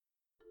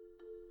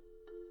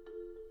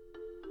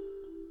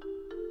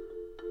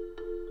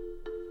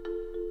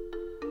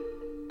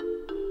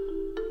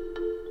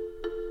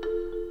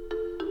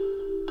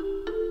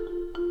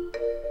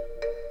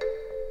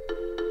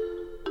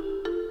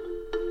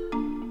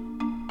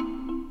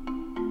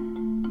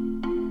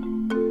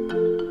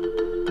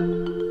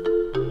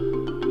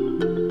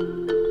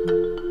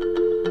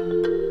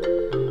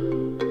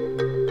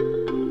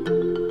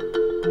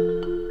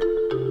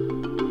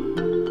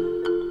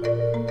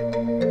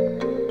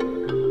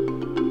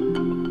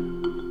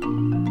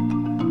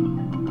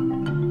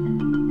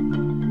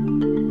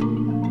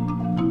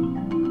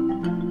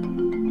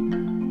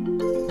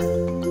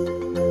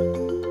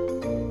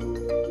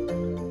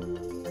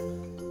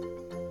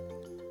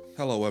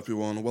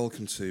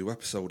welcome to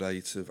episode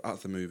 8 of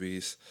At the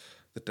Movies.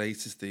 The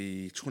date is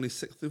the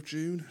 26th of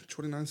June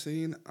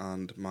 2019,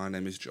 and my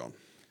name is John.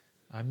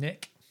 I'm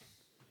Nick.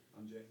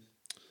 I'm James.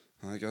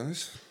 Hi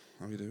guys,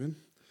 how are you doing?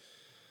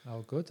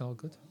 All good, all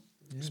good.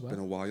 Yeah, It's been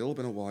a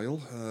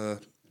while.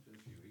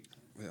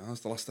 It has.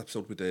 The last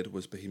episode we did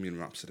was Bohemian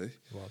Rhapsody.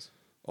 It was.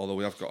 Although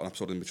we have got an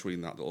episode in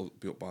between that that'll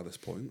be up by this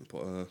point.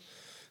 But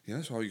yeah,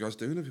 so how are you guys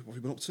doing? What have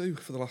you been up to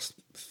for the last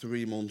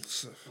 3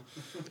 months?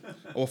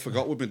 Oh, I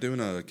forgot we've been doing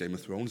a Game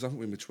of Thrones, haven't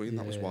we, in between?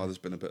 That was why there's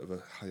been a bit of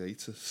a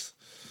hiatus.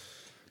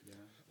 Yeah.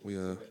 We a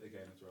bit of the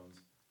Game of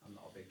Thrones. I'm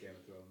not a big Game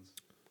of Thrones.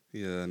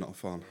 Yeah, not a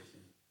fan.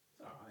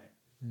 It's alright.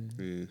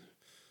 Yeah.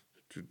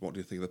 What do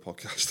you think of the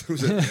podcast?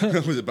 was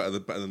it better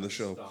than the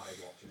show? I started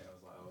watching it, I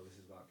was like, oh, this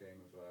is about Game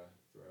of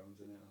Thrones,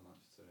 isn't it? And I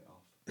just turned it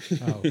off.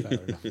 Oh,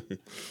 fair enough.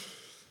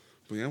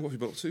 But yeah, what have you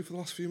been up to for the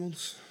last few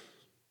months?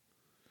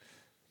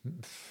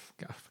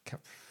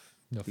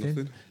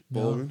 Nothing.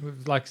 Boring. No,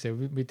 like I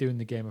said, we're doing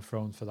the Game of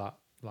Thrones for that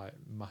like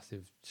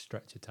massive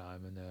stretch of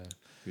time, and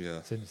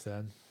Yeah. since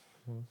then,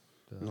 well,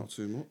 Not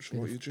too much.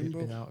 What are you, Jimbo?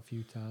 Been out a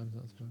few times.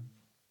 That's fine.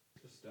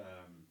 Just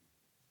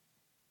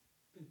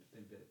been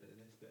a bit of this,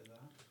 bit of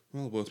that.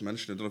 Well, worth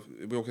mentioning. Are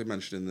we okay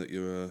mentioning that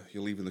you're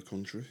leaving the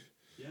country?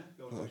 Yeah,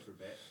 going away for a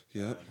bit.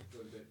 Yeah.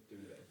 Doing a bit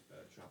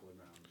of travelling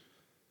around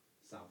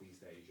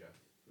Southeast Asia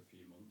for a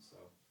few months, so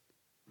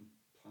I'm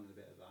planning a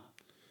bit of that.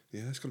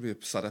 Yeah, it's going to be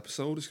a sad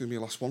episode. It's going to be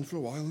your last one for a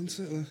while,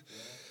 isn't it?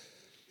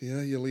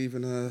 Yeah, you're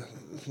leaving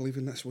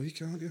next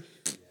week, aren't you?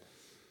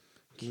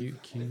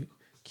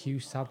 Cue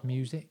sad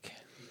music.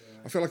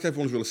 I feel like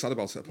everyone's really sad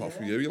about it apart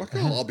from you. You're like,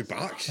 oh, I'll be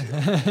back.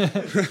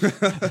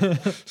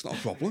 It's not a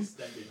problem.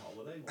 Extended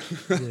holiday.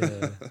 Yeah. No,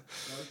 it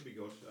should be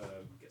good.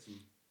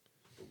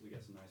 Hopefully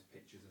get some nice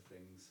pictures of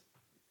things.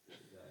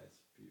 There,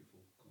 it's a beautiful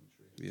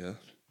country. Yeah.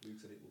 Luke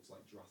said it looks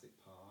like Jurassic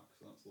Park,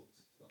 so that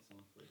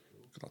sounds pretty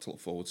cool. Got that to look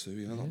forward to.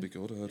 Yeah, that'll be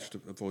good. Just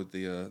to avoid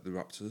the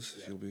raptors.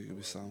 You'll be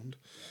sound.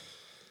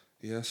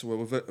 Yeah, so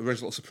we've arranged a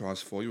little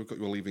surprise for you. We've got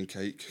your leaving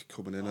cake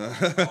coming in.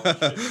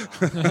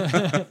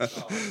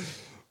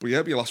 But yeah,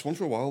 it'll be your last one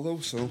for a while though,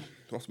 so we'll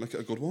have to make it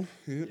a good one.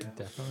 Yeah.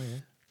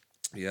 Definitely.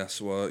 Yeah,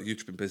 so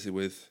you've been busy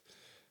with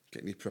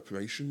getting your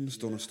preparations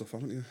done and stuff,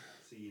 haven't you?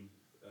 Seeing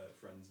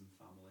friends and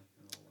family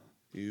and all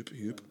that. Yep.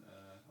 Went,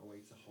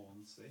 away to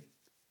Hornsey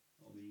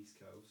on the East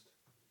Coast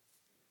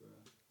for a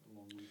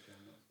long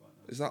weekend. That was quite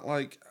nice. Is that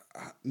like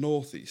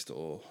northeast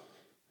or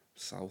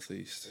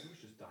southeast? It was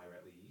just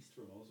directly east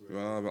from us.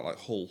 Really. Right, about like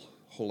Hull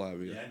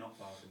area. Yeah, not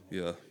far from Hull.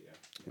 Yeah.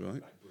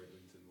 Right. Like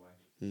Bridlington way.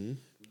 Mm-hmm.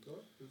 It was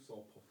good. We saw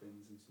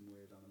puffins and some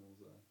weird animals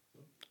there.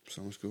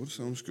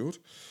 Sounds good.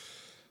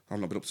 I've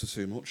not been up to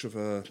too much of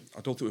I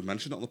don't think we've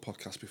mentioned it on the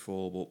podcast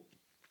before, but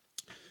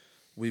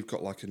we've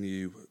got like a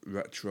new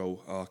retro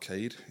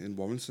arcade in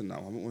Warrington now,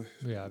 haven't we?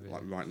 Yeah,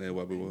 like right near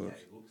where we work.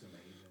 It looks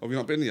amazing. Oh, have you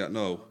not been yet?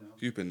 No. No.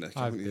 You've been, Nick,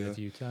 I've haven't been you? a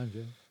few times.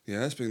 Yeah.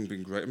 Yeah, it's been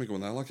great. I've been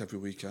going there like every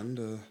weekend.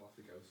 We'll have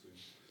to go soon.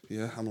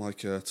 Yeah, I'm like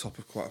top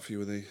of quite a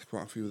few of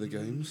the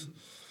games.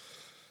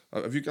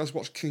 Have you guys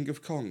watched King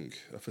of Kong: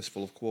 A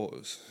Fistful of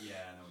Quarters? Yeah,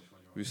 I know which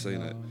one Have you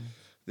seen it?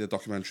 The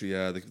documentary,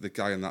 yeah. The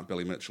guy in that,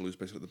 Billy Mitchell, who's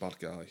basically the bad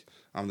guy.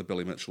 I'm the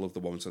Billy Mitchell of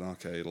the Warrington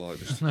Arcade, like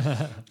just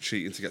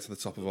cheating to get to the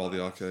top of all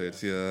the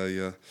arcades.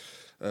 Yeah.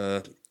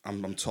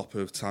 I'm top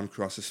of Time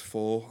Crisis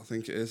 4, I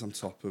think it is. I'm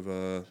top of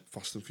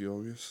Fast and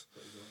Furious.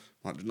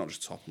 Like not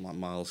just top, I'm like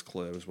miles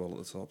clear as well at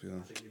the top. Yeah.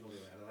 I think you've only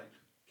had like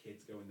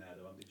kids going there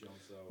though, haven't they, John?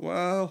 So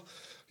Well,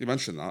 you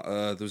mentioned that.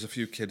 There was a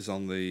few kids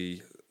on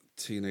the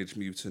Teenage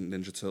Mutant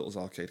Ninja Turtles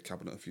arcade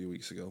cabinet a few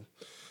weeks ago.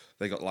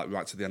 They got like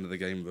right to the end of the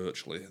game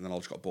virtually, and then I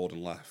just got bored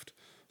and left.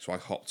 So I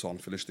hopped on,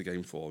 finished the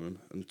game for them,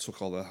 and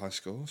took all their high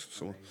scores.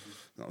 So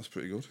that was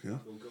pretty good. Yeah.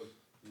 well, good.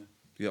 Yeah.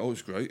 Yeah, it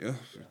was great. Yeah,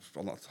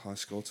 on that high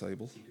score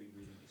table. Secret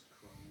ingredient is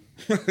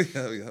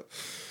crime.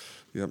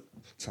 Yeah.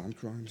 Time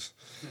Crimes.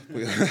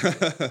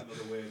 Another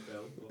weird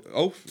film. But,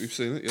 Oh, you've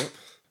seen it? Yep.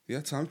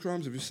 Yeah, Time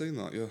Crimes. Have you seen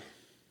that? Yeah.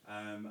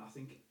 I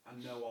think I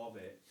know of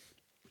it.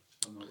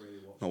 I'm not really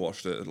watching. I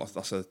watched it.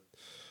 That's a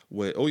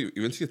weird. Oh, you're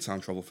into your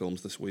time travel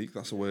films this week.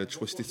 That's a weird,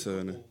 twisty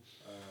turn. We'll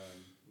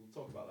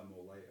talk about them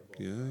more later. But,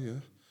 Yeah.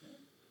 A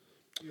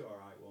few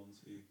alright ones,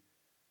 a few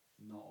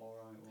not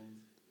alright ones.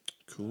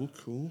 Cool.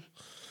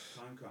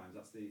 Time Crimes.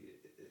 That's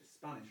it's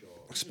Spanish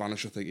or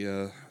Spanish, I think.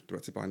 Yeah,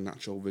 directed by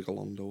Nacho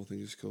Vigalondo, I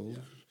think it's called.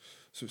 Yeah.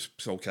 So it's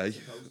okay.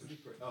 supposed to be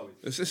pretty. Oh,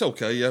 It's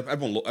okay. Yeah,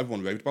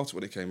 everyone raved about it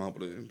when it came out,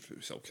 but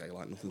it's okay.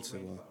 Like nothing to.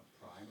 Primer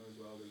as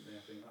well, didn't they?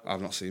 I think that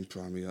I've not seen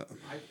Primer yet.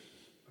 I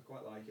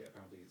quite like it.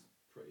 Apparently, it's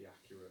pretty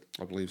accurate.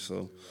 I believe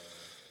so. To,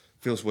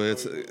 Feels weird.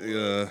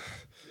 yeah.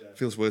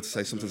 Feels weird to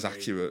say something's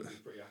accurate. It's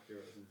pretty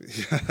accurate,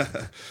 isn't it?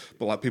 Yeah,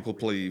 but like people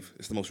believe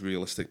it's the most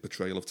realistic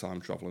portrayal of time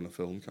travel in a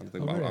film, kind of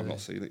thing. Oh, But I've really? not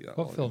seen it yet.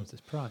 What like, film is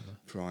this? Primer.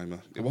 Primer.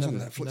 It I've was on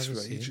never- Netflix never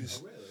for seen it.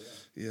 ages. Oh, really?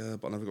 Yeah,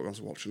 but I never got around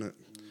to watching it.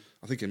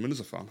 I think Inman is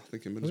a fan. I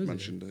think Inman has is he?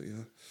 mentioned it.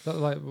 Yeah. So,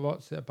 like,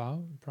 what's it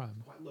about? Primer.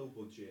 Quite low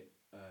budget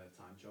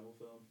time travel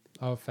film.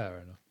 Oh,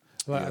 fair enough.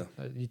 Like,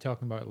 you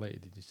talking about it later?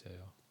 Did you say?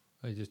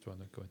 Or you just want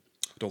to go in?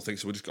 I don't think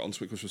so. We just got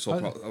onto it because we were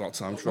talking about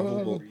time travel.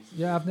 Well, But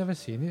yeah, I've never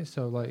seen it,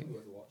 so like,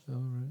 Worth a watch. watch that.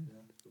 Oh, right.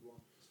 Yeah, good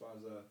one. As far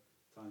as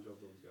time travel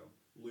films go,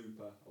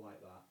 Looper, I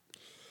like that.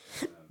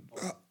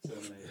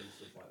 Terminator and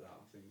stuff like that.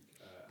 I think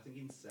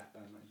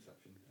not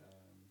Inception.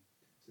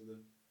 To the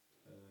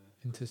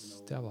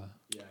Interstellar.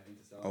 yeah,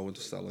 Interstellar. Oh,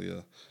 Interstellar,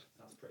 yeah.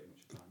 That's pretty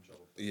much a time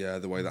travel. Yeah,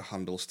 the way that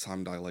handles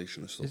time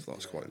dilation and stuff,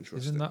 that's quite interesting.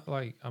 Isn't that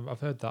like I've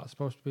heard that's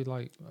supposed to be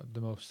like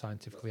the most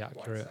scientifically That's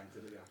accurate? quite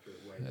scientifically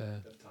accurate way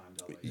of time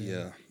dilation.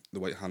 Yeah, the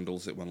way it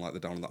handles it when like they're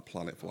down on that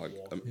planet for like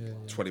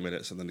 20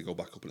 minutes and then they go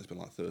back up and it's been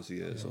like 30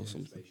 years or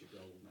something. Spaceship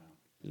Gold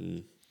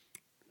now.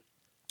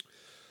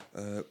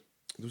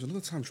 There was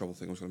another time travel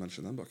thing I was going to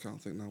mention then, but I can't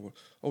think now.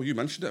 Oh, you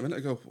mentioned it a minute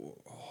ago.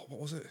 Oh,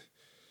 what was it?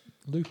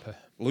 Looper.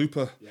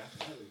 Looper. Yeah,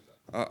 I like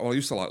Looper. Well, I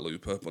used to like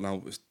Looper, but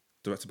now it's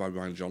directed by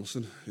Ryan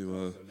Johnson,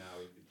 who So now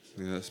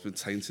yeah, it's been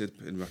tainted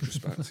in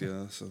retrospect.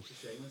 Yeah, so it's a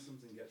shame when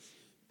something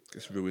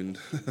gets ruined.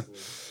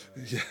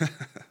 yeah.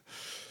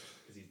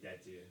 Because he's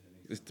dead to you.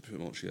 It's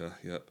pretty much, yeah.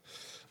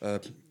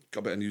 Got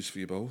a bit of news for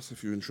you both,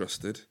 if you're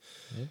interested.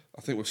 Yeah.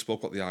 I think we've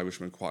spoke about The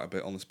Irishman quite a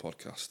bit on this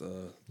podcast.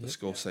 The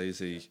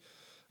Scorsese,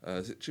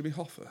 is it Jimmy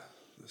Hoffa?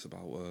 It's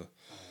about.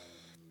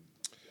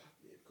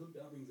 It could,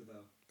 that rings a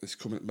bell. It's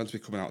meant to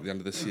be coming out at the end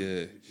of this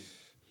year. Which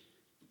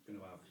is going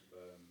to have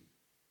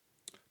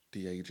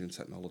De-aging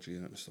technology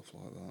in it and stuff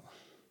like that.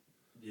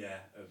 yeah,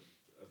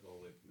 of all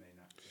the main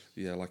actors.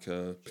 Yeah, like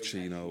Joe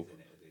Pacino,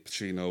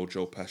 Pesci's in it,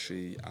 Joe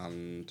Pesci,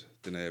 and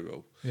De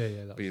Niro Yeah,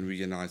 that's being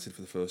reunited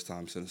for the first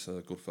time since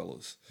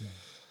Goodfellas.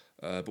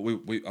 Yeah. But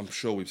we, I'm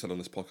sure we've said on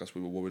this podcast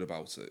we were worried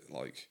about it.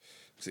 Like,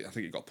 see, I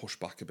think it got pushed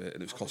back a bit,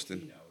 and it was costing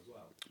Pacino as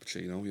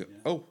well. Pacino. Yeah.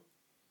 Oh,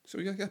 so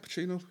yeah,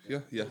 Pacino. Yeah.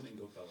 Wasn't in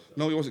Goodfellas, though.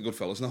 No, he wasn't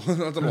Goodfellas. No,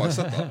 I don't know why I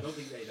said I that. don't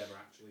think they'd ever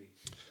actually.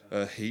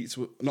 Heat,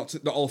 not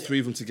all three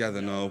of them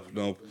together. No.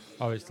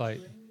 Oh, it's like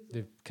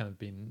they've kind of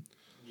been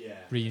Yeah.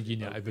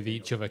 reunited with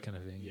each other, kind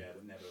of thing. Yeah,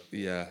 but never.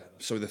 Yeah.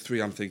 So the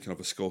three I'm thinking of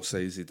are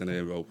Scorsese, De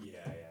Niro,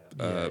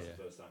 Yeah.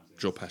 First time since-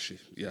 Joe Pesci.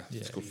 Yeah,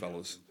 it's Yeah.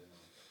 Goodfellas.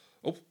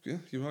 Oh, yeah,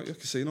 you're right. Yeah,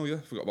 Casino.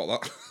 Yeah, forgot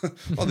about that.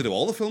 Oh, they do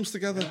all the films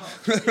together.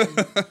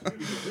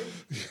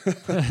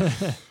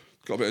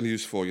 Got a bit of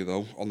news for you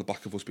though. On the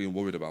back of us being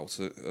worried about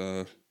it,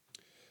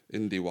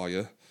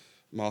 IndieWire.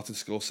 Martin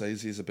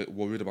Scorsese is a bit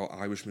worried about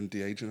Irishman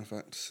de-aging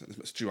effects.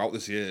 It's due out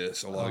this year,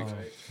 so like,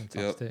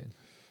 Fantastic.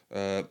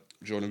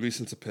 during a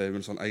recent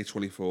appearance on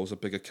A24's A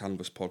Bigger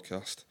Canvas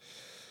podcast.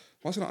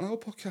 Why is it not an hour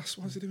podcast?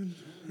 Why is he doing?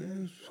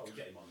 I'll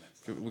get him on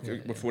next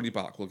time. Before he's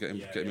back, we'll get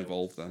him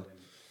involved then.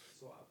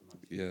 Sort out the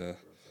Manchester Yeah.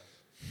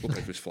 process. We'll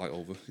pay for his flight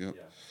over.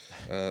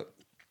 Yeah.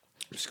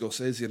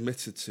 Scorsese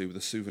admitted to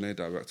the Souvenir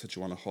director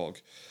Joanna Hogg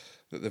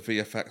that the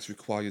VFX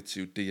required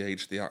to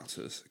de-age the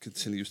actors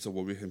continues to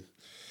worry him.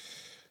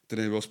 De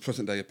Niro's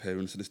present-day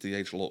appearance and his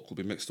de-aged look will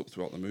be mixed up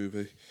throughout the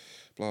movie.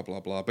 Blah blah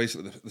blah.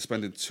 Basically, they're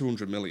spending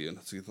 $200 million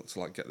to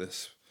like get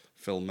this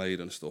film made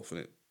and stuff,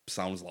 and it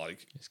sounds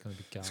like It's going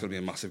to be it's going to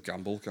be a massive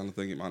gamble kind of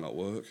thing. It might not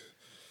work.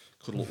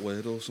 Could look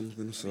weird or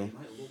something. So It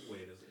might look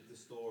weird. If the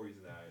story's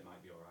there, it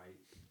might be alright.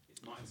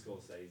 It's Martin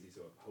Scorsese,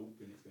 so I'm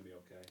hoping it's going to be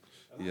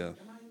okay.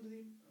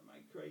 Am I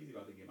crazy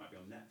about thinking it might be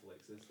on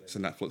Netflix this thing? it's a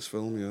Netflix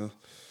film, yeah.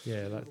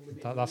 Yeah,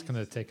 that's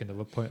going to take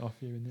another point off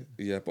you, isn't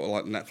it? Yeah, but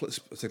like Netflix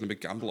are taking a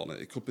big gamble on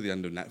it. It could be the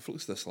end of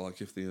Netflix. This,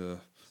 like, if the,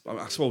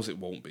 I suppose it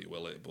won't be,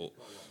 will it? But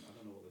I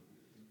don't know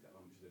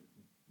how much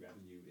the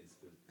revenue is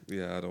for.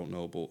 yeah, I don't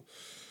know, but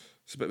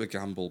it's a bit of a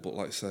gamble. But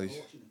like I say,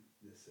 Watching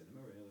the cinema,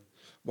 really.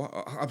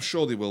 well, I'm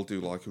sure they will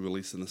do like a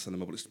release in the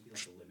cinema, but it's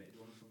Like a limited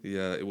one or something.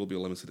 yeah, it will be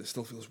limited. It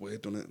still feels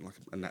weird, doesn't it? Like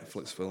a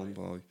Netflix film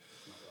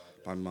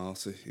by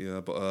Marty. Yeah,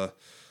 but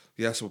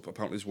yeah. So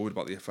apparently he's worried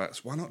about the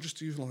effects. Why not just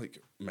use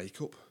like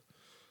makeup?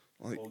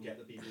 Like Or get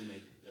the people who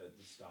made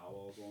the Star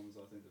Wars ones.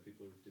 I think the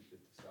people who did the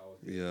Star Wars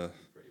Yeah.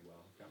 did pretty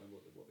well. I can't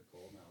remember what they're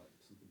called now, like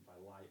something by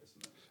Light or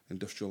something.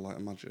 Industrial Light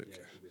and Magic. Yeah,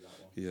 it could be that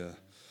one.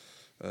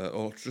 Yeah.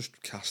 Or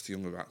just cast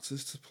younger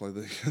actors to play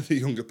the the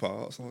younger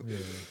parts. Like, Yeah.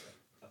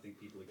 I think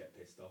people would get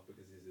pissed off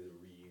because this is a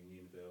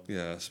reunion film.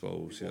 yeah, I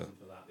suppose. If it Yeah, wasn't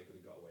for that, they could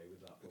have got away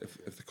with that. But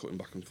if they're cutting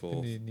back and I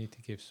forth. think they need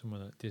to give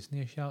someone at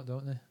Disney a shout,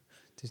 don't they?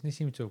 Disney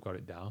seems to have got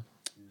it down.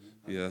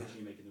 Yeah.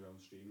 Disney making their own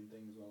streaming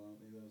thing as well, aren't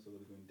they? Though, so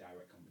they're doing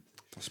direct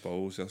competition. I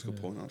suppose. Yeah, that's a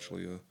good point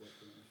actually. Yeah.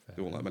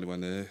 They won't let them anywhere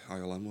near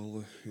ILM, will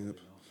they? Yep.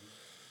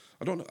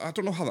 I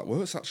don't know how that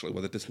works actually.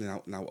 Whether Disney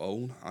now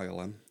own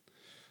ILM,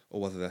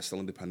 or whether they're still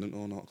independent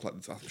or not. Like,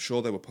 I'm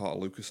sure they were part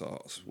of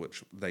LucasArts,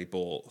 which they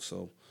bought.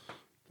 So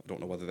I don't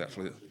know whether they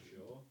actually.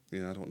 Sure.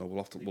 Yeah, I don't know.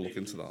 We'll look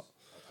into that Yeah,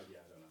 I don't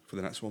know. for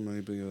the next one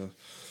maybe.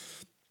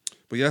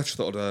 But yeah, just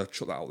thought I'd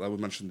chuck that out there. We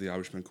mentioned The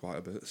Irishman quite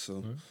a bit, so.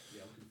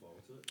 Yeah, looking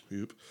forward to it.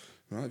 Yep.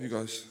 Right, have you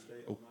guys?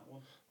 Release date on that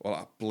one? Well,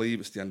 I believe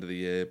it's the end of the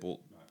year, but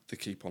they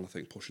keep on, I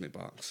think, pushing it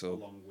back. So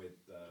Along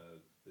with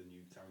the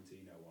new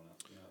Tarantino one, at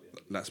the end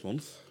of the next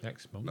month.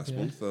 Next month. Next yeah.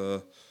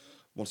 month.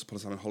 Once Upon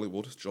a Time in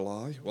Hollywood,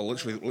 July. Well,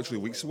 literally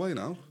weeks away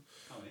now.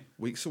 How many?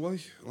 Weeks away,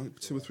 like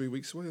 2 or 3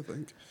 weeks away, I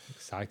think.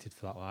 Excited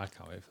for that one. I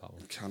can't wait for that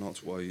one.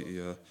 Cannot wait.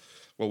 Yeah.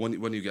 Well,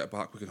 when you get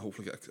back, we can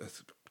hopefully get a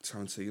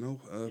Tarantino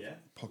Yeah.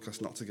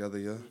 podcast not together.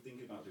 Yeah. We're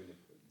thinking about doing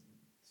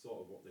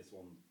sort of what this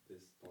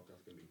podcast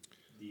is going to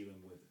be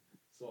dealing with,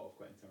 sort of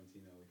Quentin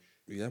Tarantino.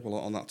 yeah, well,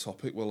 on that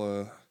topic,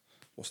 we'll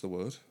what's the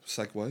word?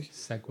 Segue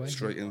Segue.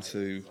 straight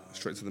into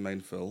the main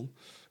film.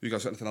 You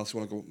guys got anything else you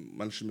want to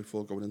mention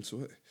before going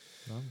into it?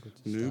 No, I'm good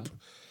to Noob.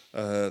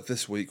 start.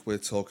 This week we're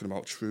talking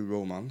about True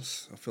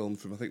Romance, a film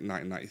from I think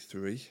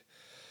 1993,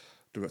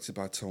 directed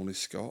by Tony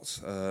Scott.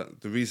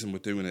 The reason we're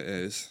doing it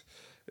is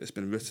it's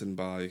been written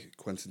by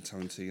Quentin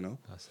Tarantino.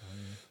 That's how,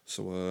 yeah.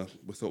 So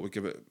we thought we'd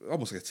give it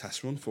almost like a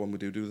test run for when we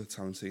do the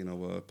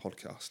Tarantino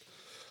podcast.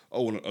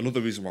 Oh, and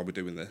another reason why we're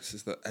doing this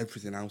is that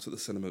everything out at the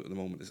cinema at the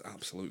moment is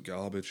absolute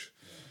garbage.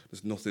 Yeah.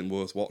 There's nothing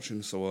worth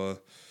watching, so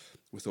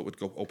we thought we'd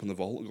go open the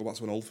vault and go back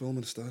to an old film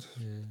instead.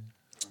 Yeah.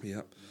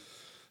 Yeah.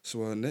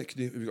 So, Nick,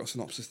 have you got a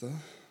synopsis there?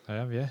 I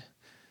have, yeah.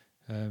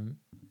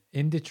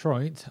 In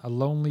Detroit, a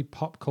lonely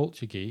pop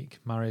culture geek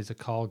marries a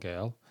call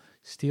girl,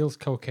 steals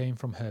cocaine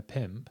from her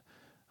pimp,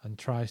 and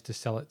tries to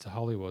sell it to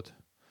Hollywood.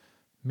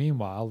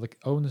 Meanwhile, the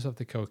owners of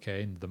the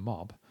cocaine, the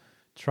mob,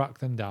 track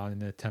them down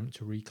in an attempt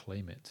to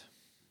reclaim it.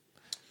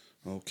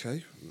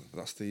 Okay,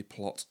 that's the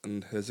plot,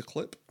 and here's a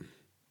clip.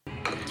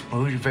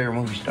 Well, who's your favorite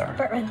movie star?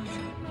 Burt Reynolds.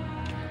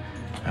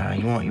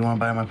 You want to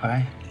buy my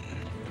pie?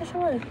 Yes, I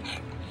would.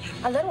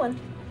 A good one.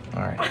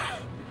 All right.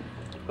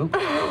 Oop.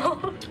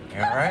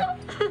 You all right?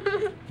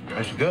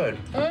 It's good.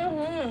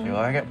 Mm-hmm. You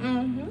like it?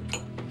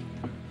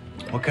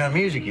 Mm-hmm. What kind of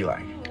music you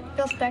like?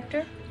 Phil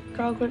Spector.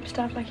 Girl group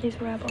stuff like he's a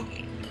rebel.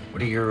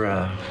 What are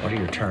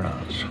your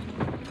turn-ons?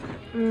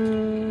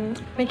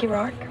 Mickey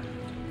Rourke.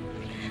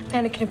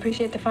 Man who can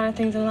appreciate the fine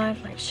things in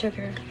life like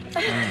sugar.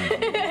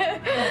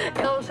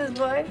 Elvis's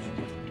voice.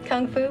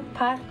 Kung Fu,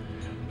 pot.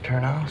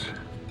 Turn-offs?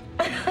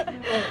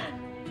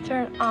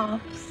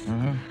 Turn-offs.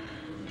 Mm-hmm.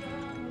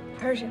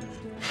 Persians.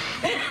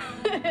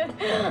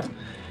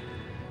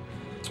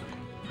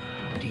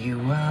 Do you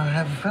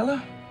have a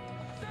fella?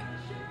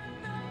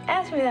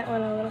 Ask me that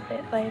one a little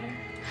bit later.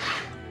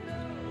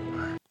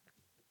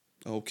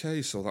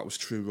 Okay, so that was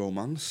True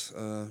Romance.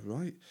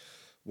 Right,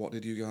 what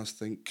did you guys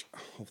think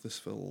of this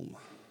film?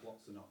 Plot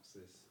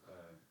synopsis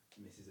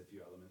misses a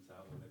few elements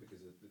out of it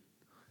because of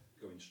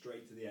going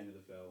straight to the end of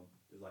the film.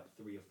 There's like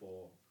 3 or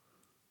 4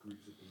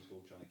 groups of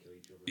people trying to kill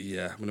each other.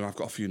 Yeah, I mean, I've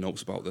got a few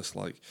notes about this.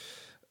 Like,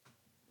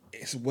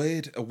 it's a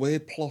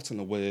weird plot and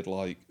a weird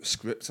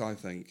script. I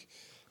think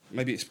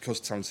maybe it's because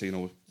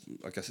Tarantino.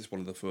 I guess it's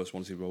one of the first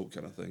ones he wrote,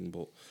 kind of thing.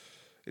 But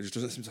it just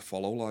doesn't seem to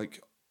follow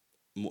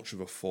much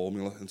of a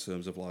formula in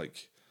terms of a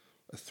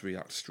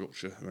 3-act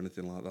structure or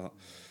anything like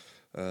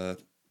that.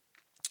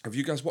 Have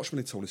you guys watched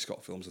many Tony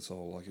Scott films at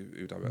all?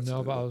 Who directed it?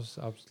 No, but I was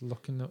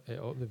looking it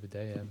up the other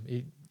day.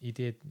 He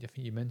did. I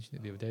think you mentioned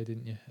it the other day,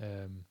 didn't you?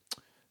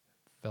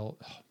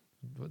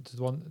 What's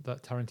the one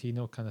that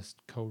Tarantino kind of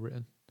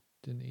co-written?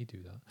 Didn't he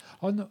do that?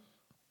 Oh no.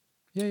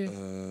 Yeah.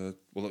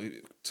 Well,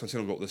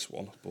 Tarantino wrote this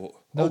one, but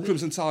No,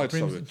 Crimson Tide.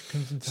 Sorry.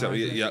 Crimson Tide. So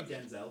yeah.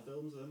 Denzel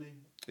films, isn't he?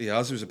 He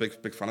has. He was a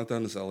big fan of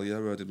Denzel.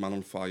 Yeah, did Man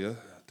on Fire.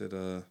 Did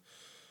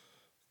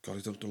God,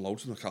 he's done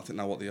loads of them. I can't think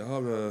now what they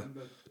are.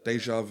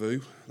 Deja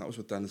Vu. That was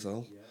with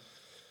Denzel.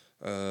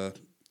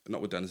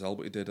 Not with Denzel,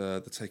 but he did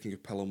the Taking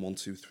of Pelham 1,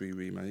 2, 3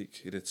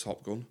 remake. He did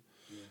Top Gun.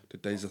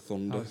 Did Days of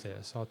Thunder.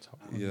 I saw Top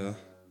Gun. Yeah.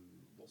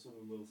 What's the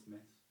one with Will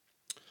Smith?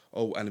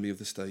 Oh, Enemy of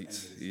the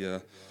State. Yeah.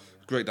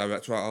 Great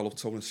director. I love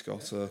Tony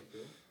Scott.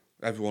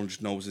 Everyone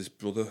just knows his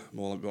brother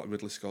more like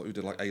Ridley Scott, who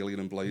did Alien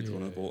and Blade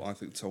Runner. But I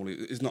think Tony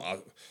is not.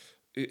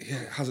 He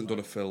hasn't done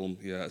a film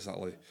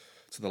exactly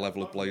to the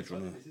level of Blade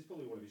Runner. This is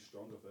probably one of his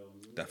stronger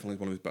films. Isn't Definitely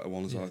one of his better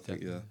ones, I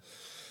think. Definitely. Yeah.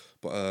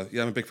 But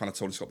I'm a big fan of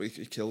Tony Scott. But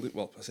he killed it.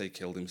 Well, I say he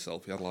killed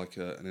himself. He had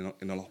an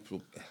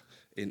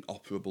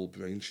inoperable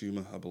brain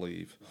tumour, I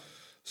believe. Right.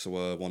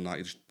 So one night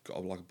he just got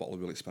a bottle of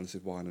really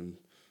expensive wine and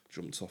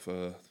jumped off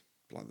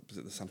was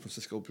it the San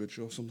Francisco Bridge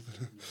or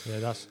something? Yeah,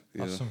 that's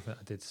something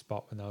I did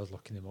spot when I was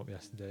looking him up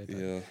yesterday.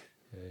 Yeah.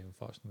 Yeah, he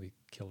unfortunately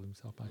killed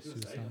himself by I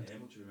suicide. don't hear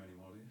much of him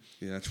anymore, do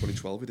you? Yeah,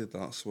 2012 he did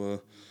that.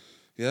 So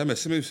I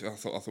miss him. I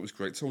thought it was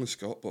great, Tony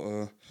Scott. But What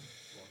a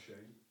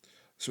shame.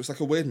 so it's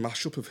like a weird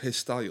mashup of his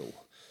style,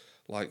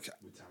 With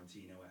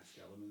Tarantino-esque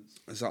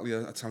elements. exactly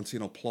a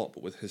Tarantino plot,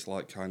 but with his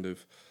kind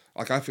of.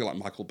 I feel like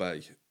Michael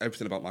Bay.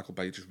 Everything about Michael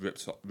Bay just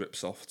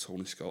rips off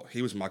Tony Scott.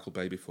 He was Michael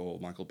Bay before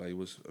Michael Bay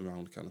was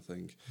around, kind of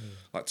thing.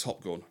 Like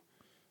Top Gun.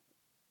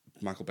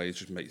 Michael Bay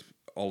just makes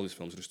all of his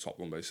films are just Top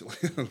Gun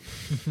basically.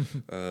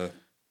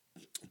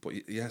 But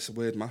yeah, it's a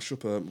weird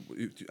mashup.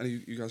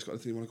 Any you guys got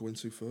anything you want to go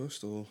into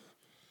first, or?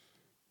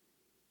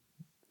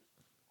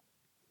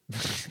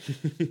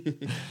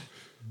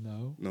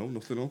 No. No,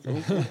 nothing. Okay.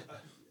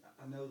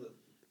 I know that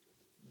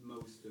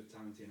most of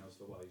Tarantino's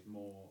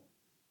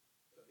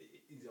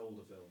his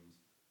older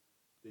films,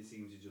 they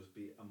seem to just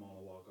be a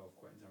monologue of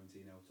Quentin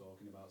Tarantino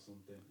talking about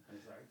something, and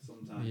it's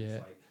sometimes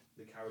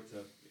the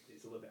character,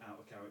 it's a little bit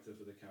out of character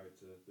for the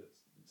character that's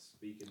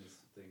speaking this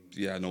thing.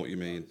 Yeah, I know what you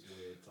mean. This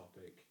weird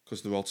topic.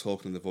 Because they're all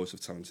talking in the voice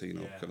of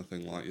Tarantino, kind of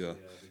thing. Yeah,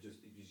 he's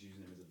just using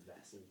him as a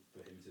vessel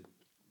for him to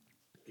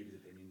give his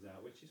opinions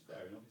out, which is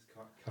fair enough. It's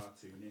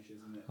cartoonish,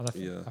 isn't it? And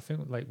I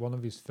think one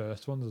of his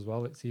first ones as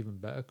well, it's even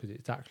better because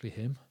it's actually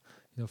him.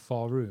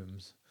 4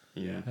 Rooms.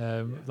 Yeah.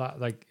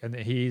 And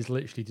he's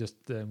literally just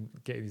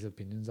getting his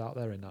opinions out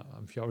there, and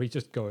I'm sure he's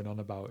just going on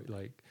about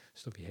like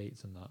stuff he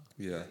hates and that.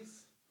 Yeah.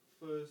 His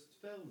first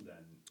film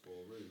then,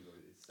 or really, or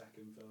his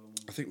second film?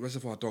 I think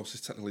Reservoir Dogs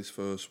is technically his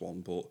first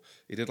one, but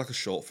he did like a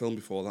short film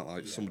before that,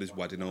 like somebody's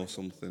wedding or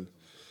something.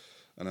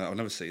 And I've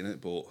never seen it,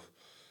 but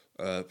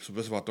so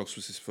Reservoir Dogs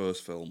was his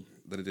first film.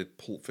 Then he did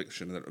Pulp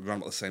Fiction, and then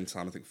around at the same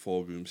time, I think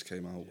Four Rooms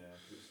came out. Yeah,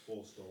 it was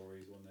 4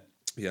 stories, wasn't it?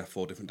 Yeah,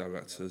 4 different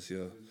directors.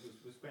 Yeah,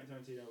 Was Quentin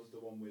Tarantino the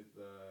one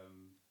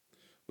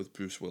with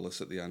Bruce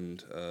Willis at the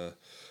end,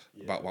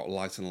 about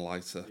lighter and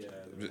lighter, Yeah,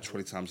 was it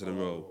 20 times in a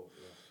row?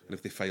 And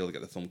if they fail, they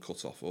get the thumb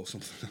cut off or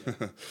something.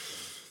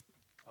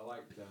 I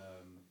liked what's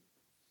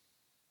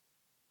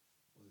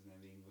his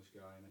name, the English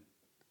guy in it.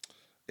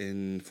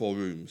 In 4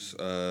 Rooms,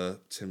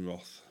 Tim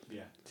Roth.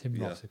 Yeah. Tim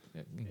Yeah. Roth's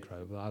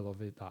incredible. I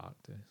love it, that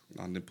actor.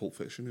 And in Pulp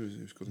Fiction, he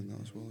was good in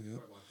that as well, yeah.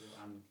 Quite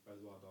likable. And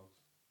Reservoir Dogs.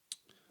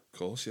 Of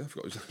course, yeah, I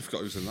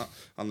forgot who's in that.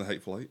 And The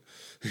Hateful Eight.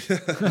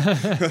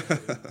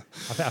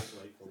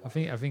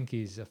 I think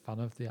he's a fan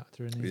of the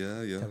actor, isn't he?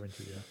 Yeah.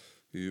 Tarantino.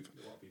 Yep.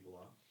 A lot of people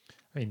are.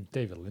 I mean,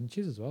 David Lynch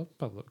is as well,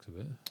 by the looks of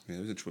it. Yeah,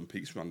 he was in Twin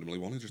Peaks randomly,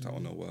 one just out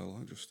of nowhere,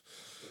 like just.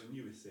 But the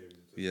newest series.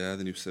 Yeah,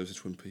 the new series of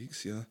Twin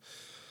Peaks, yeah.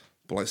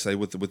 But like I say,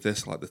 with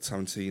this, like the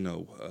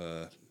Tarantino,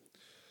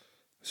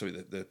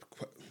 the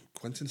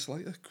Quentin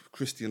Slater,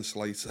 Christian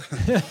Slater,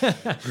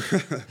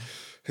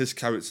 his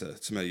character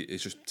to me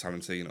is just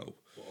Tarantino.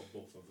 What a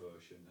buffer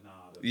version, an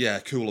harder. Yeah,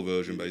 cooler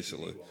version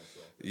basically. Well,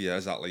 sort of. Yeah,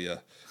 exactly. Yeah,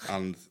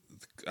 and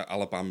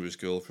Alabama, his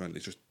girlfriend,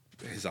 is just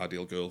his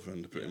ideal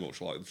girlfriend, pretty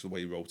much like just the way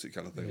he wrote it,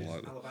 kind of thing. Yeah.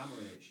 Like, Alabama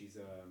in it, she's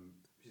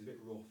a bit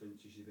rough, and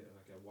she's a bit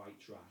like a white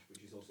trash, but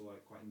she's also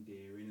like quite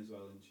endearing as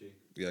well, isn't she?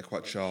 yeah,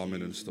 quite Like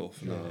charming and cute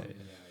stuff, Yeah,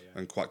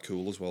 and quite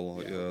cool as well.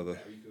 Like,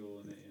 very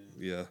cool in it.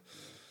 yeah.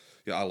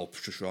 Yeah, I loved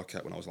Patricia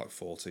Arquette when I was like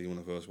 14 when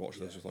I first watched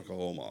this. I was like,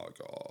 oh my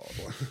god.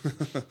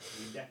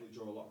 You definitely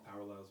draw a lot of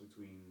parallels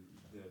between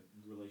the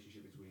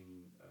relationship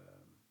between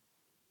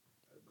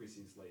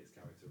Christian Slater's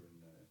character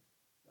and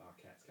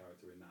Arquette's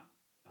character in that,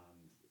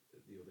 and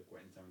the other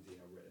Quentin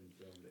Tarantino written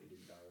film that he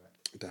didn't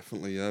direct.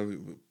 Definitely, yeah.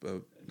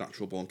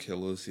 Natural Born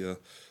Killers, yeah.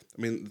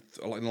 I mean,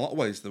 like in a lot of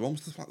ways, they're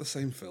almost like the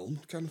same film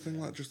kind of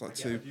thing, like just like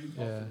two.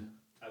 I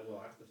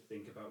have to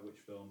think about which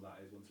film that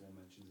is when someone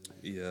mentions it.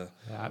 Yeah.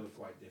 They're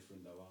quite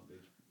different though, aren't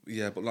they?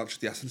 Yeah, but like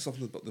just the essence of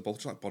them, but they're both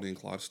just like Bonnie and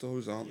Clyde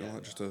stories, aren't they?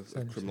 Like just a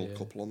criminal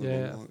couple on the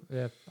run. Like.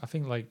 Yeah, I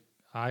think like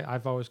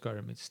I've always got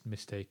it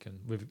mistaken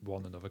with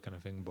one another kind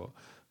of thing, but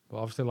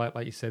obviously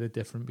like you say, they're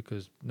different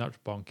because Natural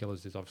Born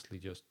Killers is obviously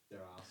just They're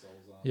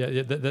arseholes,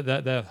 aren't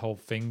yeah. Their whole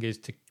thing is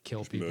to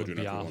kill Just people with the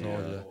murdering everyone,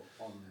 arsehole. yeah.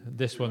 Yeah. On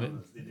This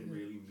one, they didn't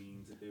really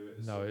mean to do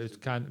it. No, it's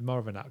kind of more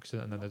of an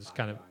accident, and then they're just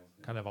kind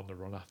of on the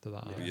run after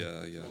that. aren't they?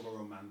 Yeah, yeah. Sort of a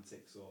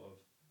romantic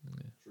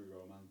true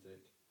romantic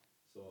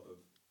sort of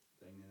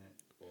thing in it.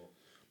 But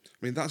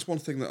I mean, that's one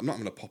thing that I'm not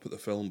going to pop at the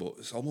film, but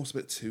it's almost a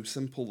bit too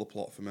simple, the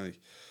plot for me.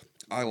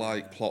 I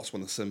like plots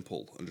when they're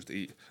simple and just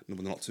when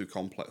they're not too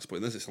complex, but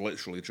in this it's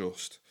literally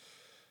just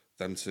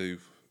them two,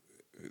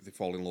 they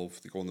fall in love,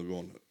 they go on the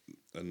run,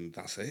 and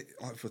that's it,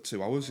 like for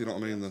 2 hours, you know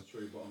what I mean? that's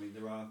true, but I mean,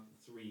 there are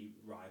 3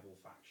 rival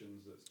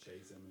factions that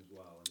chase him as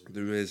well. And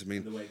There is, I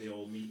mean... the way they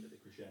all meet at the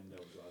crescendo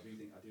as well, I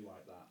do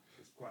like that.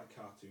 It's quite a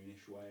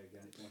cartoonish way,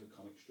 again, it's more like a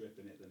comic strip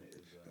in it than it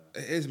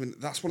is... It is, I mean,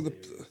 that's one of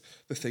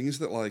the things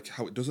that, like,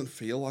 how it doesn't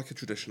feel like a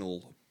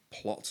traditional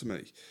plot to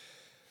me.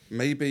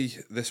 Maybe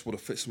this would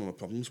have fit some of my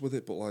problems with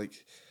it, but,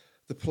 like,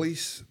 the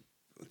police,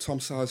 Tom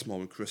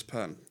Sizemore and Chris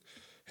Penn,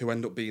 who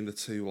end up being the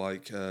two,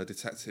 like,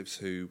 detectives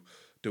who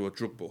do a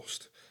drug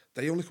bust,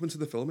 they only come into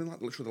the film in,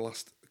 like, literally the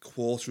last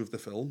quarter of the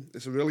film.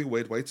 It's a really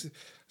weird way to...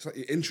 It's like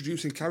you're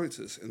introducing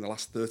characters in the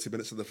last 30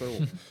 minutes of the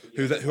film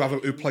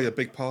who play a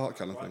big part,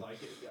 kind of thing.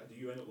 Like it. Do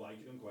you end up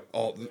liking them quite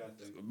Oh, quickly,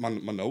 I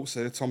think? my notes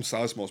here. Tom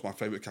Sizemore's my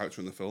favourite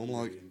character in the film.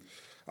 Like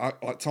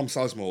Tom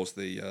Sizemore's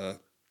the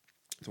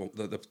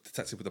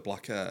detective with the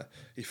black hair.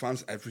 He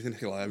finds everything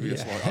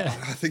hilarious. Yeah. Like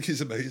I think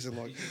he's amazing.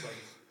 Like He's just like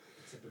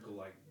a typical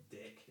like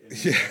dick.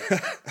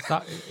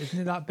 Isn't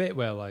it that bit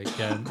where like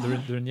they're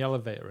in the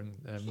elevator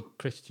and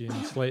Christian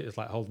Slater's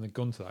like holding a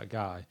gun to that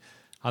guy,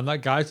 and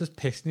that guy's just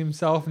pissing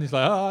himself, and he's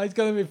like, "Oh, he's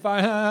gonna be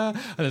fine," and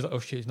he's like, "Oh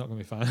shit, he's not gonna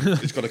be fine."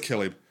 he's got to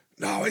kill him.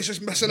 No, he's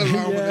just messing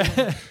around with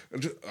him.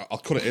 And just, I'll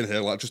cut it in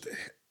here. Like just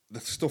the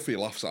stuff he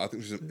laughs at. I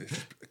think it's just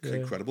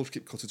incredible. Just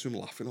keep cutting to him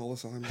laughing all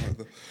the time. Like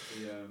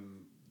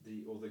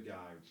The other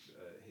guy,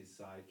 his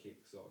sidekick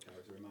sort of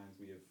character reminds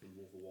me of from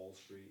Wolf of Wall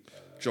Street.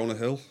 Jonah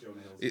Hill.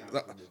 Jonah Hill's character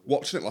from Wolf of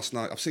Watching it last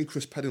night, I've seen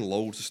Chris Penn in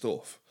loads of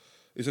stuff.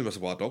 He's in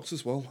Reservoir Dogs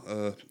as well.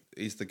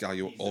 He's the guy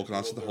who He's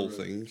organised the whole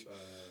brother thing.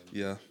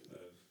 Yeah.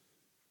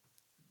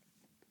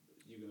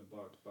 Ewan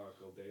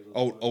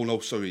Barcaldale. Oh no,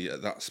 sorry,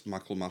 that's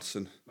Michael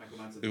Madsen. Michael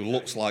Manson, who the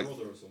looks guy's like-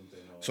 brother or something.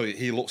 Or, So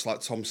he looks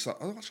like Tom.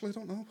 Oh, actually, I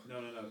don't know.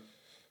 no.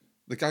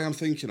 The guy I'm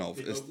thinking of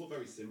They is both look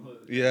very similar.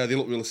 yeah, they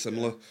look really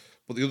similar.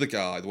 But the other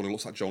guy, the one who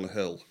looks like Jonah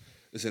Hill,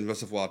 is in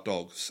Reservoir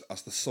Dogs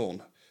as the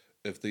son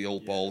of the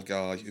old bald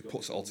guy He's who got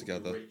puts it the all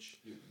together. Rich,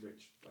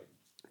 like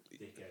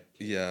dickhead.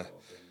 kid Yeah. sort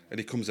of thing, and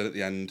he comes in at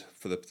the end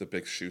for the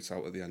big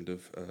shootout at the end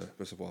of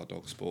Reservoir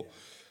Dogs. But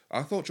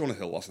I thought Jonah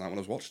Hill last night when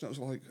I was watching it. I was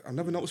like, I've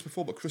never noticed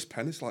before, but Chris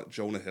Penn is like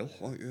Jonah Hill,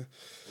 like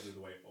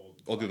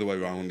or the other way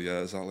around.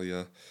 Yeah, exactly.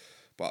 Yeah,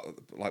 but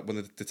like when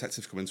the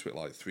detectives come into it,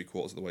 like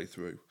 3/4 of the way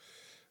through,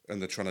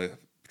 and they're trying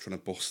to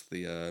bust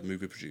the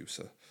movie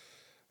producer.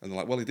 And they're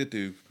like, well, he did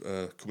do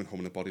Coming Home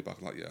in a Body Bag.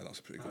 I'm like, yeah, that's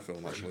a pretty good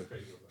film, actually.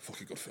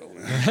 Fucking good film,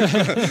 yeah. I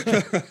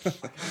kind of want to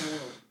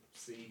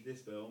see this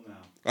film now.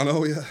 I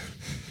know, yeah.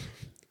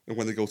 And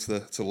when they go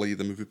to Lee,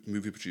 the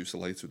movie producer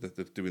later,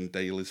 they're doing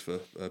dailies for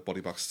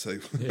Body Bags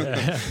 2. Yeah.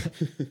 Wow,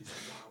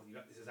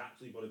 this is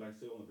actually Body Bag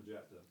 2 on the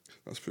projector.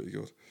 That's pretty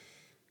good.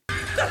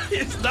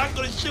 It's not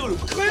gonna shoot him.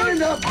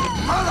 Clean up,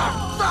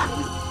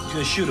 motherfucker! He's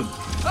gonna shoot him.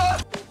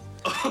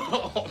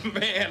 Oh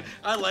man,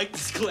 I like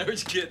this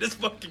Clarence kid. This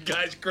fucking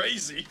guy's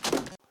crazy.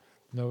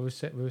 No, we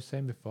were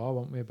saying before,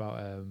 weren't we, about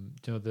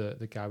you know,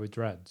 the guy with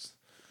dreads?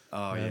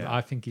 Oh yeah,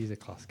 I think he's a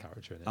class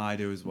character in it. I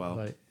do as well.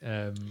 Like,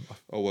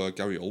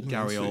 Gary Oldman.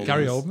 Gary Oldman.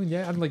 Gary Oldman,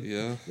 yeah, and like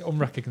Yeah.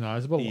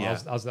 unrecognisable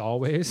as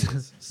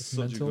always.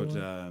 Such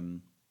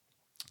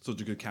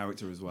a good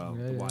character as well.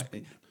 Yeah, The yeah. white-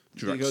 He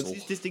Drexel.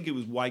 goes, just think it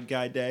was White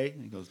Guy Day.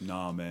 And he goes,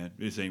 nah, man,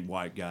 this ain't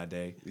White Guy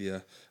Day. Yeah,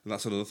 and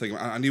that's another thing.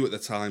 I knew at the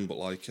time, but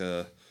like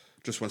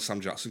just when Sam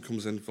Jackson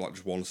comes in for like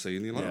just one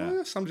scene, you're like, Yeah. oh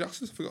yeah, Sam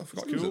Jackson. I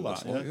forgot he was in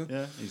that. Like,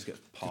 yeah. He just gets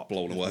popped.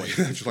 blown away.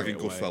 wasted Just like in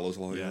straight away. Goodfellas,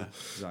 like, yeah, yeah.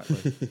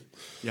 exactly.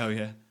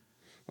 yeah.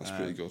 That's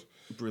pretty good.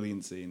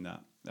 Brilliant scene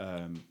that,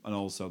 and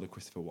also the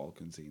Christopher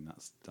Walken scene.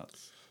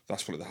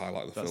 That's probably the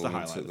highlight of the That's film. the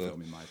highlight isn't of the it?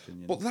 film, in my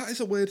opinion. But that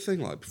is a weird thing.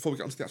 Like before we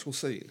get onto the actual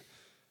scene,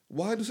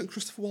 why doesn't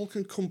Christopher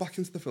Walken come back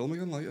into the film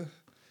again later?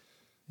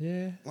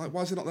 Yeah. Like,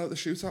 why is he not there at the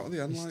shootout at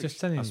the end? He's Like, just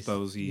saying I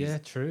suppose he's. Yeah,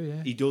 true,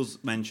 yeah. He does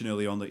mention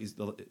early on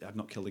that I've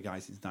not killed a guy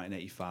since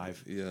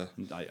 1985. yeah,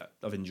 And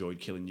I've enjoyed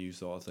killing you,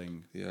 sort of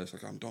thing. yeah. It's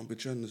like I'm Don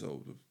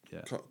Vincenzo,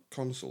 Yeah.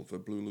 consul for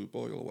Blue Lou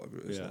Boyle or whatever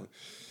it is. Yeah. Like,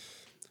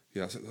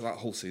 yeah, so that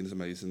whole scene is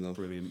amazing though.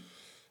 Brilliant.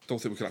 Don't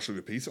think we can actually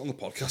repeat it on the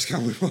podcast,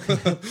 can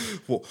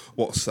we?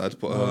 what's said,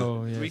 but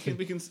Oh, yeah. We it's a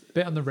can.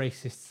 bit on the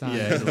racist side.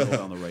 Yeah, it's a little bit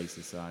on the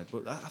racist side,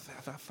 but I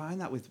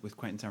find that with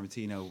Quentin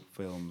Tarantino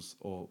films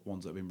or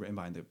ones that have been written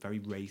by him, they're very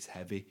race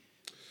heavy.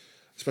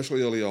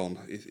 especially early on,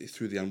 he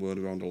threw the N-word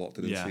around a lot,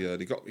 didn't Yeah. he? And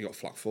he got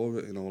flack for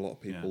it. You know, a lot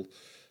of people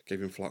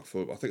gave him flack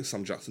for it. But I think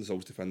Sam Jackson's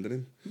always defending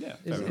him. Yeah,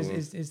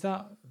 Is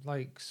that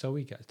like so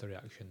he gets the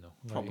reaction though?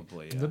 Like,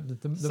 probably. Yeah.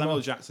 The Samuel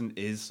more- Jackson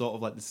is sort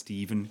of like the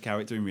Stephen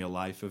character in real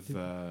life of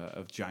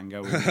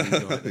Django,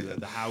 like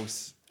the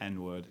house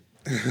N-word.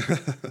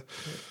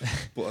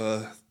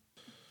 But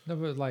No,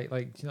 but like,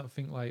 do you not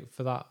think like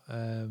for that,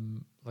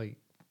 like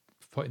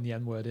putting the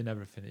N word in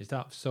everything, is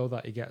that so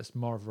that he gets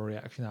more of a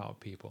reaction out of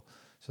people?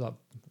 So that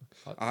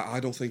I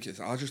don't think it's.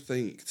 I just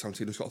think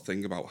Tarantino's got a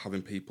thing about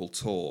having people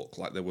talk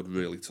like they would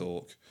really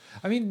talk.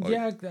 I mean, Like-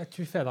 yeah, to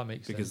be fair, that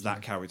makes Because sense.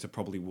 that character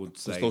probably would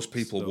say Those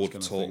people would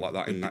kind of talk thing. like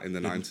that in the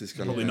 90s.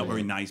 Kind Probably of not thing.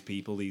 very nice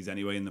people. These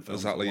anyway in the film.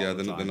 Exactly. Yeah,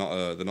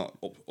 they're not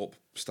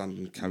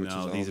upstanding characters.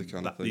 No, are these they, are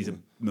kind of these are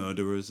thing.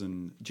 murderers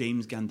and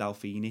James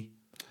Gandolfini.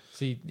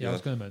 See, yeah, I was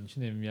Yeah. going to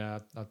mention him. Yeah,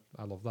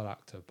 I love that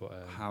actor,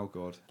 but How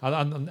good.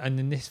 and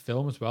in this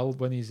film as well,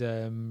 when he's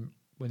when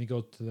he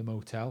goes to the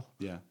motel,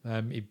 Yeah.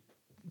 he.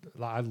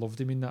 Like, I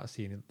loved him in that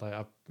scene. Like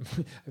I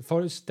thought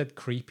it was dead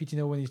creepy. Do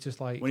you know when he's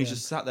just like When he's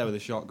just sat there with a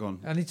shotgun.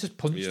 and he just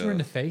punched her Yeah. in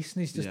the face, and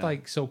he's just Yeah.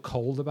 like so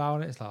cold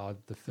about it. It's like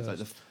the It's first, like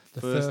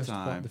the first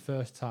time. the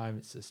first time.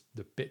 It's just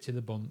the bitch of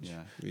the bunch.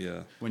 Yeah.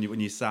 Yeah. When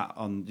you sat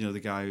on, the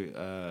guy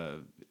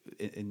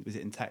was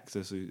it in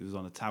Texas who was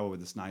on a tower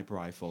with a sniper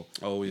rifle.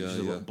 Oh, yeah, Just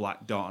a yeah. little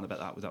black dot, and I bet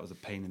that was a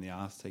pain in the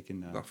ass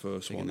taking That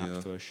first taking one, that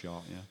yeah. first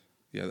shot.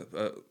 Yeah.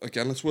 Yeah,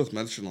 again, it's worth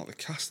mentioning, like, the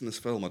cast in this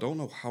film, I don't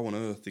know how on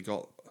earth they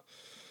got...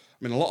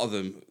 I mean, a lot of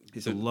them...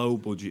 It's a low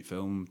budget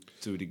film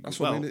to a degree. That's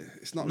what I well, mean,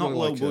 it's not not really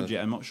low like budget.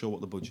 I'm not sure what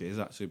the budget is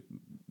actually.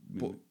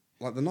 But,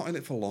 like, they're not in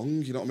it for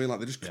long, you know what I mean? Like,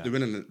 Yeah. they're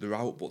in and they're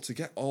out, but to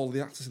get all the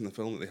actors in the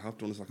film that they have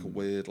done is, like, a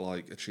weird,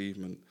 like,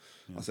 achievement.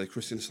 I say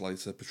Christian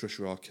Slater,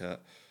 Patricia Arquette,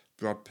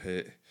 Brad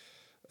Pitt,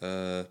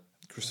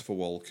 Christopher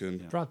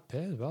Walken. Brad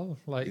Pitt as well.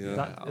 Like Yeah.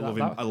 that, I love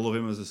him. I love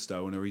him as a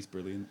stoner. He's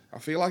brilliant. I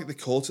feel like they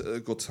caught it at a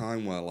good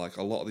time where, like,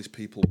 a lot of these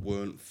people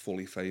weren't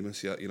fully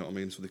famous yet, you know what I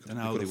mean? So they could,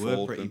 I know they they could were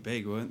afford pretty them.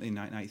 big, weren't they?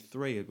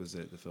 1993 was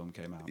it? The film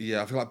came out.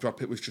 Yeah, I feel like Brad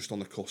Pitt was just on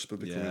the cusp of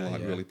becoming Yeah,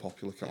 like yeah. really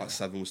popular. Kind of like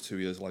Seven was 2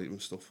 years later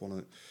and stuff,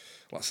 wasn't it?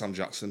 Like Sam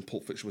Jackson,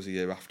 Pulp Fiction was a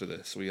year after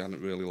this, so he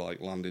hadn't really like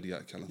landed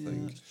yet, kind of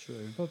thing. That's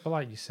true. but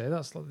like you say,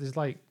 that's like, there's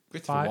like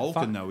Christopher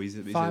Walken, though, he's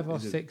five a or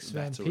six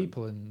veteran.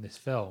 people in this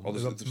film. Oh,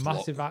 There's there's a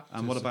massive actors.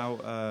 And what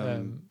about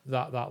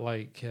that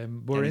like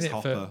we're Dennis in it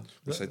Hopper?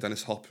 I say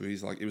Dennis Hopper, he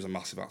was a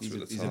massive actor He's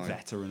at a, the he's a time.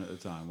 veteran at the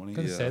time, I'm wasn't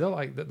gonna he? say though,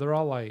 like they're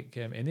all like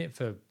in it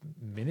for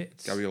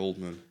minutes, Gary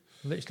Oldman,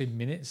 literally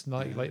minutes.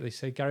 Like they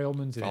say, Gary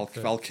Oldman's in Val, it. For,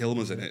 Val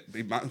Kilmer's in it.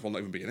 He might as well not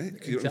even be in it.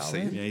 'Cause you don't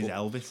Exactly. see him, Yeah, he's but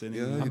Elvis in it.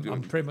 Yeah, isn't he? you do.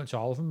 I'm pretty much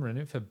all of them are in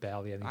it for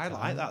barely any I time.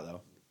 like that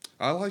though.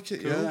 I like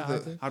it. Yeah, Yeah, I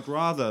the- do. I'd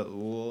rather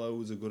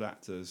loads of good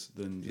actors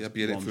than yeah, just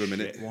be in it one for a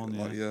minute. shit one.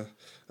 Like,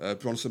 Yeah.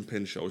 Bronson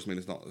Pinchot. I mean,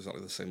 it's not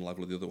exactly the same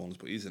level of the other ones,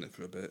 but he's in it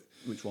for a bit.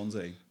 Which one's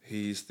he?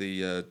 He's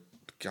the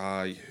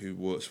guy who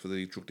works for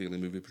the drug dealing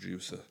movie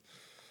producer,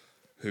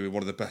 who in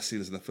one of the best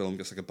scenes in the film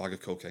gets like a bag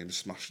of cocaine just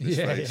smashed in his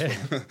face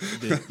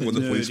when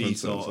the policeman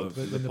turns sort up.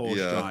 of the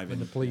Porsche driving. When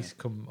the police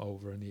come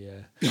over and he,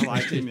 I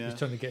like him, he's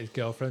trying to get his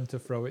girlfriend to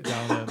throw it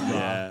down her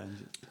bar.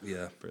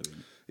 Yeah,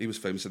 Brilliant. he was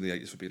famous in the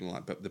 80s for being in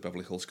like the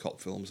Beverly Hills Cop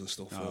films and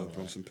stuff.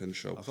 Bronson Pinchot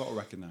show. I thought I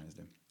recognised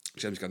him.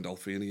 James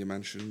Gandolfini, you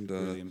mentioned.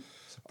 Brilliant.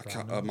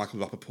 Michael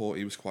Rappaport,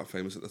 he was quite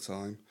famous at the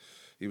time.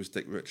 He was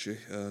Dick Ritchie.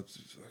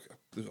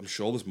 I'm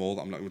sure there's more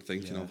that I'm not even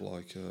thinking of.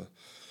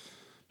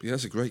 But yeah,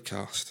 it's a great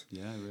cast.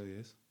 Yeah, it really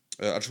is.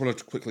 I just want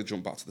to quickly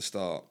jump back to the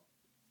start.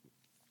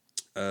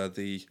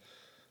 The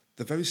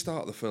very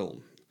start of the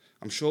film,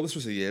 I'm sure this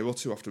was a year or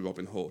two after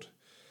Robin Hood,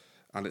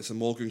 and it's a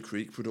Morgan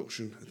Creek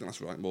production. I think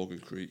that's right, Morgan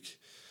Creek.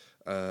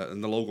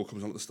 And the logo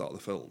comes on at the start of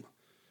the film.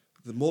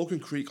 The Morgan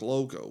Creek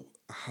logo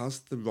has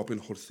the Robin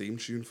Hood theme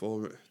tune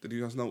for it. Did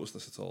you guys notice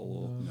this at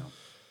all? No.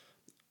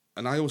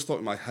 And I always thought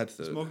in my head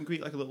that... Is Morgan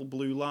Creek like a little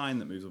blue line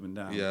that moves up and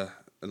down? Yeah,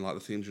 and like the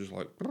theme tune's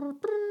like...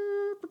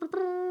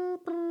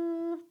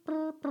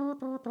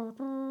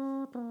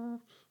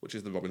 which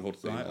is the Robin Hood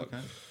theme. Right, like.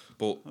 okay.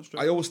 But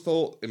I always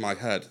thought in my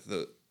head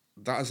that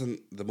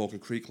isn't the Morgan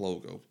Creek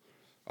logo.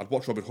 I'd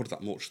watched Robin Hood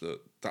that much that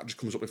just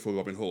comes up before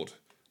Robin Hood,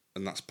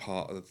 and that's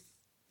part of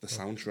the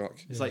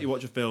soundtrack. It's like you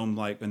watch a film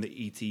like when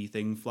the ET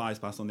thing flies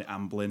past on the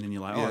Amblin, and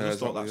you're like, oh, I just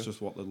thought that's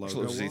just what the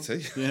logo was. ET.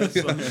 Yeah,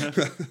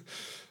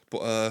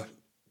 But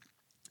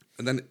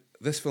and then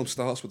this film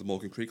starts with the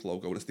Morgan Creek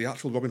logo, and it's the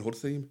actual Robin Hood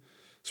theme.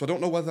 So I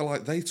don't know whether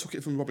like they took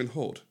it from Robin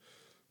Hood,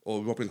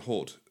 or Robin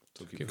Hood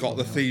got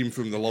the theme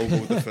from the logo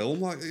of the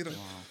film. Like, you know,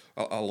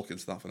 I'll look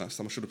into that for next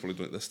time. I should have probably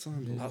done it this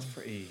time. Yeah. That's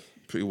pretty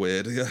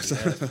weird. Yeah,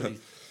 pretty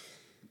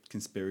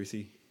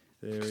conspiracy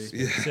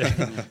theory.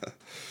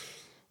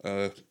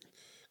 Yeah.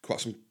 Quite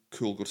some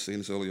cool, good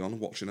scenes early on.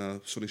 Watching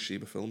Sonny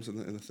Shiba films in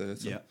the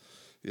theatre.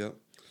 Yeah.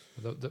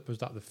 Was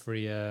that the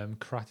 3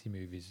 karate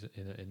movies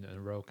in a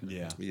row?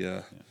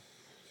 Yeah.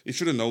 He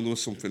should have known there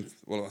was something.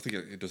 Well, I think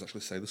it does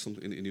actually say there's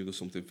something. He knew there's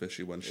something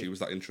fishy when she was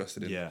that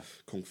interested in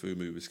kung fu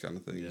movies, kind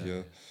of thing.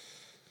 Yeah.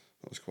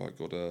 That was quite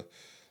good.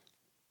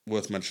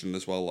 Worth mentioning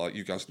as well. Like,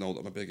 you guys know that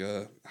I'm a big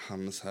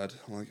Hans head.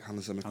 I like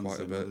Hans Zimmer quite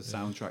a bit. The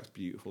soundtrack's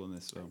beautiful in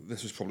this film.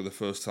 This was probably the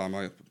first time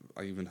I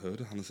even heard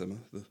of Hans Zimmer.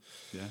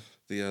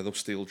 Those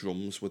steel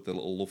drums with the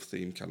little love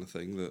theme kind of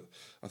thing that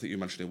I think you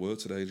mentioned in work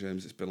today,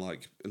 James. It's been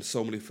like in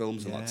so many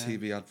films and like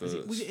TV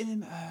adverts. Was it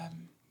in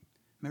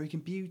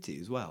American Beauty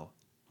as well?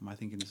 Am I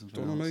thinking of something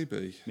else? Don't know,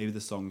 maybe. Maybe the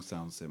song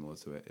sounds similar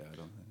to it. Yeah, I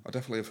don't think. I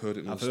definitely have heard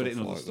it in other I've stuff. heard it in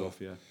other like stuff,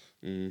 that.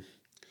 yeah.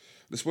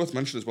 It's worth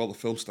mentioning as well, the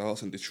film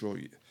starts in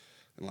Detroit.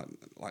 In like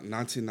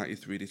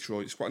 1993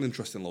 Detroit. It's quite an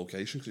interesting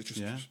location because it's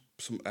just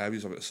some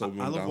areas of it are so run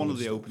down. I love one of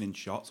the opening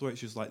shots where it's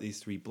just like these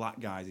 3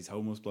 black guys, these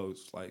homeless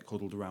blokes, like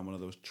huddled around one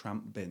of those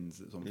tramp bins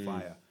that's on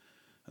fire.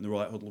 And they're all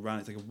like huddled around.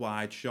 It's like a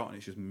wide shot and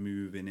it's just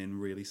moving in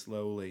really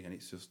slowly and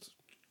it's just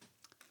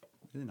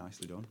really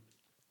nicely done.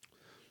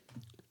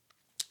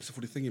 It's a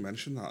funny thing you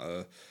mentioned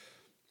that.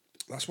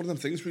 That's one of them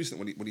things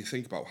recently when you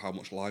think about how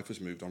much life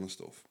has moved on and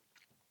stuff.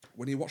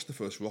 When you watch the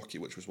first Rocky,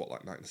 which was like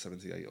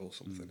 1978 or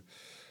something,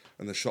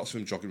 and the shots of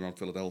him jogging around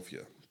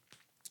Philadelphia,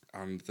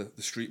 and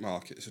the street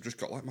markets have just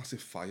got like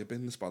massive fire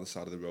bins by the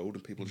side of the road,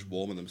 and people are just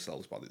warming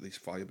themselves by these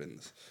fire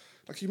bins.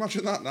 Like, can you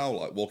imagine that now?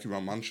 Like walking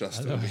around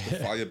Manchester with a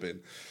fire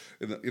bin,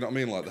 you know what I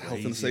mean? Like the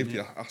health and safety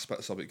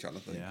aspects of it, kind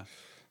of thing. Yeah.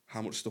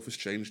 How much stuff has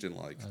changed in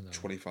like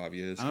 25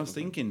 years? And I was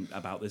thinking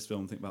about this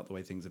film, think about the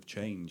way things have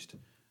changed.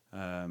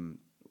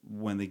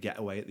 When they get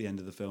away at the end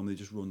of the film, they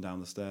just run down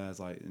the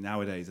stairs. Like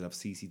nowadays, they'd have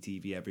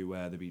CCTV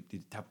everywhere. They'd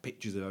have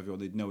pictures of everyone.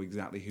 They'd know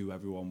exactly who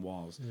everyone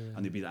was,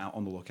 and they'd be out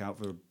on the lookout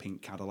for a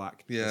pink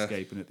Cadillac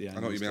escaping at the end.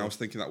 I know what you mean. I was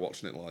thinking that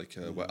watching it, like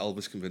where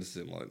Elvis convinces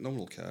him, like no one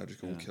will care,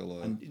 just go and kill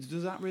her. And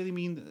does that really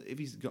mean that if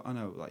he's got? I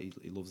know, like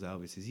he loves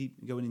Elvis. Is he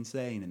going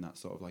insane in that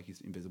sort of like his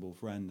invisible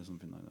friend or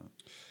something like that?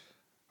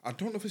 I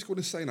don't know if he's going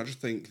insane. I just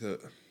think that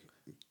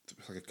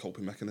it's like a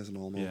coping mechanism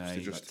almost. Yeah,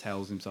 he just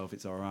tells himself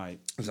it's all right.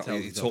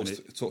 Exactly. He talks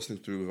things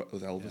through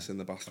with Elvis in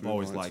the bathroom. I've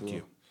always liked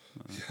you.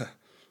 Yeah.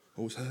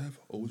 Always have,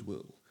 always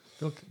will.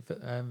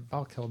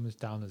 Val Kilmer's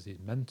down as his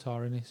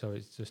mentor, isn't he? So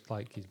it's just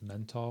like his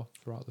mentor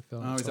throughout the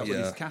film. Oh, is that what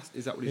he's cast?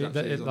 Is that what he's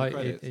actually on the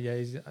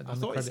credits? I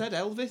thought it said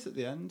Elvis at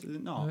the end. Is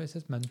it not? No, it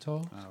says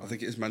mentor. I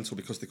think it is mentor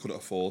because they couldn't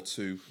afford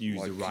to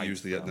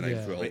use the name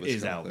for Elvis. It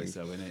is Elvis,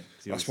 though, isn't it?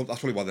 That's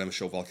probably why they never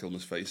show Val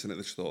Kilmer's face in it.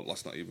 They just thought,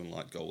 let's not even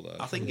like go there.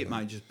 I think it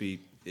might just be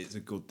it's a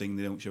good thing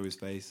they don't show his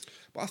face.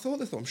 But I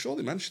thought I'm sure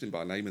they mentioned him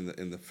by name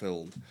in the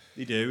film.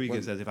 They do.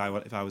 He says if I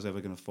was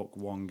ever going to fuck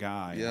one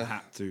guy, I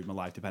had to, my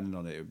life depended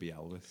on it, it would be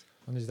Elvis.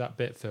 And there's that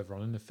bit further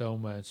on in the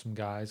film where some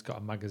guy's got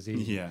a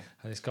magazine,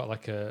 and it's got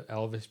like a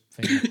Elvis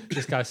thing.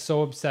 This guy's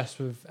so obsessed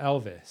with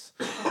Elvis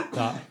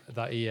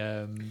that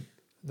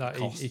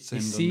he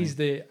sees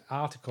the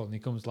article and he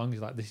comes along. He's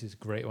like, "This is a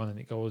great one," and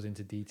it goes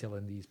into detail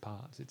in these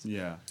parts. It's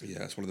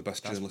it's one of the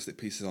best journalistic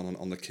pieces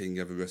on the King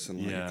ever written.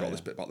 Like, you've got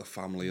this bit about the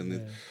family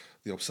and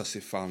the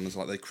obsessive fans.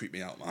 Like, they creep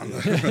me out, man.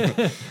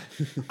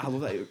 I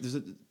love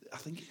that. I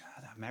think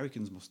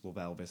Americans must love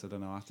Elvis. I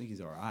don't know. I think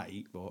he's all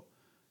right, but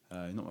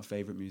Not my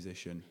favourite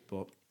musician,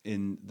 but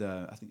in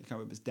I think I can't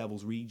remember if it's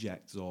Devil's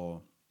Rejects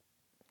or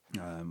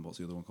what's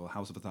the other one called?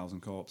 House of a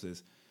Thousand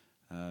Corpses.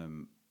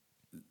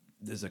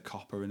 There's a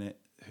copper in it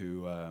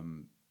who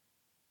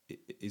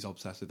is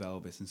obsessed with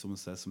Elvis, and someone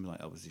says something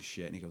like Elvis is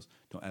shit, and he goes,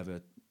 don't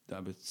ever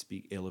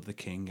speak ill of the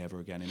king ever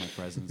again in my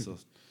presence, or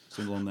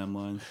something along them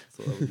lines. I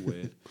thought that was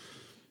weird.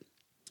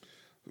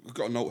 We've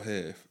got a note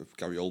here of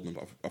Gary Oldman,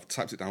 but I've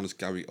typed it down as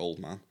Gary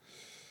Oldman.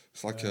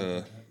 It's like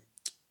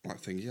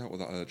thingy out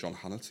with that John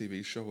Hannah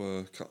TV show.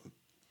 I can't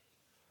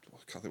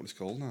think what it's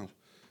called now.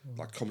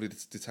 Like comedy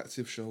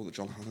detective show that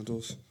John Hannah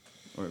does.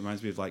 Or it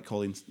reminds me of like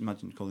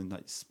imagine calling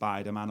like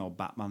Spider-Man or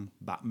Batman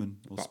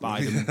or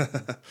Spider-Man.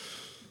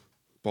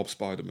 Bob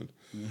Spiderman.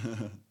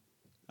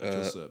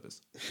 Actual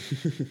service.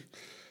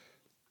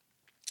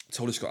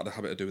 Tony Scott had a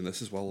habit of doing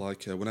this as well.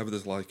 Like whenever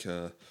there's like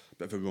a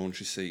bit of a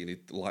raunchy scene, he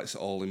lights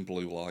it all in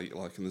blue light.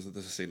 Like, and there's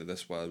a scene of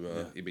this where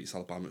he meets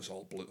Alabama, it's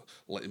all blue,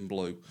 lit in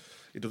blue.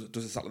 He does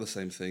exactly the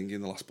same thing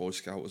in The Last Boy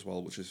Scout as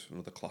well, which is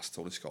another class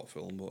Tony Scott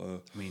film. But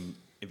I mean,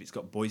 if it's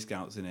got Boy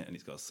Scouts in it and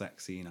it's got a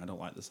sex scene, I don't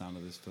like the sound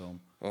of this film.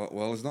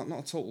 Well, it's not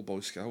a total Boy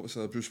Scout. It's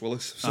Bruce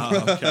Willis. So.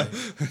 Oh, okay.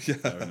 Yeah.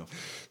 Fair enough.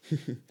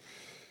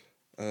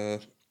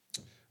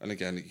 And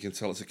again, you can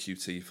tell it's a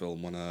QT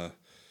film when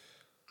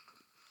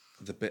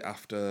the bit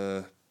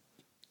after...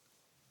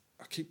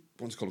 I keep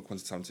wanting to call him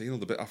Quentin Tarantino.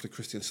 The bit after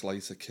Christian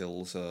Slater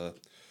kills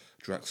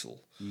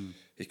Drexel,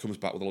 he comes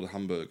back with a load of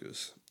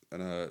hamburgers,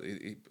 and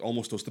he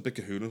almost does the Big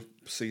Kahuna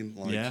scene.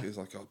 Like he's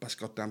like, "Oh, best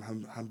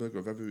goddamn hamburger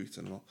I've ever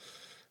eaten." And all.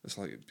 It's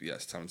like, yeah,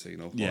 it's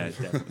Tarantino. Yeah,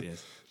 it definitely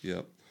is.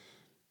 Yeah.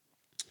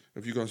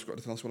 Have you guys got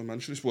anything else you want to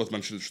mention? It's worth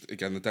mentioning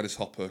again. The Dennis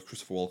Hopper,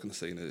 Christopher Walken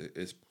scene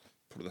is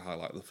probably the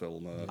highlight of the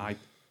film.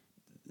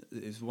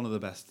 It's one of the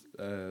best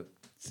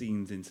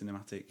scenes in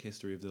cinematic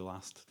history of the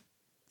last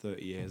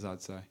 30 years,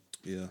 I'd say.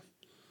 Yeah,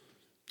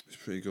 it's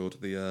pretty good.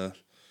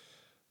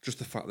 Just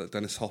the fact that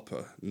Dennis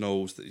Hopper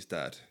knows that he's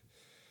dead,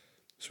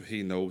 so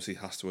he knows he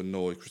has to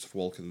annoy Christopher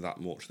Walken that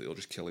much that he'll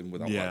just kill him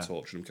without like,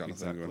 torturing him, kind of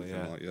thing or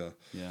anything like. Yeah,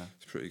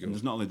 it's pretty good. And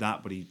there's not only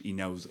that, but he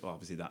knows.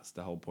 Obviously, that's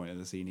the whole point of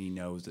the scene. He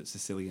knows that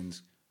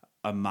Sicilians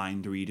are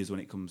mind readers when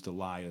it comes to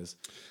liars.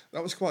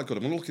 That was quite good.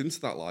 I'm gonna look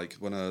into that. Like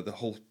when the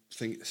whole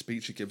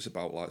speech he gives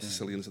about like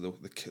Sicilians are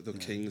the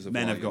kings of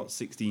men like, have got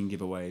 16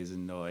 giveaways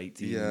and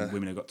 18.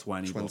 Women have got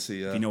 20. But if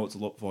you know what to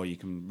look for, you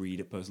can read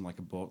a person like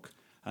a book.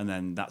 And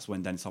then that's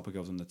when Dennis Hopper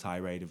goes on the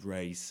tirade of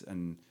race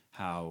and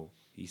how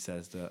he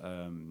says that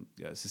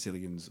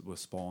Sicilians were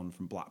spawned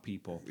from black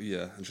people.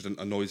 Yeah, and just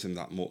annoys him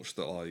that much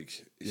that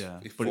like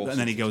and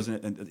then he goes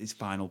and his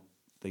final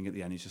thing at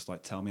the end is just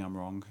like, tell me I'm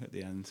wrong at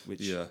the end,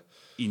 which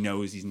he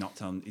knows he's not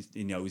telling.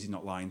 He knows he's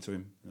not lying to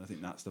him. And I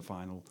think that's the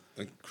final.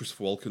 And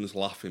Christopher Walken's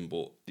laughing,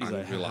 but he's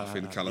angry like,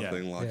 laughing kind of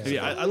thing. Like,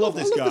 I love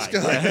this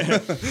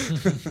guy.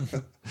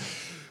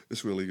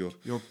 It's really good.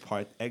 You're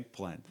part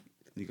eggplant.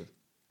 And he goes,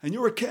 and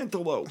you're a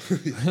cantaloupe.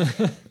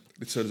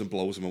 He turns and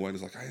blows him away and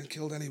he's like, I ain't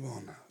killed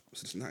anyone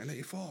since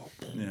 1984.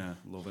 Yeah,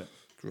 love it.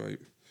 Great.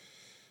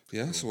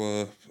 Yeah, cool.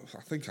 So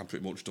I think I'm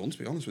pretty much done, to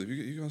be honest with you.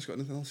 You guys got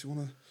anything else you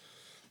want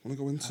to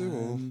go into?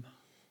 Or?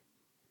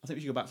 I think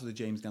we should go back to the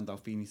James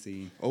Gandolfini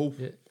scene. Oh,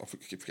 yeah. I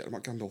keep forgetting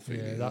about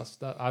Gandolfini.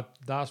 Yeah,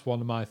 that's one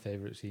of my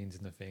favourite scenes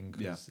in the thing.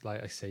 Cause,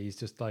 like I say, he's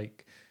just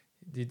like...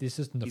 There's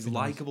just nothing. He's a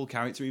likeable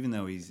character, even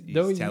though he's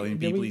telling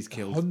people he's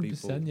killed 100%,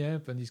 people. Yeah,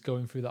 but he's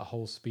going through that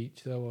whole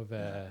speech though of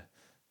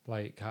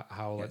like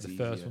how like the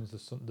first one's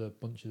the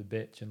bunch of the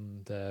bitch,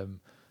 and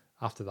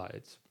after that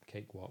it's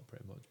cakewalk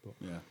pretty much.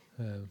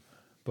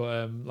 But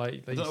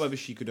like I don't know whether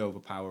she could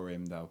overpower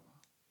him though.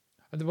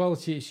 And well,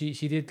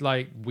 she did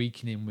like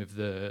weaken him with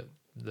the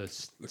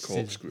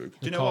corkscrew. Do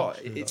you know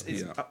what?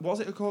 Was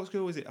it a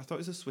corkscrew? Was it? I thought it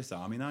was a Swiss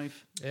Army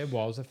knife. It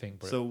was, I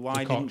think. But so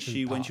why didn't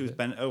she, when she was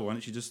bent over, why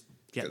didn't she just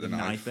get the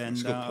knife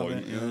end out of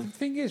it? Yeah. The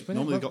thing is,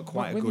 normally got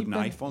quite a good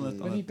knife on it.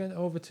 When he bent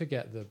over to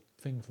get the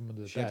thing from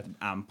under the bed,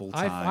 ample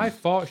time. I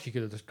thought she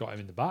could have just got him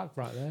in the back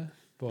right there,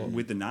 but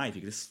with the knife,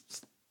 you could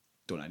have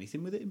done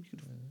anything with it. You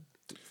could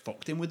have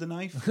fucked him with the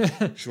knife.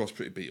 She was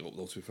pretty beat up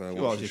though. To be fair, she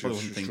probably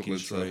wasn't thinking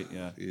straight.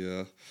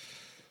 Yeah.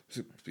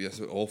 It's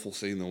an awful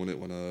scene though, isn't it?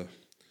 When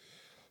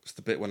it's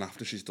the bit when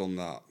after she's done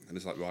that, and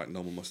it's like, right,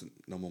 no more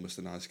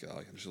Mr. Nice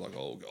Guy, and she's like,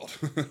 oh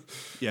god.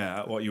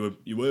 Yeah, what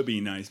you were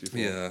being nice before.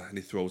 Yeah, and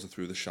he throws her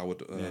through the shower.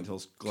 And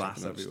there's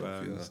glass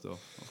everywhere and stuff.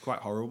 It was quite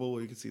horrible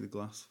where you could see the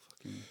glass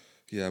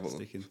fucking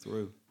sticking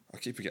through. I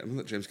keep forgetting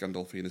that James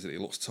Gandolfini he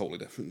looks totally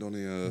different, doesn't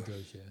he? He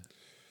does, yeah.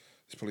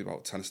 He's probably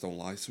about 10 stone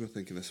lighter, I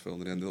think, in this film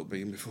than he ended up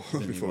being before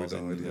he died.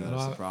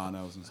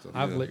 Sopranos and stuff.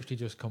 I've literally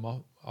just come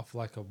off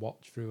like a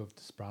watch through of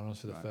The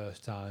Sopranos for the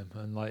first time,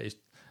 and like it's,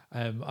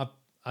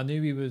 I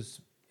knew he was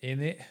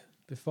in it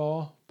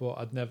before, but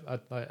I'd never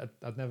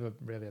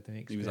really had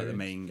any experience. He was like the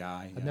main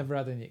guy. I'd never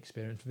had any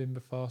experience with him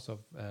before, so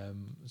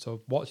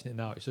watching it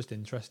now, it's just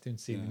interesting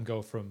seeing him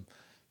go from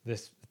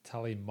this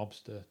Italian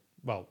mobster.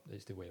 Well,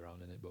 it's the way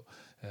around, isn't it? But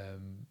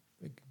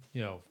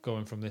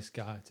going from this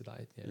guy to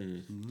that,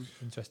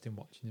 interesting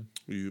watching him.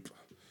 Yep.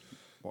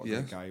 What a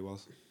great guy he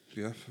was.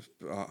 Yeah,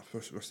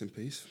 rest in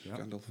peace, Yep.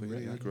 Gandolfini.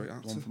 Really, Yeah, great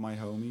actor. One for my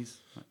homies.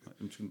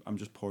 I'm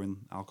just pouring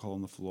alcohol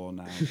on the floor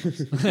now.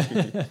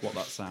 That's what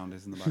that sound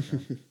is in the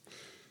background.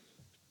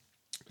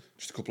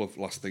 Just a couple of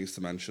last things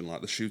to mention,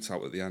 like the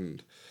shootout at the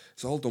end.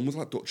 It's all done with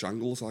like Dutch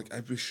angles. Like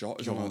every shot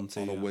is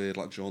Jaunty, on a yeah. weird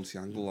like jaunty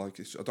angle. Like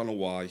I don't know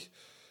why,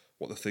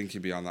 what the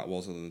thinking behind that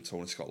was, other than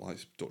Tony Scott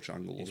likes Dutch He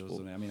angles. does, But,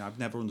 doesn't he? I mean, I've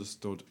never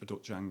understood a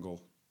Dutch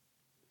angle.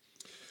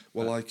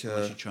 well, like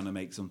Unless you're trying to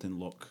make something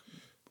look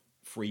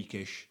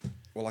freakish.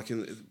 well, like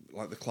in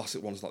like the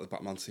classic ones, like the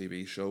Batman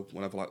TV show.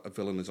 Whenever like a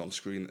villain is on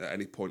screen at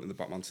any point in the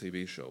Batman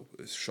TV show,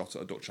 it's shot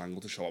at a Dutch angle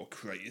to show how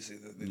crazy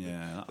the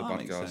Yeah, the that bad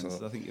makes guys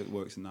sense. are. I think it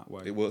works in that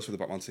way. It works with the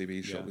Batman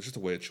TV show. Yeah. It's just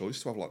a weird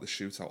choice to have like the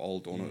shootout all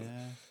done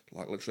Yeah. at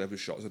like literally every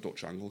shot is a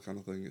Dutch angle kind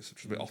of thing. It's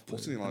just a bit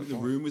off-putting. I Like think the oh,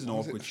 room was an why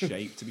is it- awkward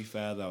shape, to be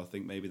fair, though. I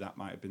think maybe that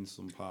might have been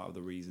some part of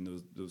the reason.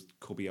 There was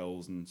cubby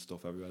holes and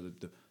stuff everywhere.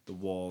 The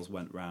walls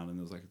went round and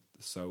there was like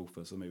a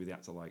sofa, so maybe they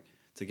had to like,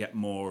 to get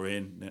more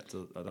in, they had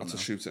to, I don't Had know. to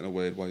shoot it in a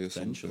weird way or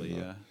Essentially,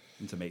 something. yeah.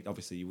 And to make,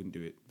 obviously you wouldn't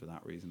do it for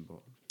that reason,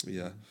 but...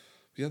 Yeah.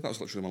 Yeah, that was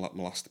literally my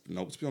last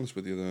note, to be honest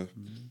with you.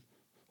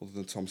 Other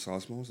than Tom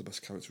Sizemore is the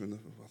best character in the...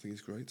 I think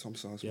he's great, Tom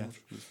Sizemore. Yeah,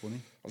 it was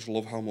funny. I just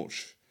love how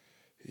much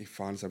he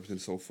finds everything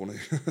so funny.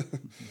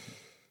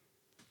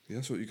 Yeah,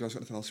 so you guys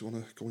got anything else you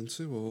want to go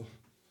into? Or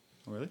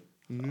Oh, really?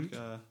 Mhm.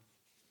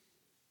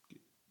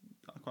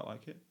 I quite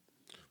like it.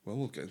 Well,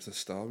 we'll get into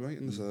star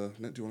ratings.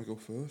 Nick, do you want to go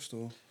first?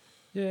 Or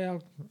Yeah,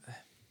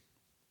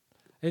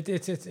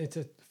 it's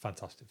a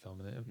fantastic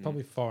film, isn't it?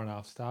 Probably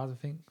 4.5 stars. I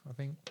think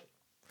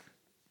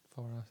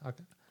 4.5. I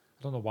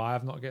don't know why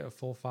I've not get a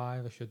full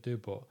 5. I should do,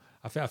 but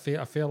I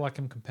feel like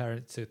I'm comparing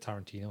it to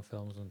Tarantino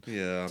films, and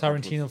yeah,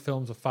 Tarantino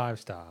films are 5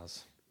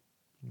 stars.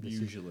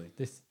 Usually.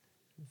 This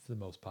for the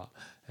most part,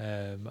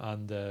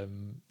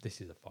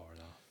 this is a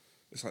 4.5.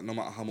 It's like no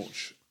matter how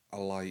much I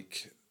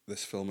like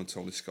this film and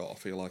Tony Scott, I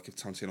feel like if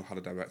Tarantino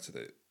had directed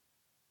it,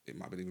 it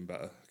might have been even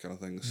better, kind of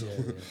thing. So,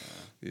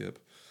 Yeah. yep.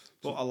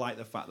 But I like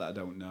the fact that I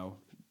don't know,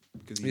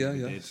 because he Yeah, never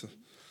yeah. did. So,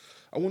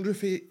 I wonder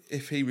if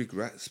he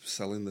regrets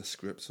selling the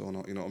script or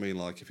not. You know what I mean?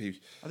 Like if he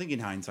I think in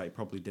hindsight, he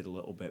probably did a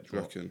little bit. do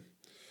you reckon.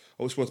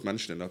 Oh, it's worth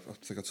mentioning. I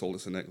think I told it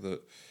to Nick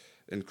that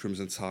in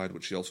Crimson Tide,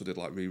 which he also did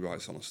like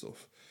rewrites on and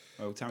stuff.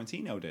 Oh,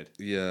 Tarantino did?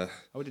 Yeah,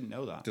 Oh, I didn't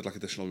know that. did like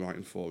additional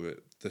writing for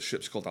it. The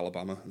ship's called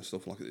Alabama and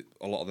stuff. Like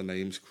a lot of the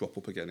names crop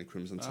up again in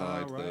Crimson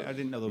Tide. Oh, right. that I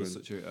didn't know there was were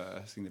in- such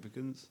a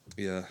significance.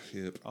 Yeah,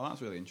 yep. Oh,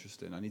 that's really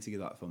interesting. I need to give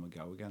that film a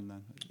go again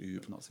then.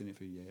 Yep. I've not seen it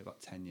for a year,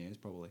 about 10 years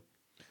probably.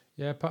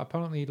 Yeah, but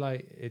apparently,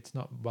 like, it's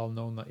not well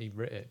known that he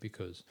wrote it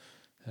because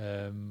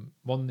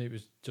one, it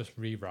was just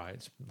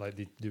rewrites.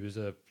 Like, there was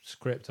a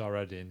script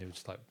already, and it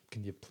was like,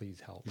 "Can you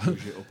please help?"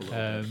 Push it up a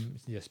little bit.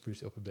 Yeah,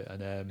 spruce it up a bit,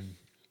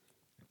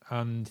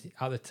 and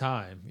at the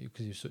time,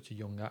 because he was such a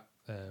young, up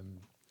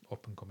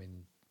and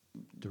coming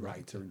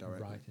Writer and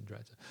director. writing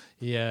director,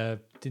 he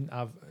didn't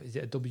have. Is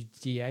it a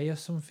WGA or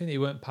something? He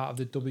weren't part of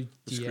the WGA.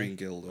 The Screen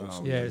Guild or Oh,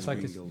 something. Yeah, it's like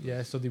Screen Guild.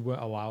 yeah, so they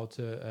weren't allowed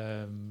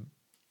to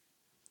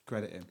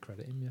Credit him.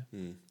 credit him. Yeah,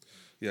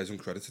 Yeah, he's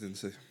uncredited, isn't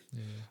he?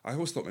 yeah. I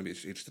always thought maybe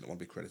he just didn't want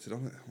to be credited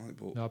on it. Like,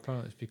 but No,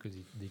 apparently it's because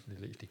he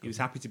literally He was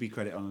happy to be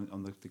credited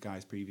on the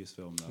guy's previous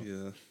film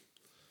though.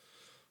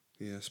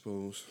 yeah, I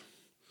suppose.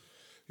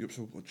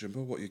 So,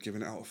 Jimbo, what are you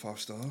giving it out of 5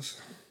 stars?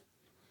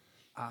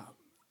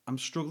 I'm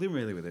struggling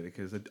really with it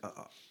because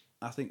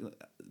I think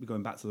that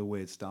going back to the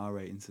weird star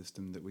rating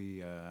system that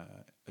we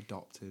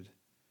adopted,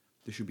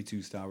 there should be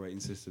 2-star rating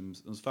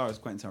systems. As far as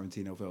Quentin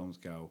Tarantino films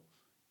go,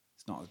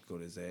 it's not as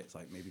good as it. It's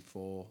like maybe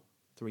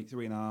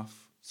 3.5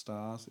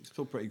 stars. It's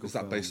still pretty good. Is that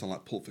film. based on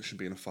like Pulp Fiction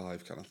being a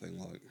 5 kind of thing?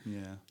 Like,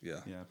 Yeah,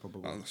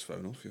 probably. Oh, that's fair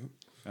enough.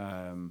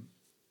 Yeah.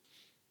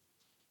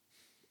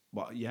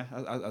 But yeah,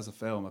 as a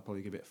film, I'd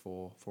probably give it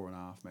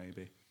 4.5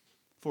 maybe.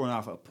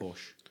 4.5 at a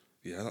push.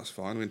 Yeah, that's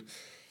fine. I mean,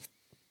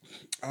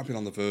 I've been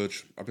on the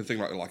verge. I've been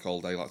thinking about it like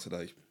all day, like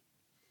today.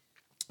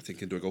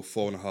 Thinking, do I go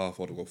 4.5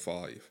 or do I go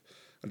 5?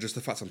 And just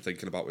the fact I'm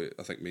thinking about it,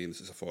 I think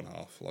means it's a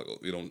 4.5. Like,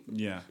 you don't.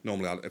 Yeah.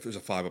 Normally, if it was a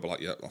 5, I'd be like,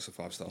 yeah, that's a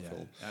 5-star Yeah.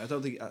 film. I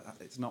don't think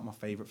it's not my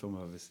favourite film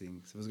I've ever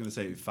seen. So if I was going to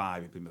say 5,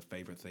 it'd be my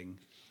favourite thing.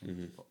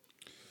 But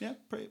yeah,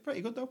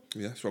 pretty good though.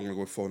 Yeah, so I'm going to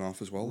go with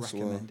 4.5 as well.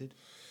 Recommended.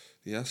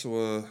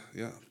 So,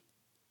 yeah.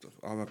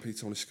 R.I.P.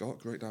 Tony Scott,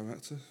 great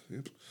director.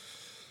 Yep.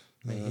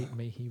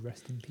 May he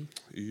rest in peace.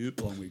 Yep.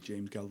 Along with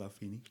James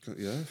Gandolfini.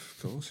 Yeah, of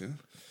course, yeah.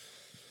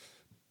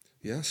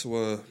 Yeah, so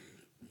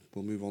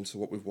we'll move on to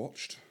what we've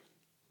watched.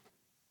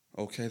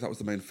 Okay, that was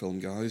the main film,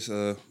 guys.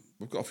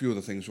 We've got a few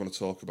other things we want to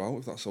talk about,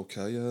 if that's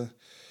okay.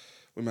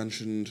 We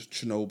mentioned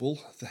Chernobyl,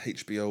 the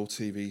HBO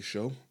TV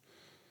show,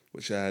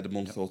 which aired a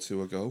month or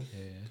 2 ago.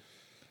 Yeah.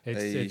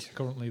 It's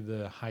currently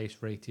the highest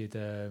rated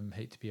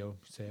HBO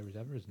series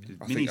ever, isn't it?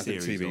 I think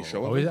Miniseries TV or-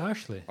 show. Oh, is it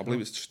actually? I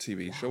believe it's just a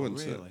TV show, isn't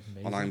really?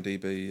 it? On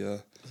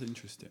IMDb, That's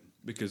interesting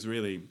because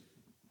really,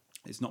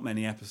 it's not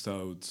many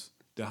episodes.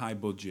 They're high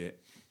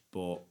budget,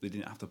 but they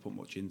didn't have to put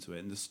much into it,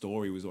 and the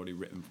story was already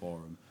written for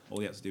them. All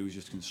they had to do was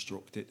just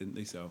construct it, didn't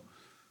they? So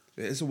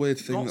it is a weird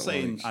thing. I'm not that,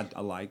 saying like, I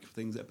like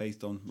things that are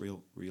based on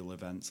real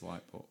events,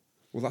 like, but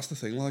Well, that's the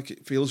thing. Like,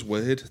 it feels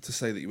weird to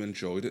say that you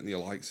enjoyed it and you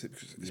liked it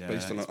because it's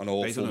based on an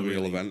awful real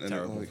really event.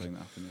 terrible Like, thing that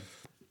happened.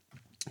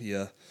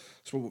 yeah.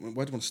 So where do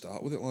you want to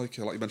start with it? Like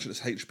you mentioned,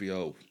 it's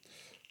HBO.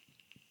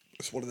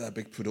 It's one of their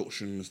big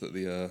productions that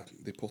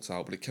they put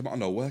out, but it came out of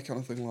nowhere, kind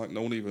of thing. Like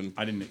no one even.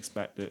 I didn't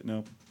expect it.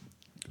 No.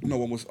 No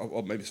one was,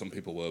 or maybe some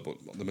people were, but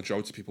the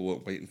majority of people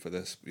weren't waiting for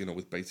this,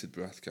 with bated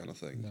breath, kind of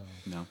thing.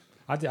 No.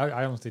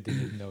 I honestly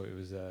didn't even know it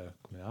was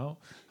coming out.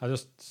 I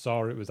just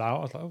saw it was out.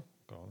 I was like, oh,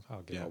 God,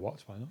 I'll give it a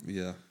watch. Why not?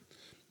 Yeah.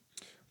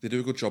 They do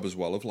a good job as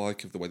well of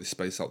the way they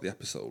space out the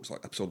episodes.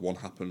 Like episode 1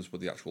 happens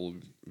with the actual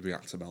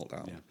reactor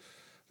meltdown. Yeah.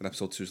 Then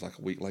episode 2 is like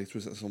a week later,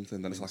 is it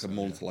something? Then it's like a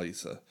month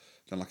later.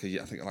 Then like a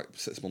year, I think like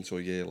 6 months or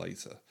a year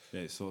later.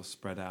 Yeah, it's sort of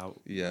spread out.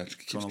 Yeah, it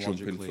keeps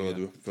jumping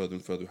further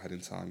and further ahead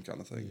in time, kind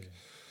of thing. Yeah.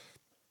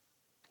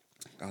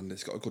 And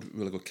it's got a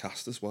really good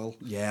cast as well.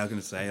 Yeah, I was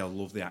going to say, I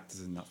love the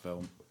actors in that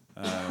film.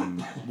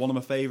 One of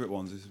my favourite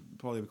ones is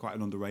probably quite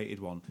an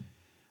underrated one.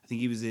 I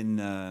think he was in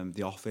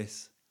The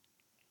Office.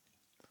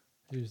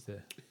 Who's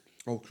there?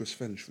 Oh, Chris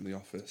Finch from The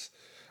Office.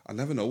 I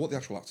never know what the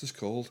actual actor's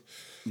called.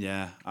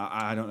 Yeah,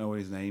 I don't know what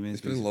his name is.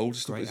 He's been in loads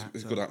of stuff.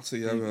 He's a good actor,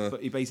 yeah.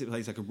 But he basically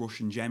plays like a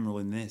Russian general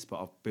in this.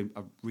 But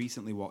I've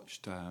recently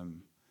watched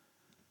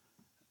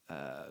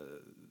The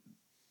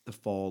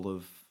Fall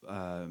of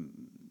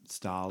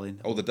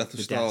Stalin. Oh, The Death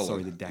of Stalin.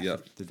 Sorry, the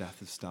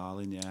death of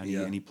Stalin. Yeah,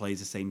 and he plays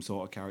the same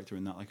sort of character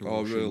in that, like a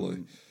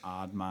Russian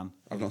hard man.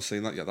 I've not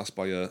seen that yet. That's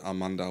by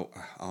Armando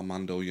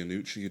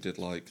Iannucci, who did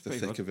like The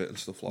Thick of It and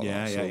stuff like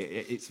that. Yeah,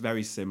 it's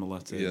very similar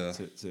to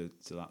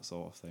that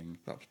sort of thing.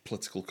 That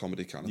political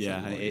comedy kind of thing.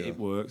 Yeah, and it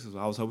works as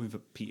well. I was hoping for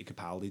Peter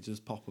Capaldi to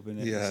just pop up in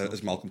it. Yeah,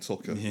 as Malcolm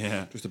Tucker.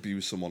 Yeah, just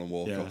abuse someone and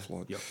walk off.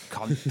 Like, you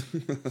cunt.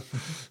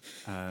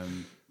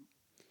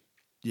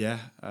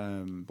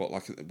 But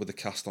like with the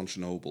cast on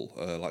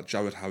Chernobyl, like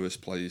Jared Harris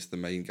plays the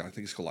main guy. I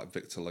think he's called like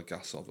Victor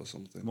Legasov or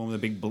something. One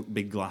with the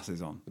big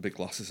glasses on. The big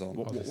glasses on.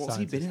 What's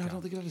he been in? I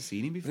don't think I've ever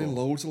seen him before. Been in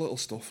loads of little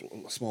stuff,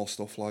 small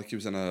stuff. Like he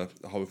was in a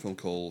horror film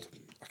called,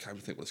 I can't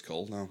even think what it's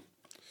called now.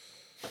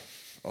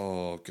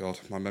 Oh God,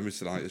 my memory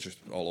tonight is just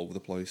all over the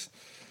place.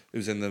 He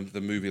was in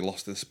the movie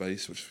Lost in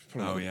Space, which is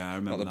probably I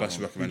remember not the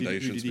best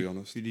recommendation, to be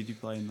honest. Who did you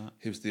play in that?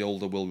 He was the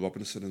older Will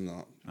Robinson in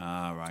that.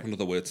 Ah, right.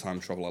 Another weird time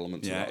travel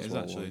element to that as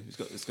well. Actually.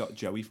 It's got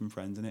Joey from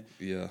Friends in it.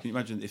 Yeah. Can you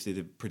imagine if they'd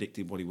have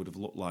predicted what he would have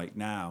looked like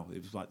now?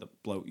 It was like the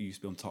bloke who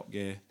used to be on Top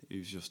Gear. He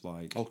was just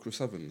like... Oh,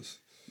 Chris Evans?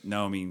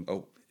 No, I mean...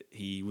 Oh.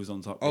 He was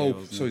on Top Gear.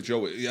 Oh, sorry,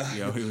 Joey. Yeah.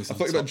 I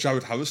thought you meant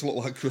Jared Harris looked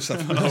like Chris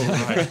Evans.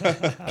 Oh, right.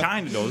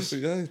 Kind of does.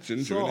 Yeah,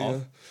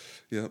 ginger.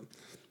 Yeah.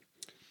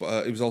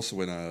 But he was also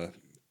in...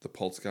 the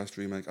Poltergeist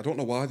remake. I don't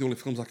know why. The only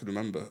films I can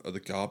remember are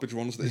the garbage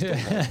ones that he's done.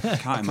 I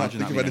can't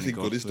think of anything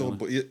good he's done.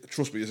 But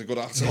trust me, he's a good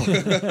actor.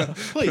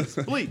 Please,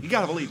 you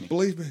gotta believe me.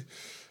 Believe me.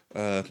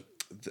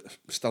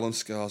 Stellan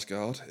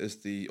Skarsgård is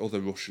the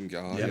other Russian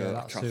guy. Yeah,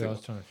 that's who I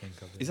was trying to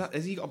think of.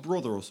 Has he got a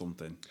brother or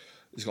something?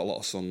 He's got a lot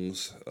of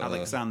sons.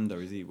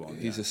 Alexander, is he one?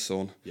 He's his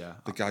son. Yeah.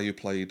 The guy who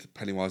played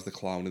Pennywise the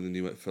Clown in the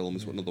new film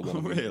is another one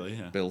of them. Really?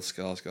 Yeah. Bill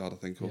Skarsgård, I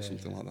think, or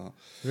something like that.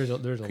 There's a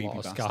lot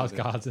of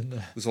Skarsgårds in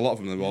there. There's a lot of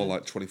them. They're all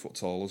like 20 foot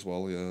tall as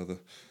well. Yeah, the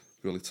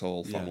really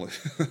tall family.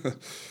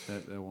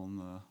 They're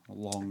on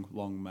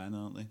long men,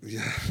 aren't they?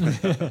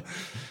 Yeah.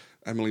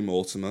 Emily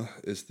Mortimer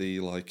is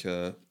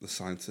the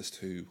scientist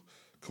who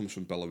comes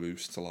from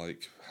Belarus to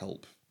like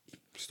help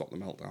stop the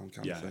meltdown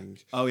kind of thing.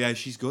 Oh yeah,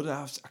 she's good.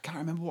 I can't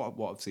remember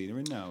what I've seen her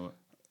in now.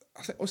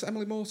 I think was it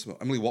Emily Mortimer?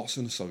 Emily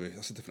Watson, sorry,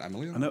 that's a different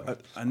Emily. I know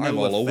I'm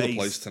all over the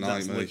place tonight,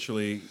 that's mate.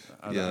 Literally,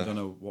 I don't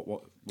know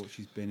what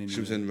she's been in. She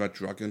was in Red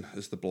Dragon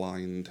as the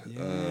blind.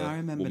 Yeah, I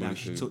remember now.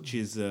 She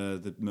touches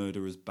the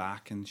murderer's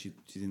back, and she's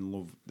in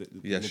love.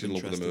 She's in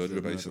love with the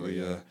murderer, basically.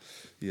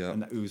 Yeah.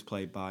 And who was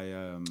played by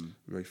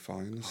Ray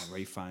Fiennes.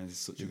 Ray Fiennes is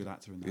such a good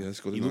actor in that. Yeah,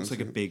 it's good. He looks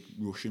like a big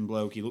Russian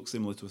bloke. He looks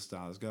similar to a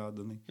Skarsgård,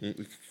 doesn't he?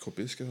 It could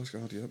be a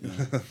Skarsgård,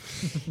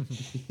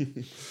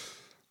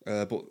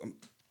 yeah. But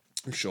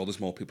I'm sure there's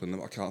more people in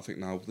there. I can't think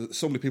now. There's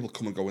so many people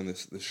come and go in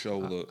this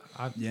show that.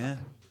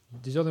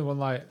 There's only one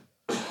like.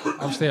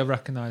 Obviously, I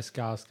recognise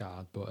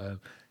Skarsgård, but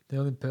the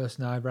only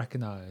person I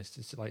recognised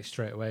is like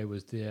straight away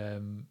was he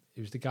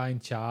was the guy in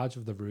charge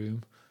of the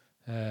room.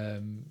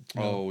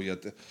 Dyatlov.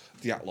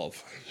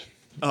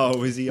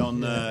 Oh, is he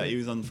on? He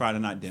was on Friday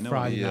Night Dinner.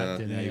 Friday Night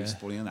Dinner. He was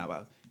funny on that.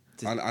 But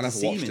I never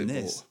watched it.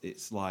 This,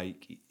 it's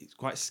like it's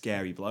quite a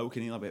scary bloke,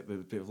 and he's like a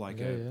bit of like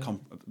an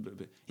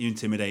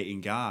intimidating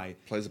guy.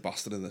 Plays a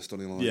bastard in this,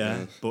 doesn't he? Like,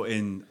 yeah, but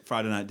in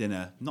Friday Night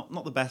Dinner,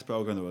 not the best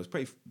program in the world.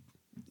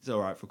 It's all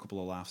right for a couple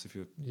of laughs if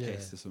you're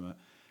pissed or something.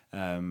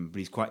 But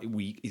he's quite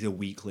weak. He's a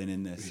weakling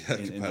in this. Yeah,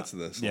 compared to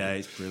this. Yeah,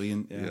 it's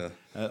brilliant. Yeah.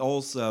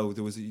 Also,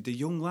 there was the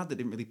young lad that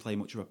didn't really play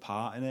much of a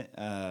part in it.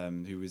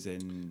 Who was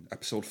in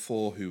episode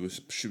 4, who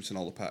was shooting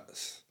all the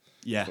pets.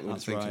 Yeah,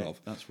 that's right.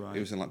 That's right.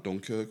 He was in like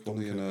Dunkirk. I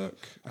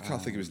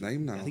can't think of his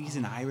name now. I think he's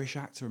an Irish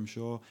actor. I'm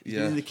sure. He's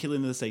been in The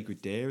Killing of the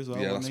Sacred Deer as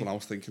well. Yeah, that's what I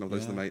was thinking of.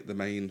 There's the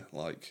main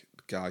like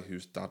guy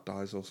whose dad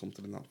dies or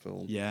something in that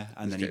film. Yeah,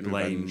 and then he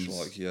blames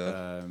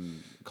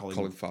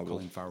Colin Farrell.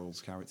 Colin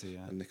Farrell's character.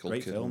 Yeah, And Nicole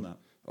great Kidman. film that.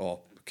 Oh,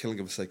 Killing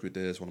of a Sacred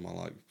Deer is one of my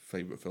like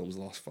favourite films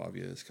of the last 5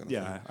 years. Kind of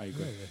Yeah, thing. I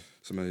agree.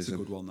 It's amazing. It's a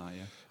good one, that,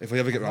 yeah. If I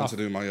ever get around to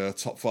doing my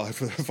top 5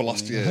 for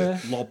last year,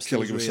 Lobster's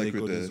Killing of a really Sacred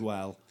good Deer as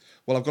well.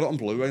 Well, I've got it on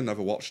Blu-ray,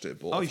 never watched it,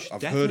 but Oh, you should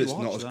I've heard it's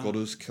definitely not watch as that. good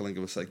as Killing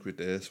of a Sacred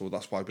Deer, so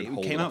that's why I've been It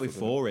holding came off out of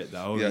before it,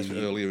 though. Yeah, I it's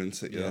mean, earlier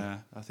into it, Yeah,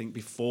 I think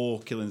before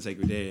Killing the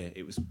Sacred Deer,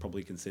 it was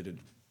probably considered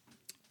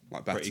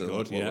like better, pretty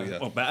good. like, well, Yeah.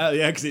 Well, better,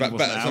 yeah, because it wasn't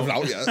better,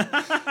 out. it's not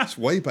out yet. It's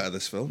way better,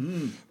 this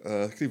film.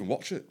 I can even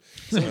watch it.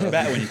 So much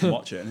better when you can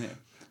watch it, isn't it?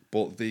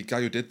 But the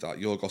guy who did that,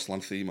 Yorgos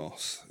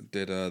Lanthimos,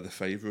 did The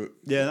Favourite.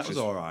 Yeah, that which was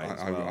is- all right. as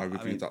well. I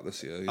reviewed mean, that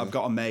this year. Yeah. I've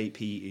got a mate,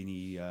 Pete, and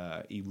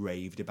he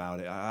raved about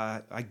it.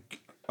 I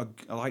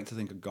like to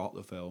think I got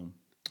the film,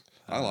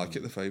 I like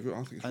it, The Favourite.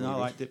 I think it's and really I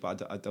good. liked it,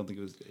 but I don't think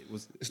it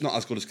was. It's not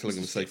as good as Killing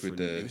of a just Sacred different.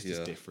 Deer. It was just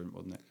Yeah. different,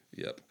 wasn't it?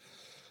 Yep.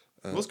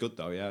 It was good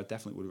though. Yeah, I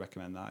definitely would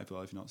recommend that if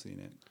you've not seen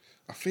it.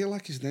 I feel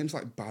like his name's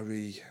like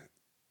Barry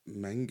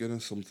Mengen or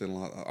something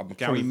like that. I'm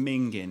Gary probably,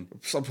 Mingin.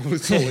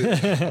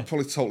 I'm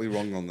probably totally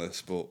wrong on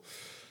this, but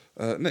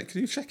Nick,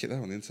 can you check it there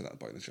on the internet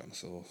by any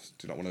chance, or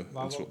do you not want to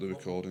interrupt the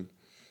recording?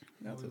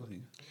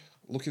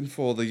 Looking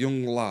for the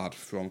young lad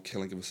from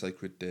Killing of a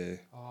Sacred Deer.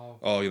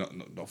 Oh, you know,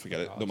 don't forget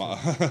it. No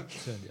matter.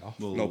 Turned it off.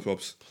 We'll No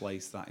probs.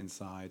 place that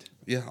inside.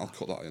 Yeah, I'll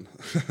cut that in.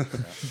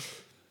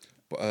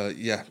 But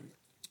yeah,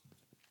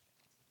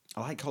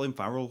 I like Colin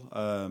Farrell,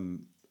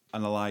 and I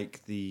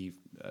like the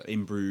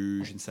In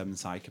Bruges and Seven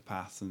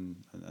Psychopaths and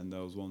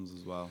those ones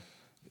as well.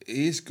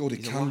 he is good. He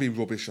He's a can lot- be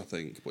rubbish, I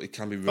think, but he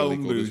can be really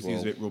Phone good Booth, as he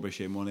was well. a bit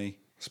rubbish in, wasn't he?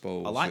 I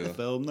suppose. I like yeah. the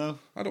film though.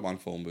 I don't mind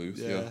Phone Booth.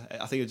 Yeah, Yeah.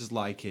 I think I just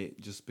like it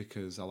just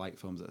because I like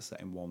films that are set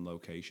in one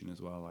location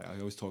as well. Like I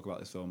always talk about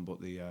this film, but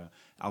the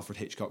Alfred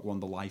Hitchcock one,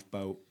 The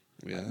Lifeboat.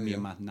 Yeah, Like, me and yeah.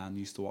 my nan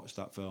used to watch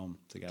that film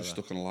together. Just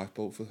stuck on a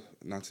lifeboat for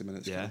 90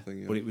 minutes. yeah, Kind of thing,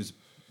 yeah. but it was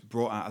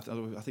brought out.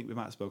 I think we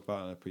might have spoke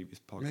about it in a previous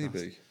podcast.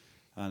 Maybe.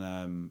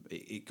 And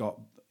it got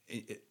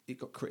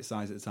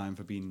criticised at the time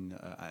for being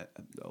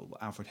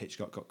Alfred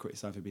Hitchcock got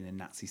criticised for being a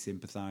Nazi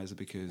sympathiser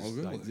because Oh,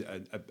 really?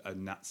 like, a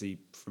Nazi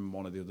from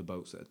one of the other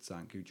boats that had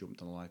sank who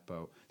jumped on a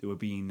lifeboat, they were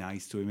being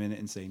nice to him in it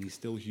and saying he's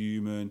still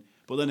human,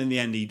 but then in the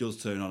end he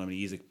does turn on him and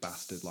he's a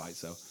bastard, like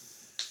so.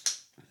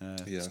 Yeah.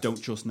 Just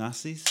don't trust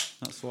Nazis.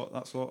 That's what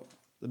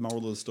the moral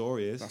of the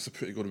story is. That's a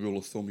pretty good rule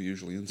of thumb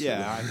usually, isn't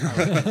Yeah, it? I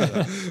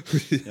reckon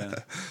so.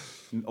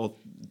 Yeah. Or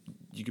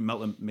you can melt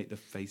them, make the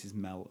faces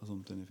melt or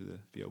something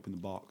if you open the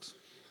box.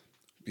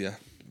 Yeah,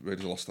 Raiders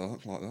of the Lost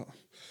Ark, like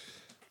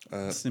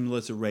that.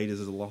 Similar to Raiders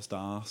of the Lost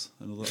Arse,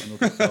 another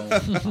film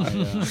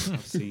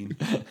I've seen.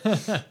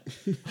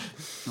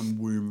 And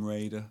Womb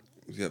Raider.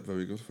 Yeah,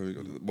 very good, very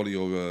good. One of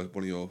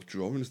your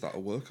drawings,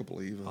 that'll work, I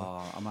believe.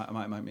 I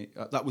might make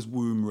that was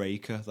Womb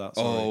Raker. That's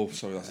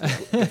Sorry, that's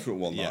a different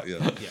one. Yeah,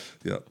 That,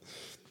 yeah.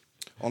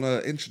 On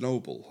in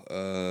Chernobyl,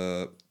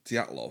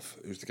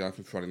 Dyatlov, who's the guy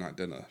from Friday Night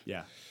Dinner,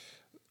 yeah.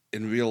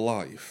 in real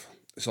life,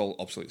 it's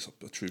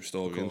a true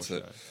story, course,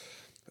 isn't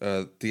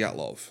it?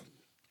 Dyatlov,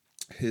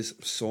 his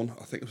son,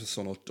 I think it was a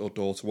son or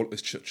daughter,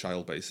 his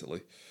child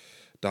basically,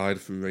 died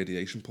from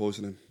radiation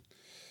poisoning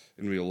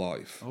in real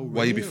life,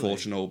 way before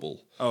Chernobyl.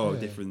 Oh,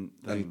 different.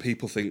 And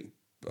people think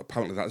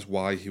apparently that is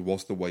why he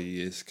was the way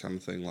he is, kind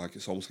of thing. Like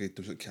it's almost like he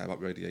doesn't care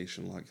about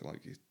radiation, like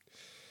he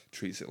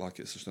treats it like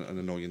it's just an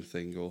annoying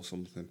thing or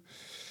something.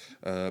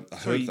 I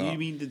Sorry, heard that you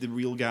mean the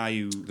real guy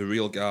who? the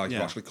real guy who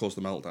Yeah. actually caused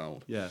the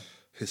meltdown, Yeah.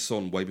 his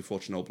son, way before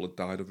Chernobyl, had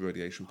died of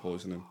radiation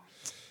poisoning,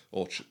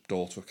 or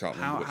daughter, I can't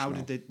remember which How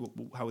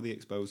now. how were they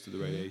exposed to the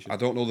radiation? I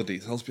don't know the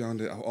details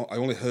behind it. I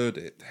only heard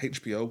it.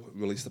 HBO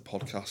released a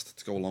podcast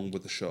to go along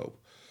with the show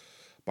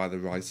by the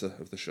writer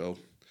of the show.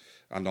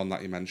 And on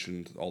that, he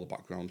mentioned all the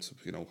background to,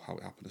 how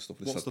it happened and stuff.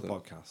 And he What's the said that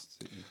podcast?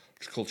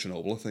 it's called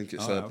Chernobyl, I think.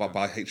 It's Oh, okay.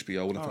 by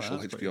HBO, an All right, official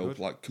that's pretty HBO good.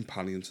 like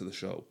companion to the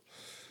show.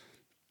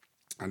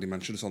 And he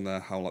mentions on there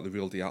how like the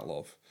real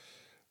Dyatlov,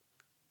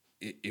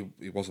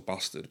 he was a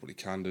bastard, but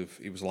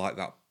he was like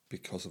that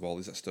because of all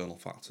these external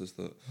factors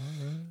that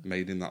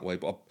made him that way.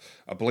 But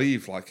I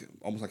believe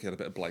almost like he had a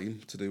bit of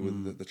blame to do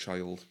with the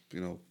child,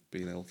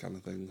 being ill, kind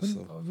of thing.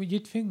 So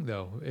You'd think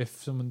though,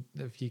 if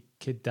your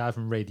kid died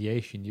from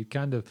radiation, you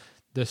kind of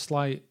the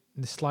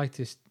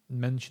slightest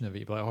mention of it,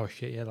 you'd be like, oh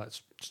shit, yeah,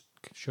 let's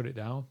shut it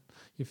down.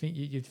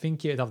 You'd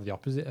think it'd have the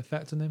opposite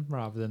effect on him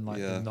rather than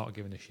them not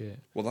giving a shit.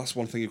 well, that's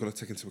one thing you've got to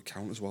take into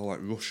account as well. Like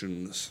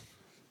Russians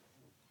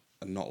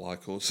are not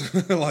like us.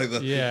 like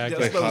the, Yeah,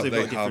 I suppose they've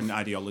got they different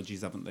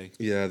ideologies, haven't they?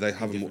 Yeah, they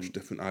have a much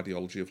different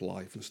ideology of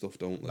life and stuff,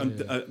 don't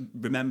they? And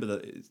remember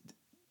that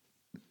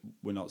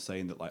we're not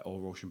saying that like all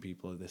Russian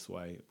people are this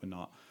way. We're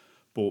not.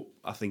 But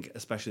I think,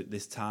 especially at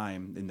this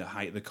time, in the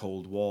height of the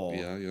Cold War,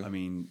 Yeah. I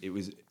mean, it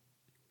was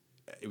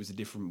a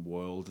different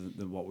world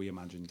than what we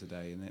imagine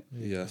today, isn't it?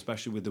 Yeah.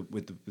 Especially with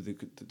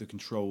the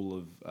control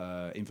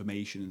of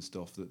information and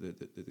stuff that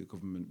the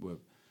government were.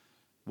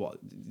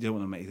 They don't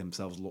want to make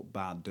themselves look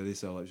bad, do they?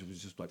 So it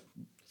was just like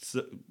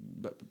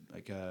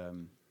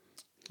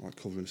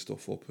covering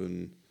stuff up,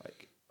 and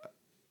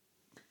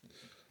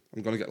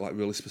I'm going to get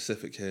really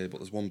specific here, but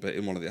there's one bit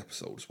in one of the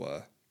episodes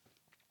where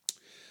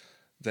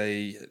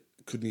they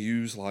couldn't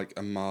use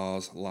a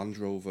Mars Land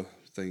Rover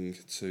thing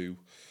to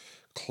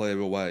clear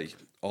away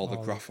all the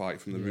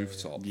graphite from the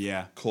rooftop.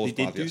 Yeah, caused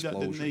they by did the do that,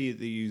 explosion. didn't they?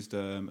 They used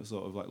a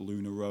sort of like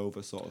lunar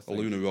rover sort of thing.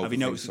 lunar rover Have you thing,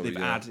 noticed that sorry, they've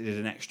yeah. added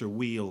an extra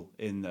wheel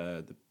in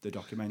the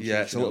documentary?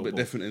 Yeah, it's a little bit Chernobyl?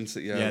 different,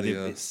 isn't it? Yeah, Yeah,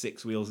 the, it's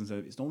 6 wheels instead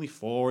of, it's only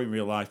 4 in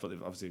real life, but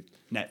they've obviously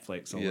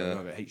Netflix or Yeah.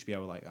 whatever,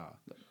 HBO were like,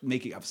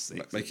 make it have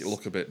 6. make it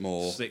look a bit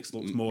more 6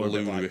 looks more a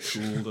bit like lunarish.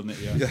 cool, doesn't it?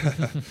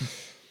 Yeah.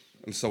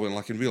 And so,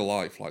 in real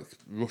life, like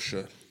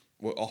Russia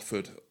were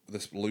offered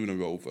this lunar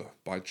rover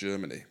by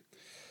Germany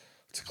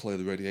to clear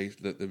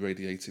the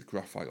radiated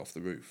graphite off the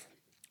roof.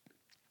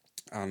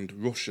 And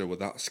Russia were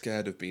that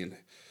scared of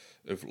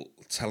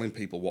telling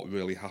people what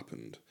really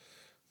happened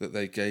that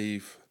they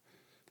gave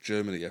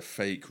Germany a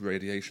fake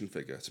radiation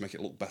figure to make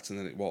it look better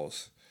than it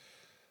was.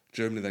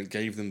 Germany then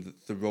gave them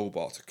the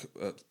robot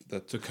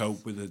to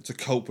cope with it. to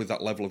cope with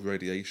that level of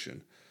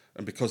radiation.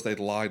 And because they'd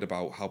lied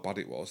about how bad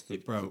it was,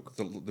 It broke.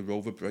 The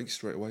rover breaks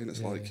straight away, and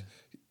it's like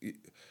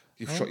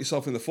you've Oh. shot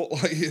yourself in the foot,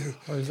 like you.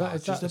 Or is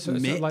that, just so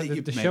admit like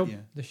that the you've show? made- yeah.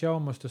 The show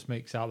almost just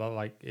makes out that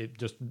like it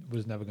just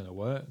was never going to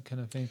work, kind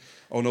of thing.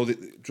 Oh no! Do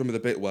you remember the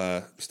bit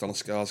where Stellan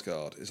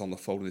Skarsgård is on the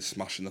phone and he's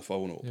smashing the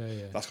phone up? Yeah,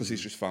 yeah. That's because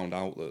he's just found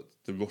out that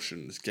the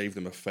Russians gave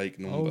them a fake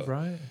number. Oh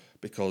right.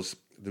 Because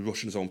the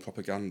Russians' own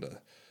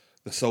propaganda,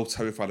 they're so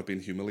terrified of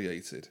being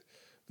humiliated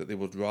that they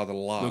would rather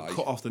lie. They'll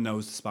cut off the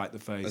nose to spite the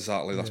face.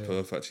 Exactly, that's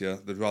perfect, yeah.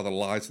 They'd rather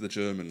lie to the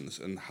Germans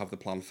and have the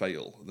plan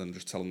fail than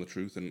just tell them the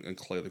truth and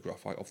clear the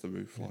graphite off the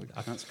roof. Like.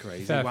 That's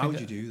crazy. Fair, I Why think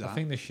would you do that? I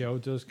think the show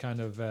does kind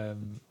of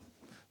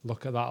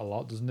look at that a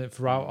lot, doesn't it?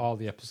 Throughout all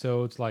the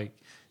episodes, like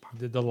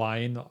the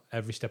lying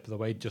every step of the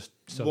way, just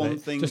so One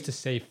that, thing- just to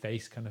save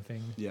face, kind of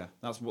thing. Yeah,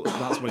 that's what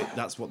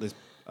this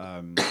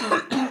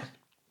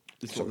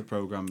this is what the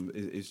program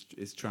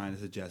is trying to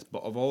suggest.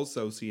 But I've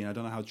also seen, I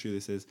don't know how true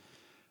this is,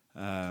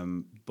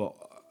 but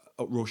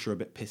Russia are a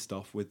bit pissed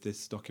off with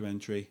this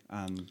documentary,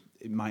 and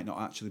it might not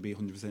actually be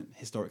 100%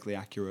 historically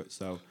accurate.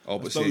 So I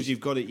but suppose see- you've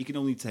got it. You can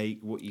only take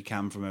what you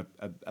can from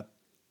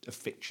a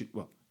fiction,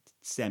 well,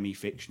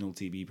 semi-fictional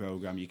TV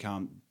program. You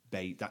can't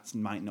bait. That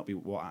might not be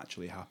what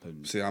actually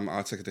happened. See,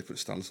 I take a different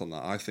stance on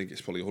that. I think it's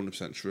probably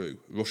 100% true.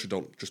 Russia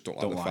don't like Don't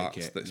the like fact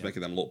it, that it's yeah.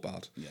 making them look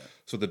bad. Yeah.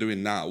 So they're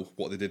doing now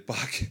what they did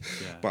back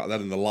then,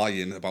 and they're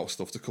lying about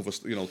stuff to cover.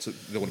 They don't want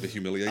to be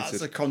humiliated.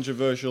 That's a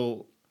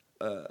controversial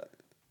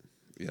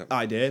yeah.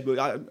 idea,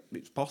 but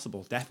it's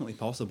possible, definitely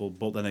possible.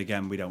 But then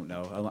again, we don't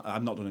know.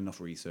 I've not done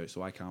enough research,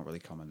 so I can't really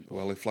comment.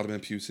 Well, if Vladimir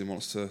Putin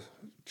wants to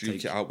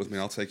duke it out with me,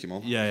 I'll take him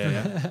on.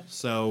 Yeah.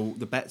 So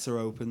the bets are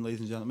open,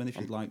 ladies and gentlemen. If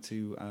you'd like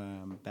to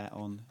bet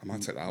on, I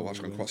might take that out.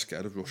 Actually, I'm quite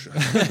scared of Russia.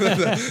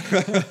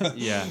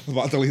 Yeah, I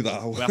might delete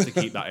that out. we have to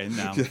keep that in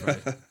now. I'm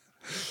afraid.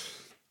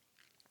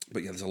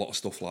 But yeah, there's a lot of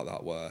stuff like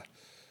that where,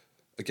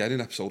 again,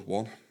 in episode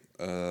 1,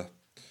 they're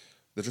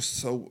just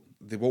so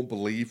they won't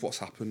believe what's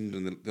happened,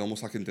 and they're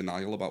almost like in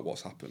denial about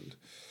what's happened.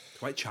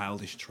 Quite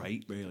childish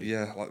trait, really.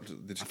 Yeah, like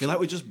they just, I feel like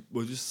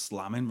we're just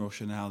slamming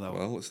Russia now, though.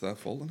 well, it's their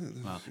fault, isn't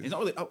it? Well, it's not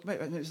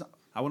really. It's not,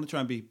 I want to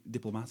try and be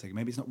diplomatic.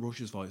 Maybe it's not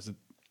Russia's fault. It's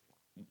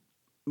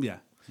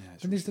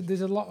it's And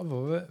there's a lot of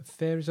other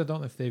theories. I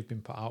don't know if they've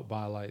been put out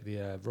by like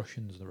the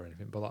Russians or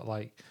anything, but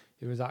like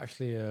it was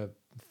actually a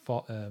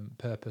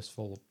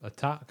purposeful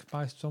attack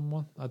by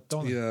someone. I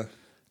don't know. Yeah,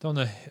 Don't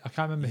know. I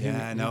can't remember who.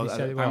 Yeah, who no.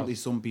 said it Apparently,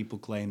 was. some people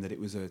claim that it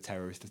was a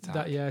terrorist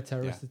attack.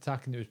 Terrorist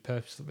attack, and it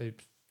was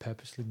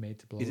purposely made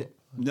to blow Is up. it?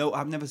 No,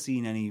 I've never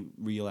seen any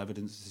real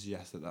evidence to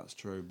suggest that that's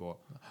true. But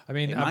I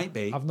mean, it I've, might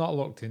be. I've not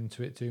looked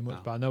into it too much,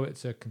 No. but I know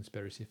it's a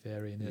conspiracy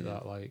theory in it Yeah.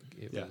 that like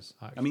it was.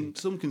 Actually, I mean,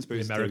 some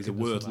conspiracy theories are Americans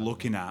or worth something.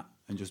 looking at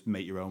and just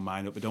make your own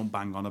mind up, but don't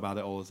bang on about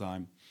it all the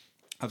time.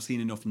 I've seen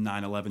enough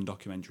 9/11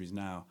 documentaries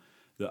now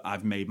that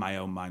I've made my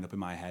own mind up in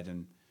my head,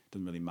 and it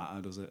doesn't really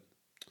matter, does it?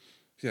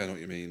 yeah, I know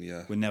what you mean.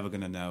 Yeah, We're never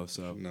going to know.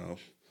 So no,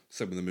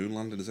 same with the moon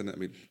landing, isn't it? I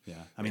mean, yeah,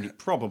 I mean, it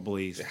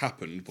probably it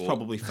happened, but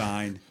probably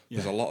fine.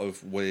 there's a lot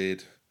of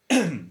weird.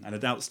 And I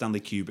doubt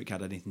Stanley Kubrick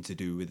had anything to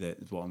do with it.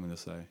 Is what I'm going to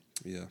say.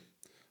 Yeah,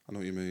 I know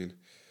what you mean.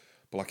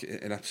 But like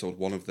in episode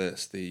 1 of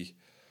this, the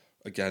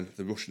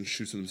Russians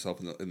shooting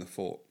themselves in the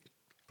foot.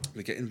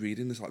 They're getting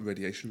readings, like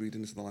radiation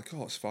readings, and they're like,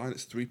 "Oh, it's fine.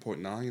 It's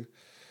 3.9.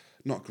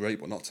 Not great,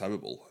 but not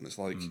terrible." And it's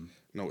like,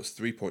 no, it's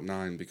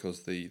 3.9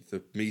 because the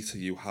meter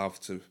you have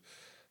to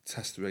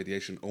test the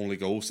radiation only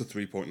goes to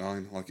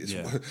 3.9. Like it's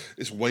Yeah.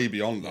 it's way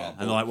beyond that.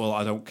 And they're like, well,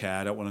 I don't care.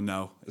 I don't want to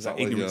know. It's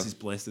Exactly, like ignorance yeah. is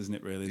bliss, isn't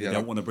it? Really, they Yeah.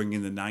 don't want to bring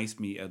in the nice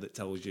meter that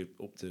tells you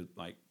up to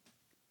like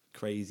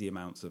crazy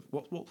amounts of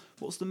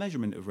what's the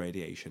measurement of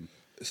radiation?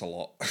 It's a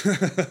lot. Yeah.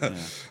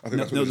 I think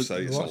that's what no, you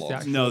say. It's a what's the lot.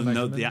 actual No,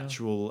 measurement, the though?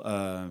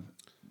 actual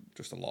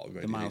Just a lot of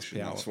the miles radiation.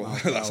 per hour. That's,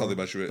 miles that's per how they hour.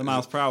 measure it. The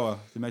miles per hour.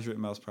 They measure it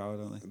in miles per hour,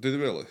 don't they? Do they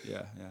really?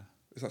 Yeah.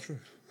 Is that true?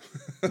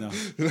 No.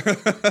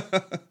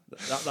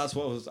 That's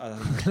what was. I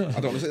don't know. I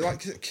don't know. Is it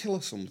like is it kill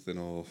or something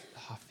or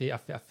I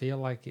feel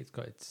like it's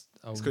got its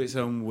own. It's got its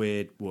own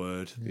weird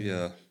word.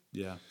 yeah?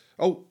 Yeah.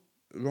 Oh,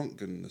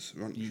 Rontgens.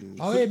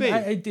 Oh, Could be.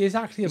 it is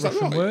actually a Is that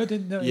Russian right? word,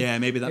 isn't it? Yeah,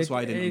 maybe that's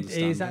why I didn't It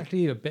understand is it.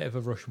 actually a bit of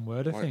a Russian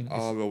word, I Like think.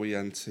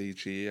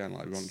 ROENTGEN,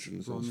 like Rontgens.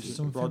 or something.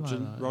 Something like that,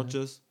 yeah.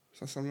 Rogers. Does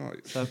that sound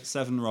right?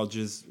 Seven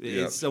Rogers.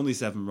 It's only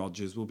 7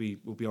 Rogers. We'll be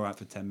all right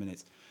for 10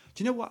 minutes.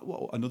 Do you know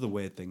what another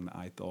weird thing that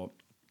I thought?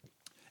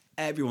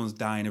 Everyone's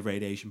dying of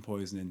radiation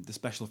poisoning. The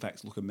special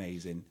effects look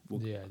amazing.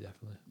 Yeah,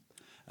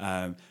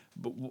 definitely.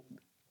 But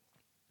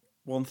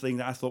one thing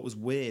that I thought was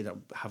weird,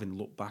 having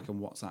looked back on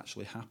what's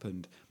actually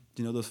happened.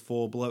 Do you know those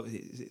 4 blokes?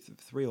 Is it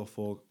 3 or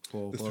 4?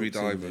 The 3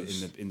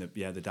 divers in the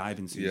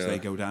diving suits. Yeah. They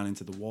go down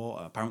into the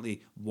water.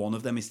 Apparently, one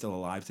of them is still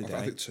alive today.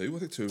 I think two.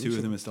 Two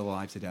of them are still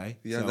alive today.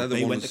 Yeah, so they're the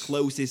they went ones- the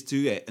closest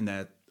to it, and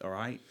they're all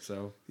right.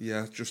 So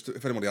Yeah, just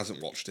if anybody hasn't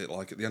watched it,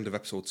 like at the end of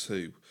episode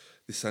 2,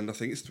 they send, I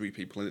think it's 3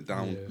 people in it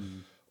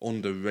down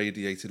under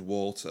radiated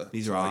water.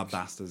 these to, are our like,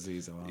 bastards.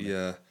 These are. Aren't they?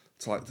 Yeah,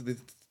 to like do they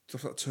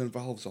have to like, turn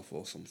valves off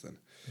or something.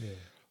 Yeah.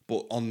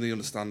 But on the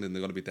understanding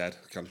they're going to be dead,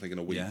 kind of thing in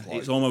a week. Yeah, like,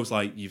 it's almost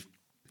like you've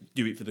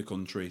do it for the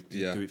country,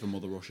 Yeah. do it for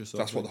Mother Russia. So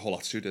that's what the whole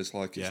attitude is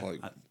like. It's Yeah.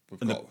 like we've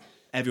And got.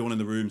 everyone in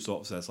the room sort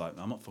of says like,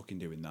 "I'm not fucking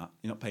doing that.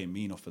 You're not paying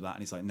me enough for that." And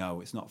he's like,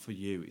 "No, it's not for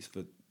you. It's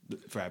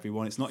for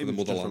everyone. It's not For even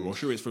the just for motherland.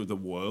 Russia. It's for the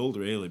world,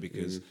 really,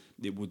 because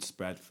it would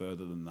spread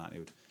further than that. It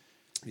would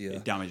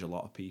it'd damage a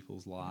lot of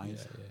people's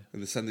lives."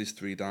 And they send these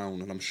 3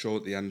 down, and I'm sure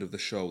at the end of the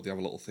show they have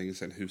a little thing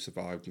saying who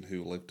survived and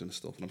who lived and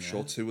stuff. And I'm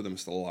sure 2 of them are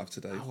still alive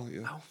today.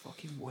 How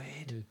fucking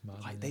weird! It's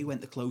mad, Like isn't they it?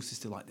 went the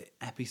closest to like the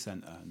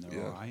epicenter, and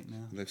they're all right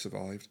now. And they've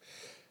survived.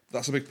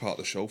 That's a big part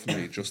of the show for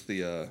me. Just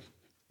the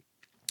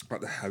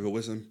like the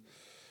heroism.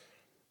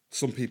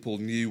 Some people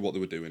knew what they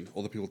were doing,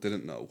 other people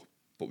didn't know.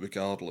 But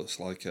regardless,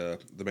 like the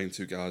main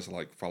 2 guys are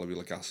like Valery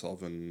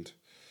Legasov and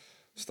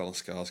Stellan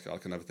Skarsgård. I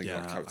can never think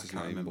of that I character's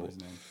can't name, remember but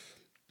his name.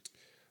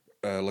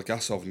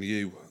 Legasov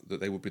knew that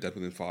they would be dead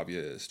within 5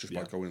 years just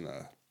by Yeah. going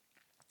there.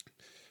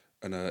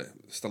 And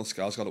Stellan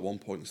Skarsgård at one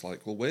point is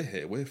like, "Well, we're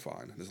here, we're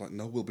fine." And it's like,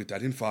 "No, we'll be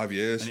dead in 5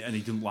 years." And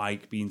he doesn't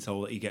like being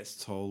told that he gets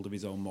told of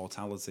his own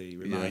mortality,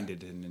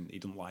 reminded, and he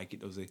doesn't like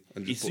it, does he?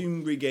 And He just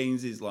soon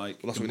regains his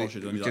like Well, that's when composure.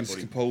 he doesn't he? regains Like,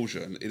 his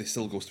composure, and he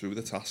still goes through with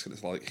the task. And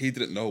it's like he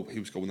didn't know he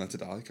was going there to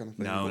die, kind of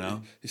thing. No, but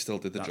no. he still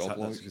did the that's job. that's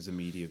Like, because the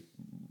media.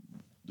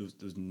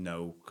 There's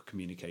no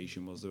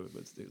communication, was there? It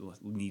was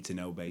a need to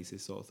know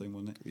basis sort of thing,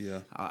 wasn't it?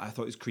 Yeah. I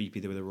thought it was creepy.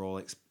 They were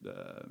all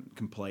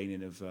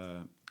complaining of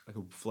like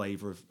a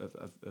flavour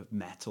of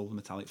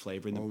metallic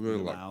flavour in the, really in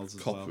the like mouths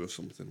as copper well. or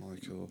something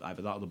like. Or,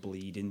 Either that or the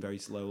bleeding very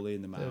slowly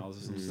in the mouths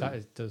or something.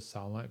 That does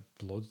sound like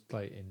blood,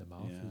 like in the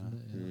mouth, Yeah. isn't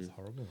it? Yeah, That's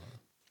horrible.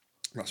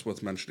 That. that's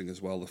worth mentioning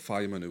as well. The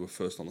firemen who were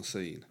first on the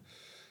scene,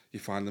 you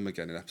find them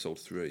again in episode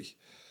 3,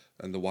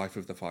 and the wife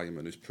of the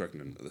fireman who's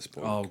pregnant at this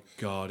point Oh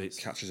God, it's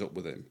catches up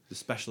with him. the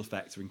special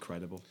effects are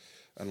incredible.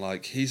 And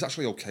like he's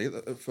actually okay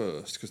at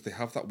first because they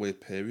have that weird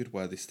period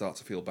where they start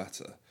to feel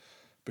better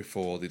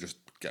before they just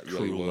get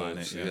really Cruel,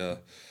 worse. ain't it? Yeah.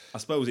 I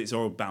suppose it's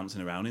all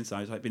bouncing around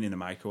inside. It's like being in a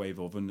microwave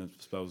oven. I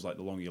suppose like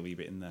the longer you leave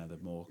it in there, the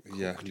more.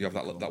 Yeah, cooked you have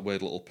it becomes. that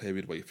weird little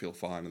period where you feel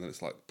fine, and then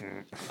it's like,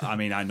 I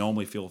mean, I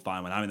normally feel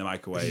fine when I'm in the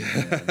microwave.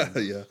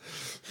 yeah.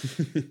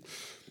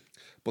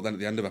 But then at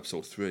the end of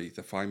episode 3,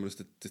 the fireman has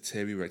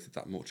deteriorated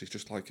that much. It's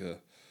just like a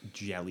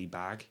jelly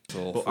bag.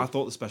 awful. But I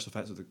thought the special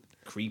effects were the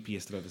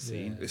creepiest I've ever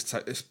seen.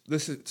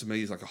 this is, to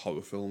me is like a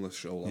horror film. This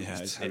show, like, Yeah,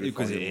 it's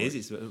because it terrifying,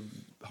 is. like- It's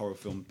a horror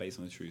film based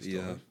on a true story.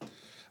 Yeah,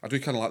 I do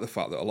kind of like the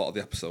fact that a lot of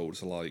the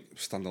episodes are like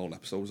standalone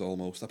episodes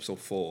almost. Episode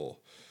 4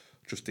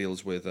 just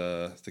deals with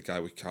the guy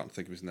we can't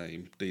think of his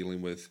name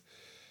dealing with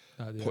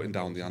putting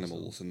down the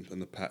animals and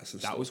the pets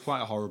and That stuff. was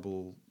quite a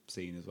horrible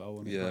scene as well.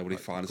 Wasn't it? Yeah, Like- when he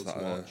like finds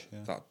difficult that to watch, yeah.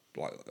 that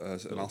like an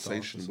Little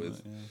Alsatian dog or with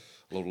something,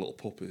 a load of little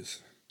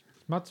puppies.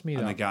 It's mad to me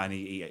And the that guy, and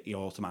he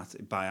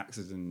automatically, by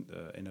accident,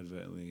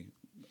 inadvertently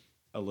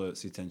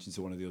alerts the attention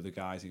to one of the other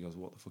guys. He goes,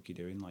 "What the fuck are you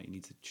doing? Like, you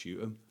need to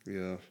shoot him." Yeah,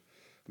 and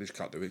he just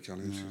can't do it,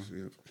 can he? It's just,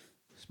 yeah.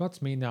 it's mad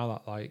to me now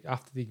that like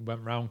after they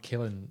went round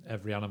killing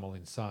every animal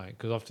in sight,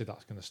 because obviously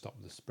that's going to stop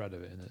the spread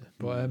of it, innit?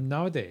 But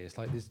nowadays,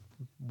 like there's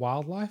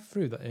wildlife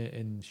through that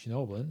in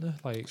Chernobyl, isn't there?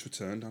 Like It's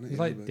returned, hasn't it? there's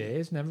like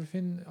days and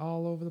everything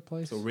all over the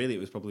place. So really, it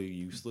was probably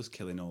useless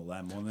killing all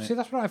them, wasn't it? See,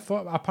 that's what I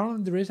thought.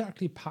 Apparently, there is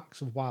actually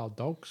packs of wild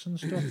dogs and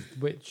stuff,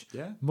 which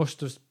Yeah.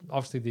 must have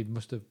obviously they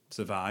must have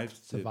survived.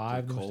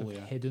 survived, the must cull, have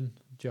yeah. hidden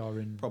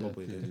during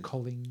Probably the did.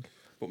 culling.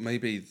 But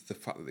maybe the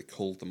fact that they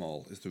culled them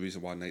all is the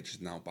reason why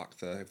nature's now back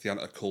there. If they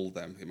hadn't have culled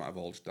them, it might have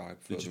all just died.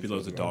 There'd just be further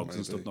loads of and further out, dogs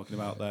and stuff maybe. knocking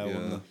about there, Yeah.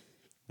 wouldn't there?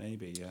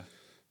 Maybe, yeah.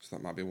 So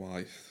that might be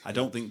why. I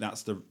don't think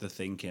that's the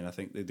thinking. I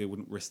think they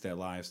wouldn't risk their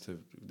lives to.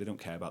 They don't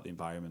care about the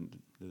environment,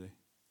 do they?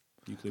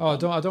 Nuclear Oh, I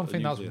bomb- don't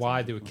think that's nuclear why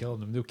thing. they were killing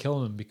them. They were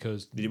killing them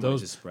because They didn't want it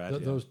those to spread, yeah.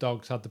 those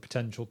dogs had the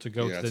potential to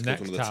go Yeah, to the to go to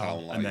next another town.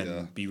 town, like, and then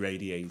yeah. be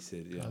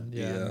radiated. Yeah. And,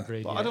 Yeah. and But But I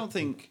radiate. don't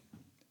think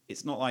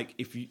it's not like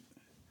if you.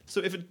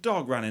 So if a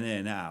dog ran in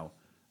here now,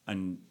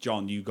 and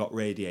John, you got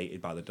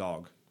radiated by the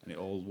dog, and it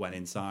all went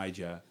inside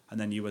you, and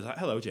then you was like,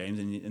 "Hello, James,"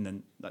 and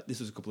then like, this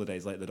was a couple of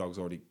days later, the dog's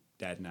already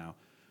dead now.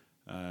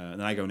 And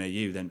then I go near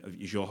you, then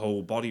is your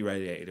whole body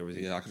radiated, or is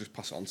it? Yeah, I could just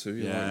pass it on to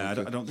you. Yeah,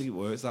 like, I don't think it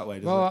works that way.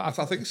 Does Well, it?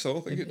 I think so.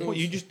 I think it does. What,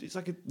 it's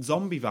like a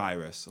zombie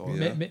virus, or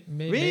Yeah.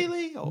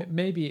 Really? Or-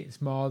 Maybe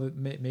it's more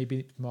maybe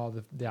it's more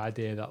the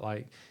idea that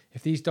like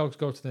if these dogs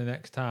go to the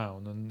next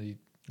town and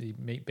they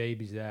make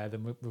babies there.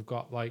 Then we've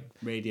got like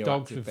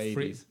Radioactive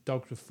babies.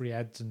 dogs with free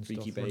heads and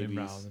Freaky stuff running babies.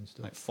 around and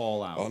stuff. Like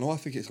Fallout. Oh no, I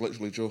think it's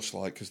literally just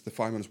like because the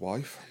fireman's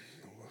wife,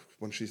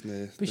 when she's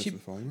near But to she- the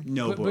fireman.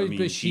 No, but I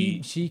mean,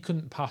 she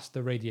couldn't pass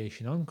the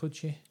radiation on, could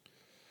she?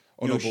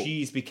 Oh, no, no, but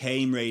she's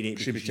became radiated.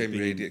 she because became she's been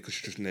radiated because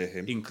she's just near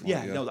him. in- Like,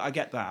 yeah, no, I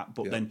get that,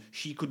 but Yeah. then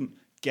she couldn't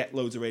get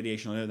loads of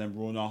radiation on her, and then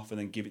run off, and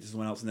then give it to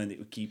someone else, and then it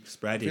would keep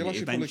spreading. I feel like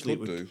she probably Eventually,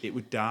 could do. it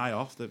would die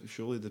off.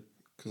 Surely the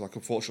Because like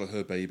unfortunately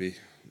her baby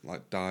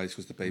like dies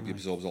because the baby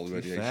absorbs all the to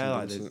be radiation. fair,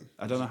 like, doesn't it?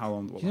 I don't know how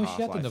long. What You know, the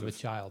she had half-life another of-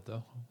 child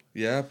though.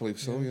 Yeah, I believe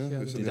so. Yeah, she it had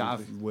was, a- Did in that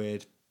the- have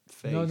weird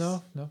face?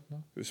 No. it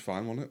was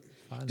fine, wasn't it?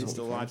 Fine, It's no.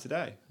 still alive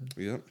today.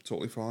 Yeah,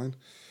 totally fine.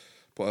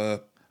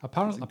 But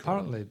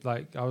Apparently,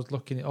 like I was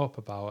looking it up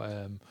about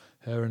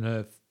her and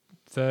her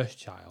first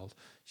child.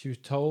 She was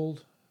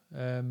told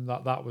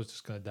that was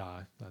just going to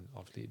die, and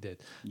obviously it did.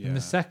 Yeah. And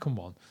the second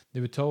one,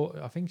 they were told.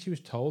 I think she was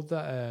told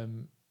that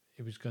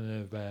it was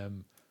going to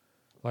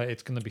like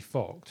it's going to be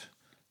fucked.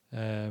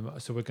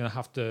 So we're going to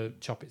have to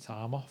chop its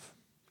arm off.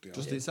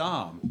 Just its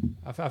arm.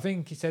 I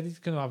think he said he's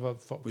going to have a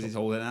fucked. Was up, it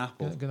holding an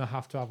apple? going to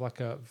have to have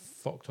like a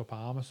fucked up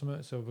arm or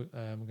something. So we're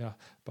gonna.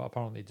 But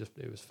apparently,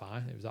 it was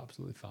fine. It was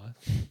absolutely fine.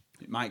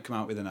 It might come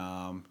out with an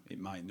arm. It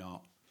might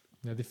not.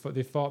 Yeah,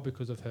 they fought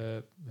because of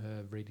her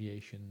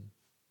radiation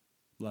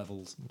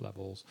Levels.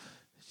 levels.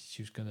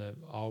 She was going to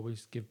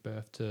always give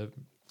birth to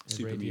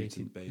Super irradiated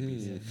mutant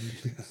babies. yeah,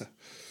 mutants.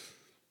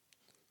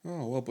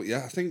 oh well, but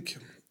yeah, I think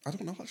I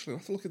don't know actually. I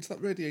have to look into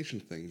that radiation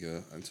thing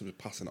in terms of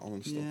passing it on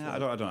and stuff. Yeah, like. I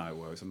don't know how it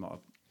works. I'm not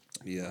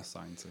Yeah. a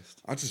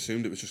scientist. I just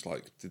assumed it was just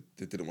like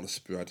they didn't want to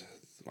spread,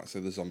 like say,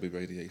 the zombie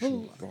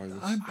radiation virus.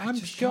 I'm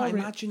just sure can't it-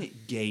 imagine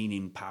it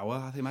gaining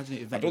power. I imagine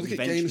it I don't think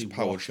it gains eventually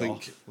power. wash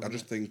off, I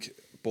just think,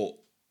 but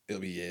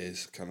it'll be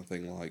years kind of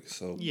thing. Like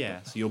so.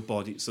 Yeah, so your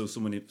body. So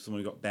someone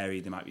who got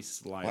buried, they might be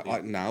slightly.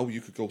 Like now,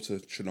 you could go to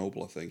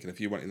Chernobyl, I think, and if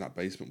you went in that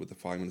basement with the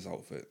fireman's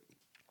outfit,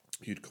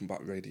 you'd come back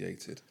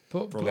radiated.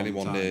 But, For a And long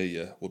anyone time. near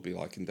you would be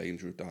like in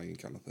danger of dying,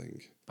 kind of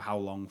thing. How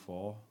long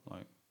for?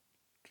 Like,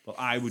 well,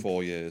 I would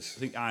 4 years. I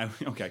think I.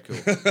 Okay, cool.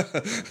 Do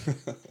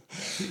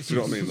you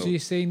know what I mean? so Though? you're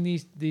seeing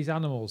these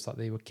animals that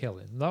they were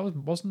killing.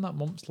 Wasn't that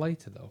months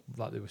later though?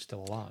 That they were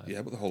still alive.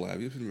 Yeah, but the whole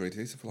area's been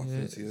radiated for like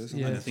Yeah, 30 years.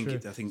 yeah. hasn't I it?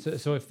 think. true. I think.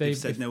 So if they've they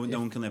said if, no if,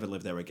 one can ever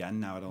live there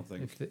again. Now I don't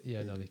think.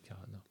 no, they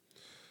can't. No.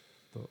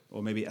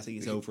 Or maybe I think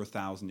it's over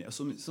 1,000 years.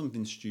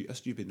 Something a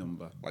stupid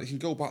number. Like you can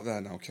go back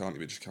there now, can't you?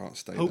 But you just can't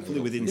stay Hopefully,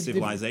 there. within They've-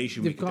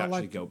 civilization, we they've could got,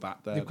 actually like- go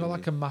back there. They've got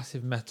like maybe. a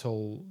massive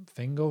metal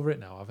thing over it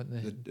now, haven't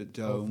they? A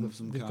dome of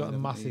some They've kind, got a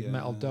haven't massive they?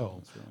 metal Yeah,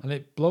 dome, that's right. and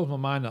it blows my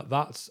mind that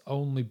that's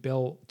only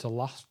built to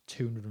last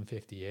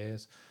 250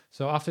 years.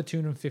 So after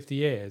 250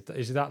 years,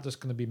 is that just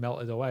going to be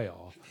melted away,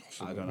 or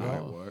I don't know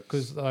how it works.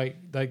 because like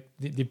they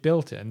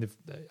built it and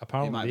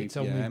apparently might be- it's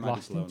only yeah, it might be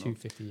lasting blown up.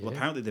 250 years. Well,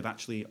 apparently they've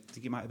actually. I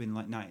think it might have been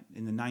like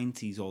in the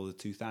 90s or the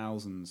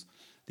 2000s.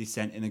 They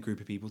sent in a group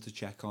of people to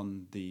check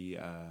on the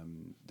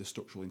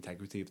structural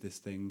integrity of this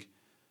thing.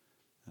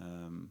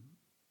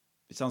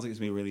 It sounds like it's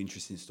gonna be a really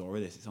interesting story.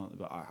 This,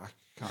 but I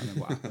can't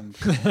remember what happened.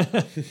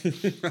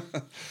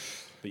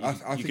 But you, I you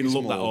think can it's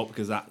look that more- up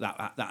because that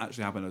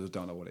actually happened. I just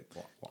don't know what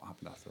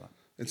happened after that.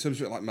 In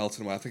terms of it like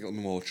melting away, I think it'll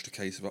be more just a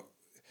case of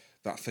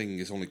that thing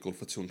is only good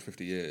for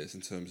 250 years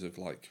in terms of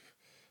like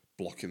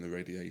blocking the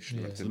radiation.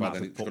 Yeah. And So everything. they By might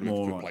then have it's to going put to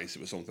more on. replace it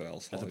with something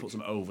else. Have Like, to put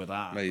some over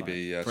that. Maybe, like,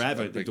 yeah, just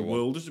forever. a The bigger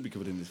world just be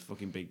covered in this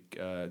fucking big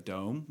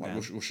dome. like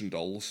man. Russian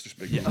dolls, just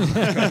big. Yeah.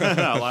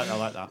 I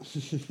like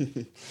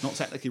that. Not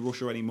technically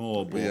Russia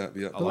anymore, but Yeah.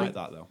 I But like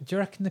that though. Do you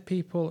reckon the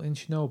people in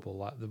Chernobyl,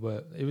 like they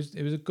were, it was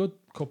a good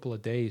couple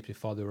of days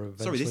before they were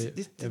Sorry, eventually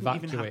this didn't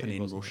evacuated? even happen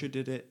in wasn't Russia, it?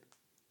 did it?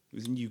 It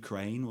was in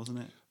Ukraine, wasn't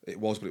it? It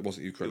was, but it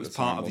wasn't Ukraine. It was at the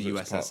time, part of was the it? It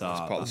was part- USSR, It was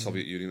part of the that's-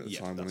 Soviet Union at the yeah,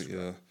 time, that's wasn't it?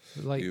 Yeah.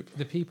 But, like Yep.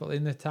 the people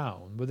in the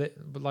town,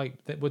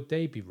 would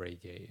they be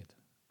radiated?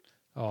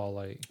 Or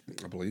like,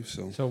 I believe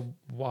so. so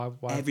why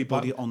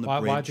Everybody why, on the why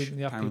bridge, didn't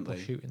they have apparently.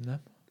 people shooting them?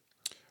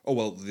 Oh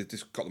well, they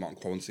just got them out and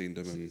quarantined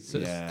them and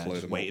Yeah, cleared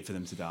just them waited up. for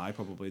them to die.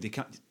 Probably they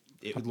can't.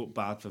 It would look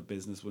bad for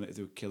business, wouldn't it? If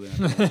they were killing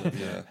everyone.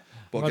 Yeah,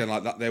 but again,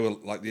 like that, they were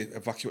like they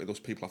evacuated those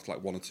people after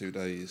like 1 or 2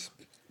 days.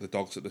 The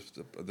dogs at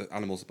the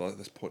animals at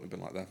this point have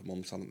been like there for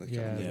months, haven't they?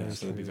 Yeah, Yeah, very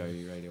so they'd be true.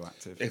 very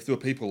radioactive. If there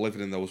were people living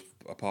in those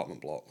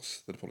apartment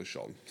blocks, they'd probably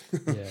shot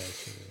them. Yeah,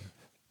 sure.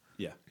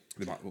 Yeah,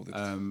 They might, well,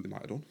 they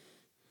might have done.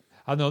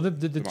 I know there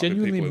might be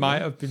genuinely people in might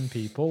there. have been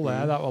people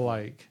there that were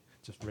like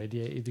just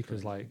radiated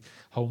because like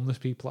homeless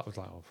people. That was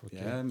like, oh, fuck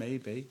yeah,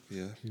 maybe.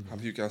 Yeah.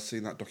 Have you guys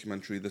seen that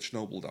documentary, The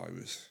Chernobyl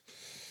Diaries?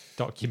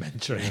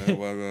 documentary. Yeah,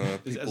 where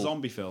Is it a people,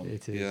 zombie film?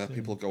 It is. yeah,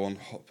 people go on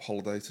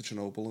holiday to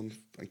Chernobyl and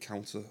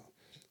encounter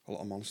a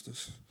lot of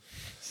monsters.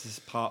 Is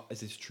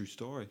this a true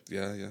story?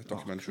 Yeah,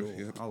 documentary. Oh, cool.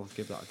 Yeah. I'll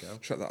give that a go.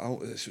 Check that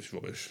out. It's just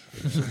rubbish.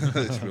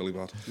 It's really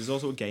bad. There's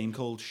also a game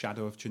called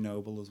Shadow of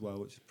Chernobyl as well,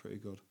 which is pretty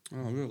good.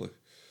 Oh, really?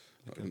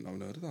 I didn't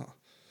know of that.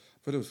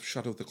 But it was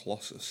Shadow of the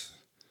Colossus.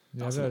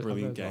 Yeah, That's I've a heard-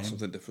 brilliant I've heard game. That's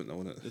something different,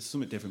 though, isn't it? It's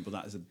something different, but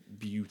that is a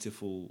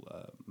beautiful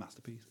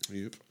masterpiece.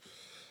 Yep.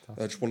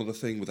 Just one other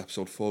thing with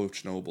episode 4 of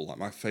Chernobyl, like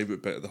my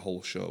favourite bit of the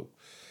whole show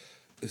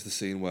is the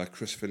scene where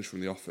Chris Finch from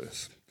The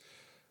Office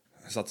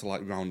has had to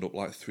like round up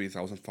like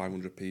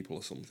 3,500 people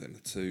or something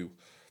to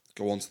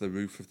go onto the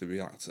roof of the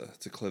reactor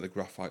to clear the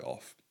graphite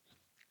off.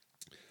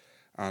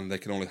 And they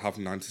can only have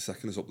 90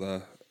 seconds up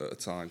there at a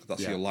time.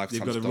 That's your lifetime.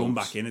 They've got to dose. run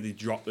back in and they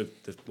drop the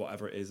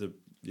whatever it is.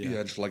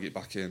 Just leg it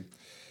back in.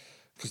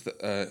 Because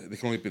they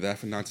can only be there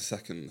for 90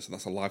 seconds, and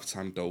that's a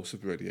lifetime dose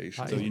of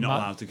radiation. So you're not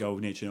allowed to go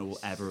near Chernobyl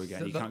ever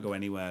again. You can't go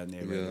anywhere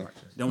near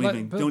radioactive.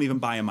 But- Don't even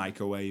buy a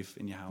microwave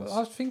in your house. But I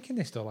was thinking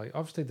this though, like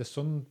obviously the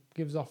sun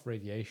gives off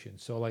radiation,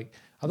 so like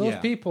are those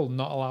people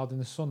not allowed in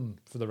the sun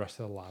for the rest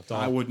of their lives? Or,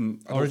 I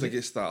wouldn't. I don't think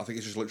it's that. I think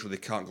it's just literally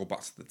they can't go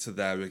back to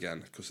there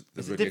again because the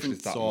It's a radiation different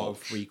is that sort much.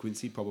 of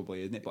frequency,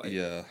 probably, isn't it? But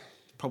Yeah.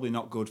 probably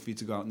not good for you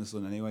to go out in the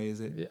sun anyway, is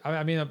it?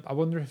 I mean, I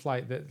wonder if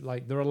like that,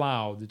 like they're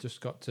allowed. They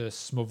just got to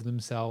smother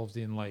themselves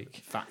in like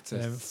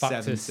Factor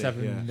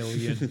 7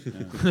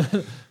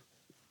 million.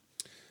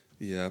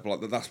 Yeah, but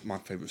like that's my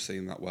favourite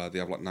scene. That where they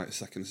have like 90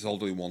 seconds. It's all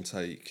done in one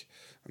take,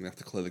 and they have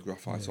to clear the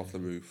graphite off the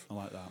roof. I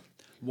like that.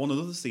 One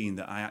other scene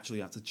that I actually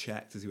had to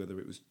check to see whether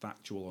it was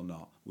factual or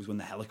not was when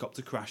the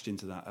helicopter crashed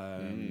into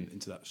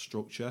that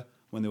structure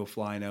when they were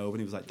flying over, and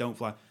he was like, "Don't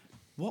fly."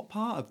 What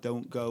part of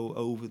 "don't go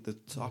over the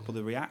top of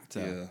the reactor"?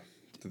 Yeah,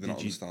 did they not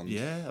understand?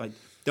 Yeah, like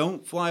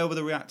don't fly over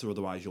the reactor,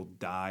 otherwise you'll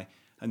die.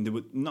 And they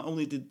would not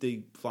only did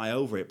they fly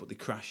over it, but they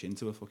crash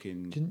into a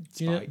fucking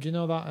spike. Do you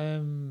know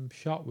that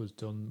shot was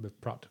done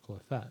with practical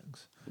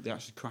effects? They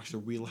actually crashed a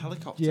real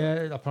helicopter. Yeah,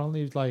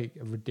 apparently it was like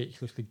a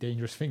ridiculously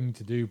dangerous thing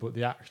to do, but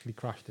they actually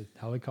crashed a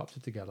helicopter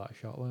to get that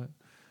shot. Like,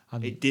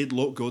 and It did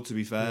look good, to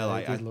be fair. Yeah,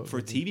 like it did look for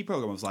a good. TV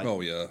program, I was like,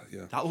 Oh yeah,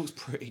 yeah. that looks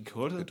pretty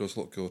good. It does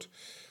look good.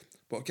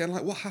 But again,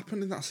 like what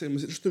happened in that scene?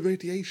 Was it just the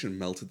radiation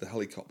melted the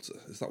helicopter?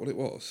 Is that what it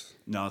was?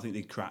 No, I think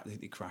they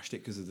crashed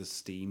it because of the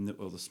steam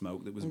or the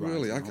smoke that was Oh, rising.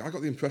 really? I up.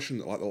 got the impression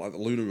that like the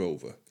lunar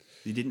rover.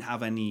 They didn't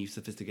have any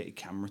sophisticated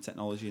camera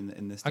technology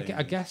in this. I, day and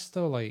I age. guess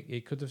though, like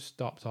it could have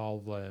stopped all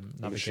the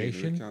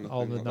navigation, kind of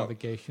all thing the like that.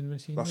 navigation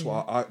machinery. That's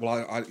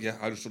why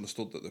I just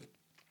understood that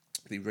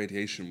the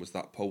radiation was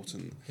that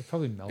potent. It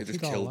probably melted.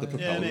 just all killed the that.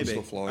 propeller. Yeah, and maybe.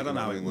 stuff like I don't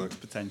know how it that, works.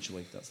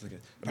 Potentially, that's the case.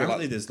 But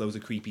Apparently, like- there's loads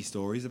of creepy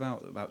stories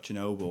about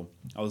Chernobyl.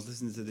 I was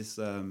listening to this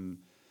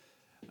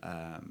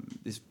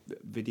this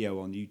video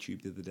on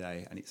YouTube the other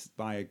day, and it's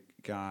by a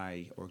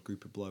guy or a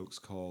group of blokes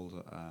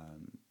called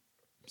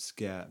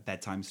Scare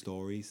Bedtime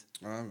Stories,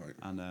 Ah, right.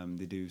 and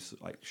they do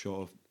like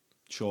short,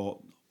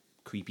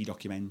 creepy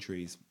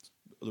documentaries.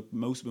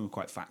 Most of them are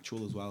quite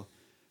factual as well.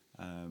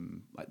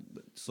 Like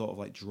sort of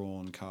like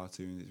drawn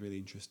cartoons. It's really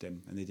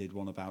interesting. And they did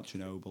one about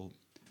Chernobyl,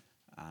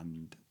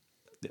 and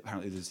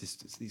apparently there's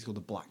this called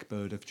the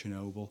Blackbird of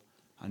Chernobyl,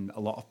 and a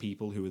lot of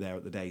people who were there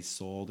at the day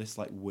saw this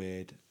like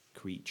weird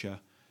creature.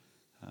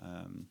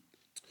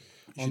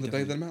 On the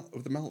day of the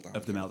meltdown.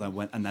 Of the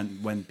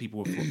meltdown, when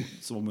people were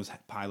someone was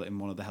piloting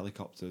one of the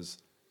helicopters,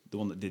 the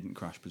one that didn't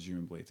crash,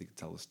 presumably, if they could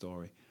tell the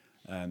story.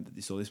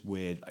 They saw this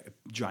weird, like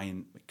a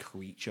giant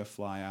creature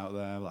fly out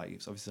there. Like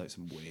it's obviously like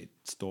some weird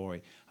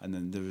story. And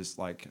then there was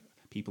like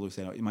people who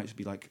say it might just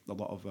be like a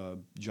lot of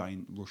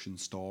giant Russian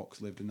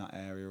storks lived in that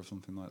area or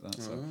something like that.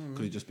 So it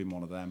could have just been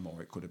one of them,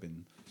 or it could have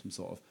been some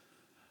sort of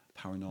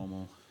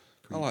paranormal.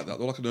 I like that.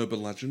 They're like an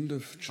urban legend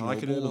of Chernobyl. I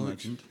like an urban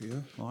legend. Yeah,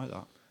 I like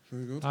that.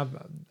 very good.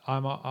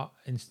 I'm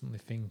instantly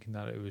thinking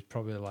that it was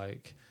probably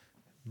like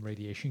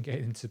radiation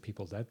getting into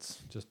people's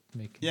heads, just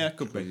making. Yeah,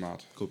 could be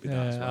mad. Could be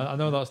that as well. I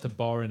know that's the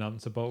boring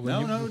answer, but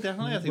when No,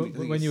 definitely. I think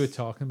when you were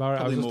talking about it, I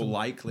probably was just more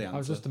likely I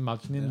was answer. just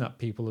imagining that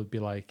people would be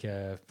like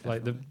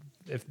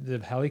if the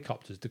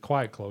helicopters, they're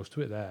quite close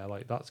to it there,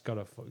 like that's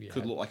gotta fuck your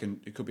Could head. look like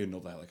it could be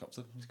another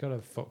helicopter. It's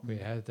gotta fuck with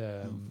your head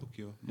Fuck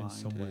your in mind.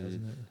 some way,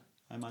 isn't it?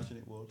 I imagine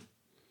it would.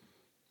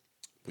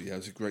 But yeah, it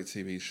was a great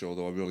TV show,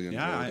 though. I really enjoyed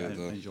Yeah, I it.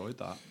 enjoyed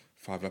that.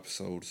 5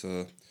 episodes.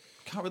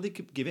 Can't really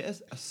give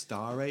it a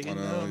star rating. I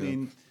know, though. I yeah.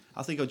 mean,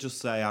 I think I'll just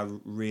say I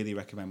really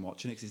recommend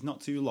watching it because it's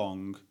not too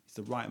long. It's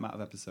the right amount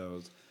of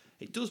episodes.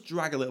 It does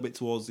drag a little bit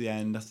towards the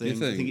end. I think.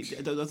 think?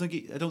 I don't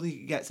think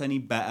it gets any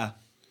better.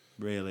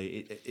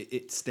 Really,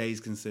 it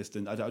stays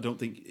consistent. I don't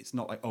think it's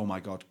not like, oh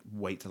my god,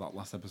 wait till that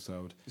last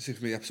episode. You see,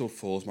 for me, episode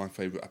 4 is my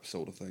favourite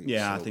episode, I think.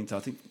 Yeah, So, I think so. I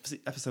think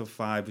episode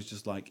 5 was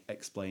just like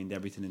explained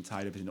everything and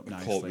tied everything up the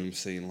nicely. courtroom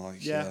scene,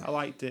 like, Yeah, I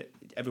liked it.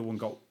 Everyone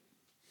got.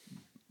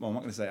 Well, I'm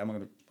not going to say. I'm not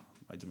going to.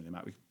 It doesn't really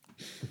matter.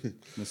 I'm going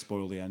to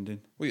spoil the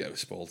ending. Well, yeah, we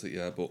spoiled it,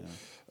 yeah, but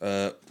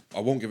I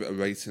won't give it a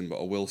rating, but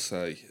I will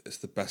say it's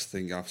the best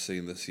thing I've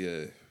seen this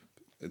year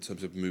in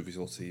terms of movies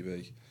or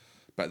TV.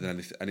 Better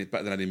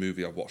than any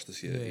movie I've watched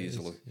this year, it is.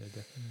 easily. Yeah,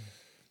 definitely.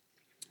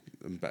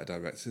 And better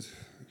directed.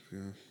 Yeah.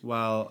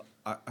 Well,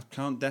 I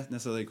can't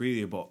necessarily agree with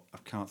you, but I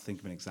can't think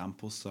of an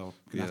example, so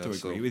I have to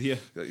so- agree with you.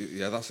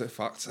 Yeah, that's it,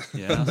 fact.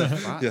 Yeah, that's a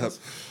fact. Yeah. That's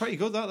pretty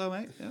good, that though,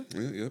 mate. Yeah.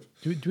 yeah.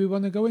 Do we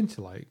want to go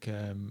into like do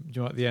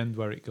you know at the end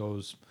where it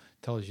goes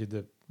tells you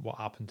what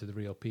happened to the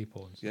real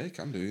people and stuff? Yeah, you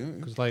can do, yeah.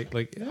 Because like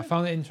I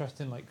found it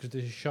interesting, like because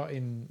there's a shot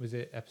in, was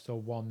it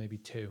episode 1, maybe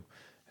 2,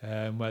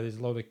 where there's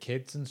a load of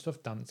kids and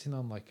stuff dancing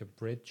on like a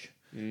bridge,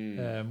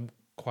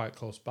 quite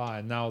close by,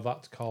 and now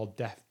that's called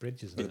Death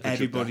Bridge, isn't it?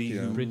 Everybody Death,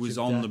 yeah. who Bridge was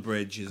of on Death. the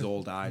bridge has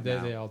all died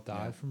now. They all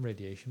died from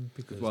radiation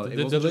because Well, it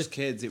the- wasn't the- just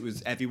kids; it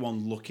was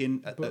everyone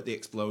looking at the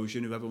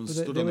explosion. Who everyone but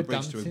stood they on the were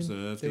bridge to dancing.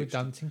 observe. They the were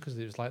dancing because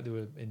it was like they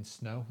were in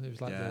snow. It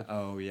was like Yeah. the,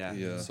 Oh yeah.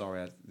 Yeah.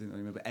 Sorry, I didn't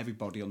remember.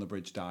 Everybody on the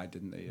bridge died,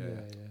 didn't they?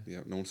 Yeah,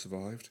 no one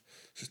survived.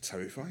 It's just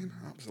terrifying,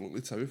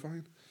 absolutely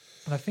terrifying.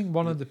 And I think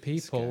one of the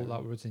people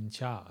that was in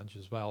charge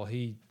as well,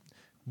 he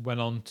went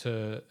on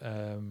to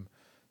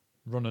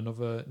run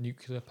another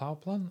nuclear power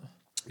plant.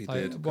 He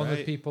Like, did. one of the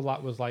Great. people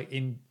that was like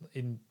in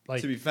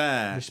like To be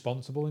fair,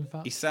 responsible. In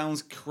fact, he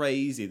sounds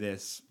crazy.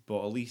 This,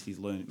 but at least he's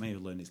learned. May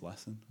have learned his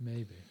lesson.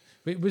 maybe.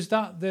 But was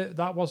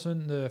that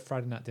wasn't the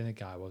Friday Night Dinner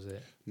guy, was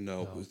it?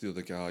 No, it was the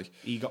other guy.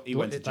 He But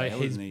went to it- like jail,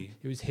 his, didn't he?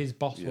 It was his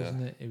boss, Yeah.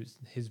 wasn't it? It was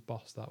his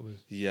boss that was.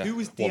 Yeah. Who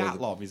was one of the-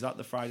 Dyatlov? Is that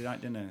the Friday Night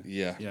Dinner?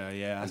 Yeah. Yeah.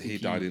 I And think he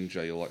died in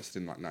jail, like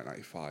in like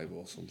 1995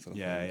 or something. I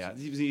Yeah.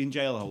 think. He was in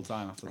jail the whole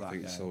time after I that.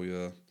 think yeah. so.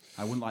 Yeah.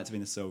 I wouldn't like to be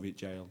in a Soviet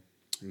jail.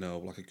 No,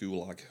 like a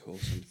gulag or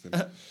something.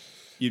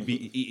 You'd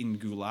be eating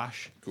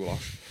goulash.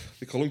 Goulash.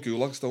 They call them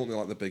gulags, don't they?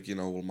 Like the big,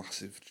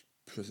 massive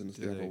prisons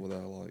they Do have they? over there,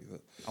 like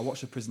that. I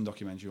watched a prison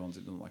documentary once.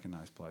 It doesn't look like a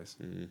nice place.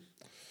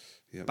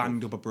 Yeah,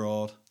 Banged up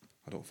abroad.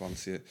 I don't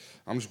fancy it.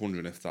 I'm just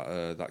wondering if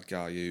that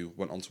guy who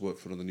went on to work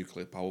for another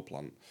nuclear power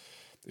plant,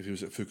 if he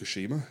was at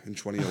Fukushima in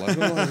 2011.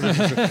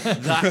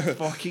 That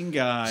fucking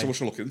guy. Someone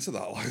should look into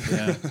that. Like.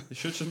 Yeah, they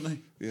should, shouldn't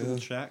they? Yeah. Double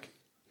check.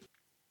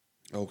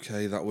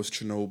 Okay, that was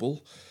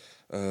Chernobyl.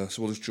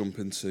 So we'll just jump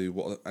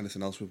into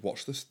anything else we've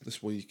watched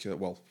this week.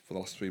 Well, for the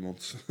last 3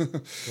 months.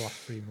 The last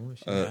 3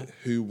 months. Yeah.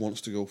 Who wants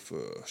to go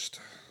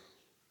first?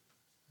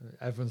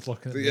 Everyone's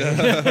looking at me.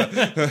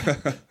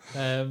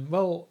 Yeah.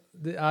 Well,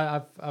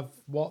 I've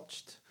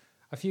watched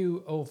a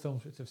few old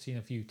films which I've seen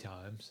a few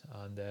times,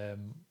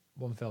 and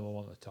one film I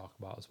want to talk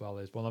about as well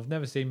is one I've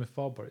never seen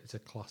before, but it's a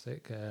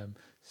classic.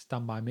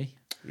 Stand By Me.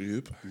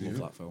 Yep. Love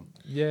that film.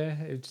 Yeah,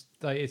 it's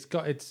like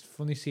it's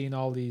funny seeing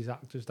all these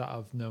actors that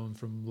I've known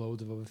from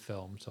loads of other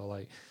films. So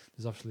like,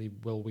 there's obviously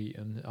Will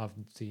Wheaton. I've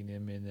seen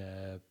him in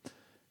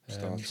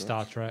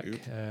Star Trek.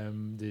 Yep.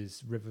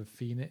 There's River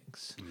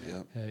Phoenix.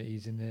 Yeah.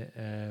 He's in it.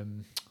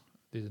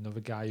 There's another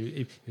guy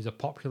he was a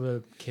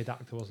popular kid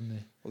actor, wasn't he?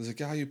 Well, there's a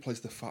guy who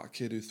plays the fat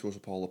kid who throws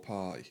up all the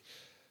pie.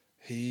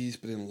 He's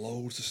been in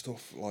loads of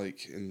stuff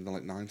like in the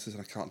 90s,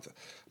 and I can't.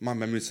 My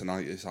memory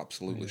tonight is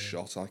absolutely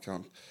shot. I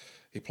can't.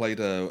 He played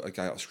a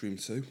guy out of Scream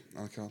 2.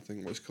 I can't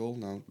think what he's called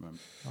now.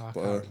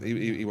 But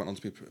he went on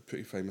to be a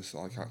pretty famous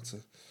actor.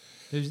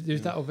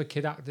 There's that other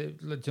kid actor,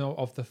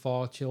 of the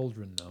 4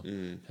 children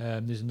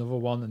though. There's another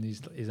one, and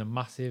he's a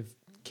massive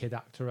kid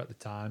actor at the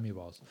time. He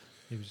was.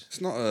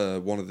 It's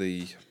not one of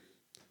the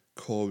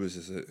Corys,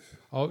 is it?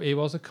 Oh, he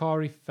was a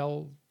Corey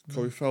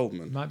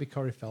Feldman. Might be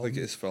Corey I Feldman.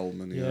 think it is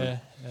Feldman. Yeah.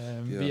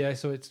 But yeah,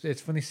 so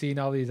it's funny seeing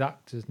all these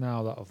actors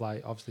now that have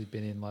like obviously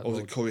been in like. Or was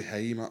it Corey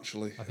Haim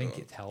actually? I think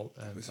it's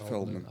Feldman.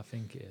 Feldman. I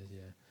think it is.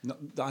 Yeah.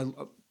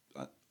 No,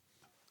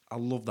 I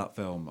love that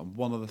film, and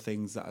one of the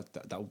things that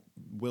I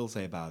will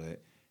say about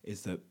it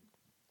is that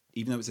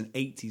even though it's an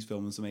 80s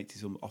film and some 80s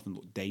films often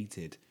look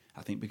dated,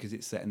 I think because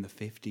it's set in the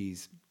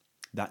 50s,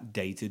 that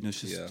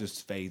datedness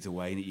just fades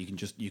away, and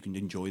you can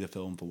enjoy the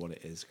film for what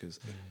it is. Because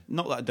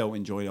not that I don't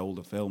enjoy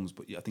older films,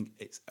 but I think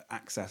it's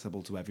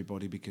accessible to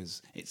everybody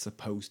because it's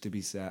supposed to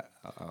be set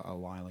a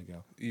while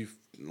ago. You've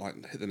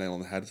hit the nail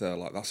on the head there.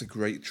 Like that's a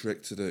great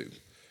trick to do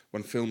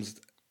when films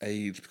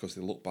age because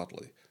they look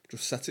badly.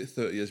 Just set it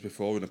 30 years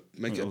before and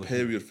make it a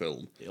period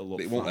film. It'll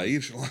it won't fine.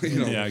 age.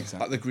 Yeah, exactly.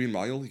 Like the Green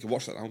Mile, you can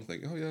watch that now and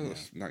think, oh yeah,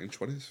 that's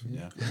 1920s.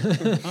 Yeah,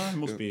 that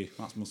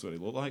must what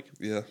it look like.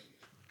 Yeah,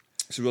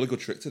 it's a really good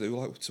trick to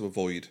do, to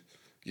avoid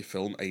your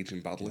film aging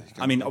badly.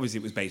 I mean, obviously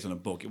it was based on a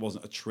book. It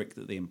wasn't a trick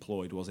that they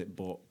employed, was it?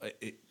 But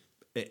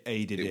it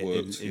aided It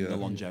worked, in the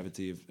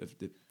longevity of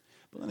the.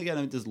 But then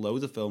again, there's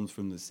loads of films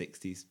from the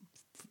 60s,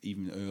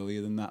 even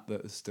earlier than that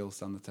still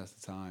stand the test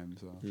of time.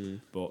 So,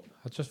 but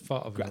I just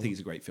thought of. I think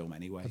it's a great film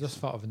anyway. I just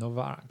thought of another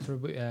actor,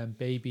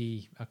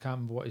 baby. I can't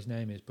remember what his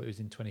name is, but he was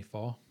in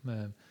 24.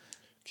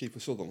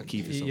 Kiefer Sutherland.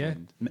 Kiefer Yeah.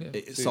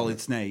 Sutherland.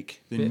 Solid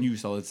Snake, the new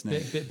Solid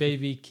Snake.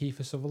 Baby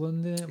Kiefer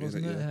Sutherland in it,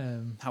 wasn't it? Yeah.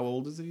 How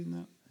old is he in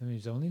that? I mean,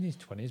 he's only in his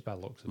 20s by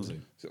the looks of Was it. he?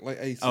 Is it like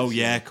 80s? Oh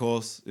yeah, of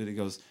course. And he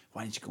goes,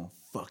 "Why don't you go and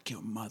fuck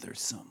your mother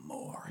some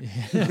more?"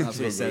 That's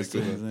what he says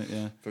to him, isn't it?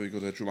 Yeah. Very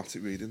good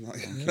dramatic reading.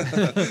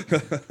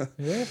 That.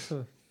 Yeah,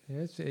 so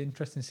yeah, it's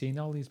interesting seeing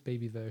all these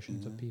baby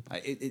versions of people.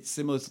 It's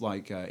similar to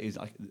it's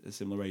like a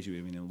similar age you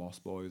even in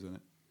Lost Boys, isn't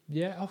it?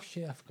 Yeah, oh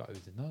shit, I forgot who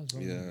was in that as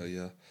well.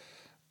 Yeah.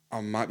 I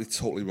might be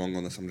totally wrong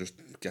on this. I'm just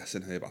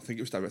guessing here, but I think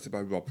it was directed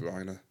by Rob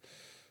Reiner,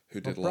 who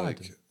did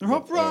Brydon?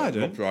 Rob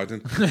Brydon? Rob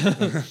Brydon.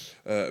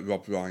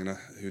 Rob Reiner,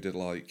 who did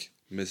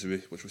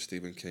Misery, which was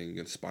Stephen King,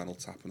 and Spinal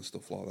Tap and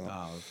stuff like that.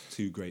 Oh,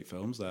 2 great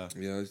films there.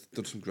 Yeah, he's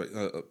done some great.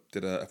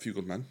 Did A Few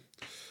Good Men.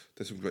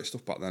 Did some great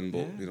stuff back then,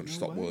 but just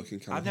stopped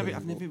working. I've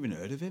never even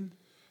heard of him.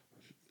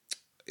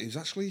 He's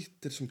actually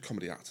did some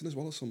comedy acting as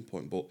well at some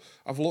point, but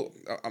I've looked.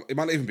 It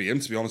might not even be him,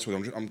 to be honest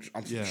with you.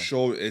 I'm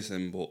sure it is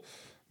him, but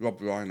Rob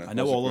Reiner. I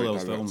know was a all of great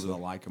those director. films and I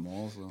like them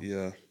all. So.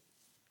 Yeah.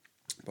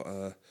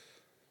 But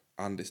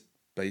and it's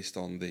based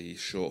on the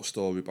short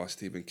story by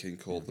Stephen King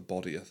called The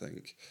Body, I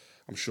think.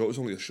 I'm sure it was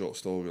only a short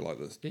story like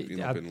this.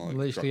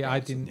 Literally, I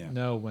didn't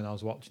know when I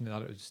was watching it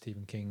that it was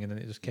Stephen King, and then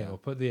it just came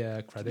up at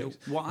the credits.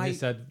 It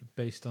said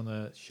based on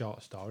a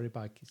short story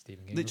by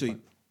Stephen King. Literally,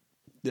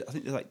 I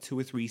think there's like 2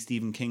 or 3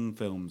 Stephen King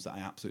films that I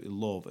absolutely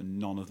love, and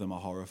none of them are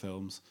horror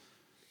films.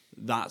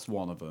 That's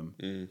one of them.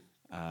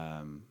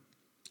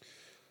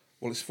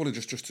 Well, it's funny,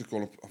 just to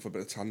go off a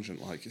bit of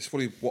tangent, like, it's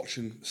funny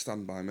watching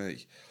Stand By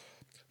Me,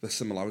 the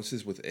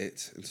similarities with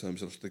it in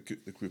terms of the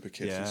group of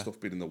kids and stuff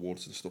being in the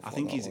woods and stuff I like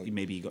think that.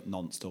 maybe he got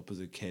nonced up as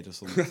a kid or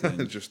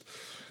something. Just,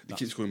 he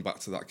keeps going back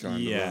to that kind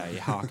of... Yeah, he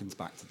harkens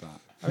back to that.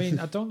 I mean,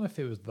 I don't know if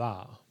it was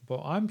that,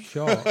 but I'm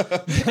sure...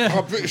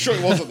 I'm pretty sure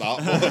it wasn't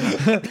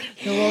that. But...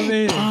 You know what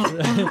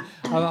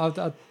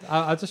I mean?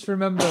 I just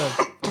remember,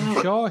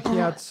 I'm sure he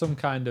had some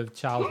kind of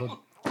childhood...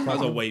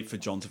 I'll wait for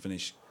John to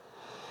finish.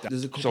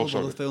 There's a couple of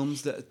other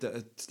films that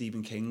are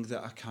Stephen King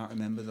that I can't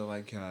remember. They're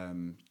like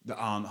that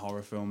aren't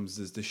horror films.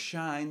 There's The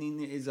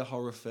Shining is a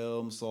horror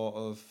film, sort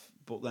of,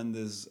 but then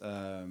there's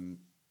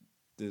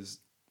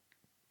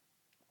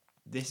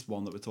this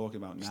one that we're talking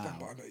about now. Stand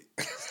By Me.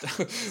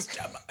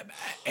 Stand By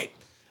Me.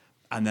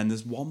 And then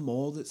there's one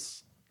more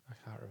that's I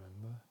can't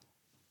remember.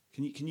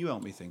 Can you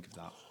help me think of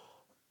that?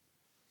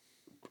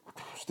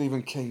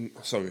 Stephen King.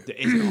 Sorry,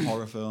 That isn't a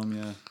horror film.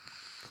 Yeah.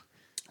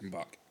 I'm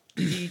back.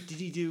 Did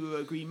he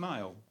do Green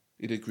Mile?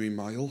 He did Green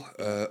Mile.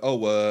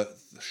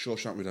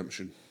 Shawshank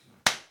Redemption.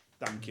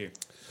 Thank you.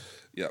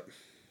 Yeah.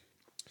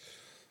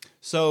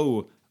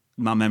 So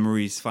my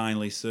memories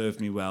finally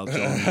served me well,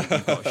 John.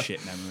 You've got a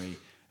shit memory.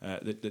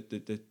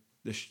 The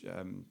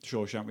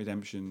Shawshank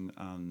Redemption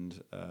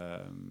and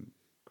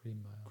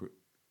Green Mile.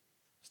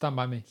 Stand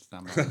By Me.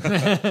 Stand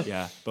By Me.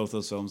 Yeah, both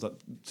those films.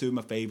 Two of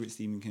my favourite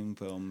Stephen King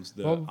films.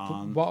 That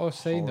aren't what I was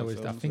saying though horror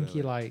is that I films,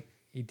 think really.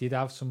 he did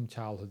have some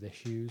childhood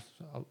issues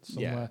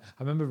somewhere. Yeah. I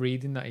remember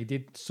reading that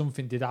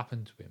something did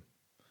happen to him,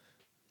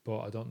 but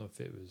I don't know if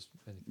it was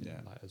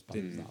anything like as bad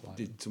as that. Like.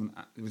 Did someone,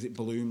 was it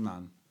Balloon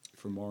Man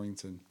from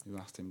Warrington who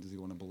asked him, does he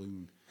want a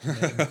balloon?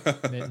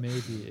 Maybe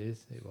it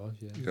is. It was,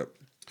 yeah. Yep.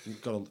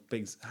 You've got a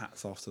big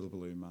hats off to the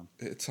Balloon Man.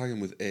 It'd tie in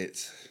with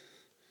it,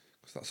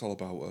 because that's all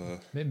about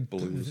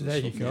balloons. There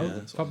and you stuff. go. Yeah,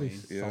 that's what I Probably mean.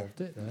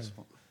 solved it there.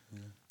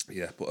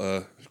 Yeah, but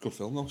it's a good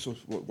film though. So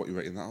what are you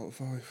rating that out of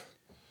 5?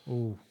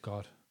 Oh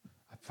God,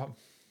 I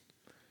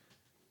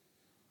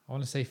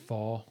want to say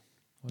 4.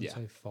 I want to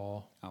say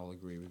 4. I'll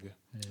agree with you.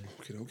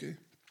 Yeah. Okay.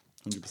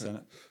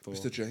 100%.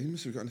 Mr.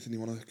 James, have you got anything you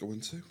want to go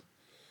into?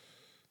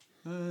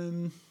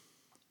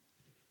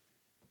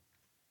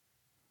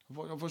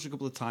 I've watched a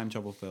couple of time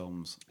travel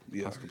films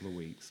the past couple of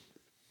weeks.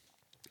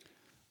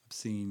 I've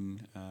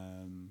seen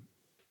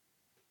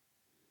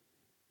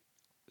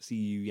See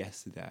You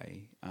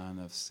Yesterday,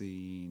 and I've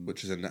seen...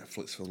 Which is a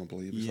Netflix film, I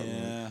believe. Is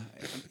that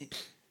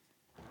right?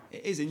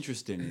 It is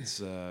interesting.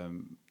 It's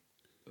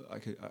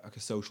like a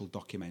social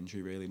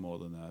documentary, really, more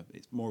than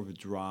it's more of a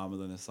drama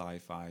than a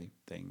sci-fi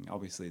thing.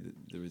 Obviously,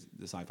 the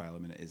sci-fi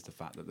element is the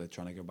fact that they're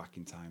trying to go back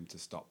in time to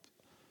stop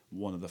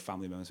one of the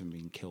family members from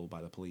being killed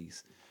by the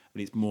police.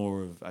 But it's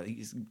more of, I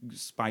think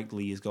Spike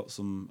Lee has got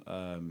some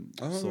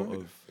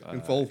involvement.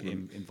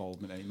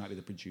 And he might be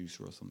the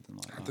producer or something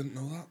like that. I didn't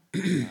know that.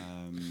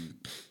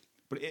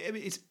 But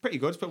it's pretty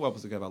good. It's pretty well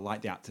put together. I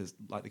like the actors,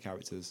 like the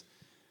characters.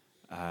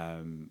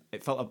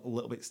 It felt a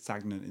little bit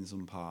stagnant in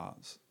some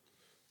parts.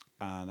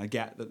 And I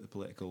get that the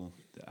political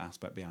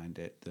aspect behind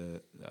it,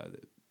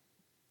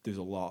 there's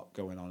a lot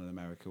going on in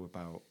America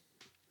about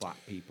black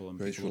people and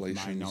race people with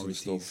relations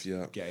minorities and stuff,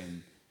 yeah.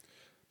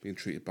 Being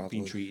treated badly.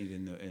 Being treated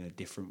in a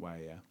different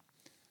way, yeah.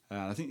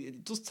 I think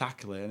it does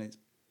tackle it, and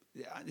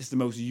it's the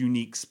most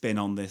unique spin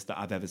on this that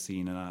I've ever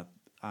seen, and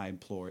I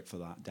implore it for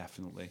that,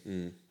 definitely.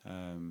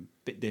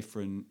 Bit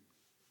different.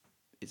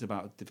 It's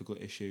about a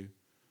difficult issue.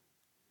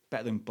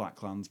 Better than Black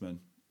Klansman.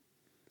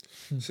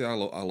 See, I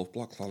love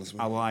Black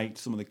Klansman. I liked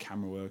some of the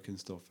camera work and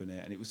stuff in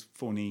it, and it was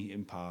funny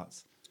in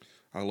parts.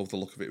 I love the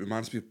look of it. It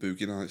reminds me of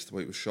Boogie Nights, the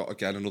way it was shot.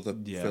 Again, another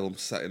film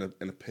set in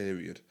a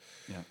period.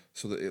 Yeah.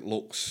 So that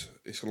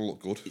it's going to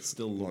look good. It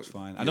still looks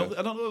fine. I don't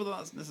know whether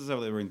that's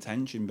necessarily their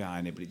intention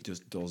behind it, but it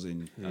just does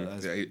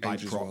by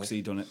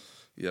proxy, done it.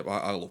 Yeah, but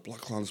I love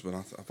Black Klansman.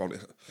 I found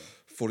it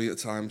funny at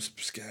times,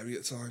 scary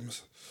at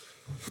times.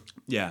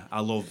 Yeah,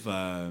 I love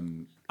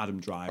Adam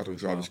Driver. Adam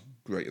Driver's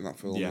great in that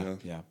film.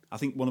 Yeah. I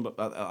think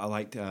I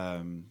liked.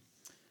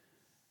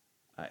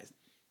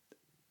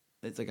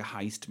 It's like a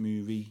heist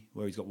movie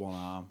where he's got one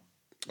arm.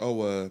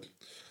 Oh,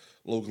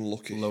 Logan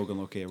Lucky.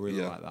 I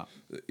really like that.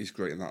 He's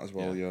great in that as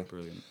well. Yeah,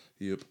 brilliant.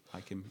 Yep,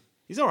 like him.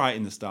 He's all right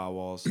in the Star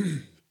Wars.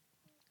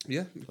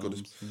 Yeah, good.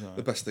 Right.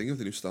 The best thing of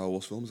the new Star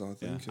Wars films, I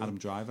think. Adam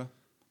Driver,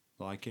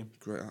 like him.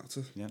 Great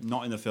actor. Yeah,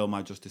 not in the film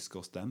I just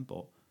discussed then,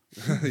 but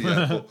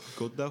but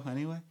good though.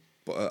 Anyway,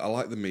 but I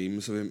like the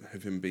memes of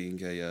him being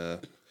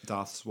a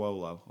Darth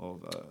Swallow. Or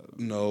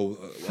no,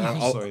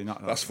 sorry,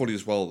 not that's funny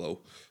as well though.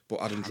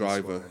 But Adam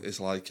Driver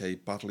is like a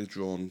bad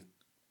drawing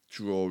of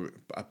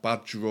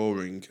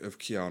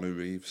Keanu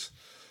Reeves.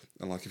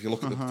 And like, if you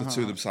look at the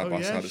two of them side Oh, by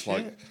yeah, side, it's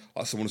like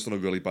shit. someone's done a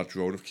really bad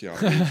drawing of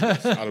Keanu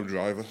Reeves, Adam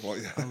Driver.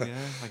 Like, yeah. Oh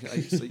yeah,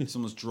 like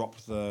someone's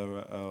dropped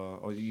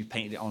or you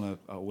painted it on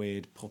a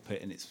weird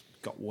puppet and it's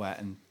got wet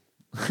and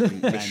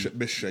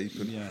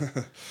Misshapen. yeah.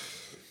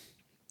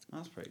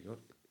 That's pretty good.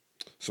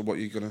 So what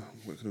are you gonna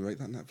rate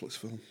that Netflix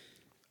film?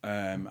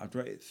 I'd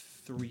rate it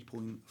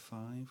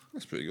 3.5.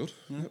 That's pretty good.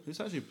 Yeah, it's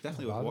actually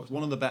definitely Not bad. worth watch.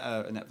 One of the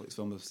better Netflix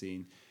films I've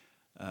seen.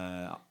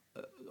 An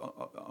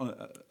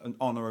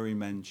honorary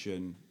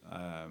mention.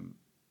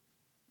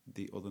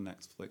 The other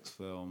Netflix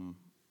film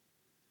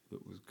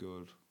that was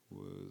good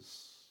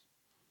was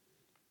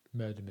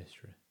Murder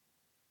mystery.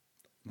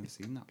 never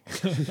seen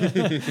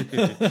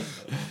that one.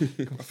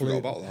 I forgot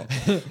about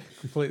that.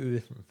 Completely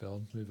different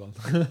film. Move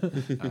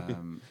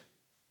on.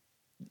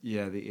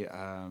 Yeah, the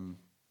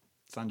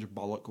Sandra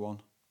Bullock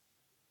one.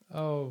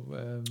 Oh,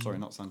 Sorry,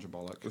 not Sandra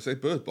Bullock. I say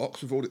Bird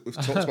Box. We've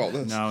talked about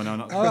this. No,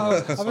 not. Oh, I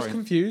was sorry,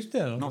 confused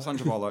then. not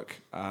Sandra Bullock.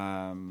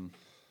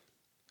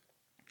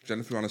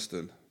 Jennifer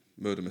Aniston,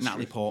 Murder Mystery.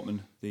 Natalie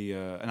Portman, the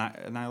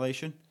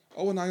Annihilation.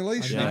 Oh,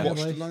 Annihilation. Yeah. I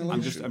watched Annihilation.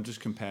 Annihilation. I'm just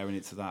comparing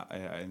it to that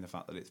in the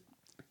fact that it's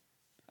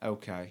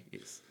okay.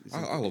 It's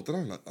I loved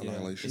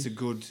Annihilation. It's a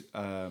good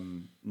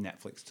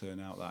Netflix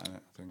turnout. That I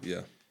think.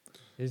 Yeah.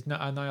 Is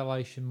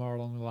Annihilation more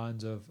along the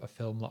lines of a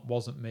film that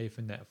wasn't made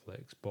for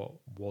Netflix but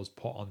was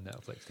put on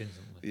Netflix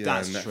instantly? Yeah,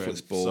 That's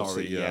Netflix true. bought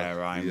Sorry, it,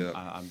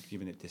 yeah. I'm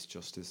giving it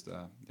disjustice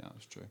there. Yeah,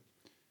 that's true.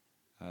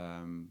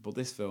 But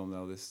this film,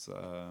 though,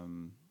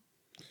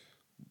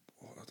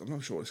 I'm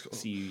not sure what it's called.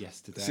 See You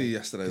Yesterday. See You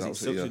Yesterday, 'Cause that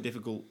it's was it, such yeah. a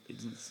difficult.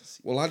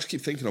 Well, I just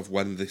keep thinking of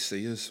When They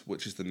See Us,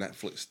 which is the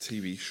Netflix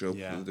TV show.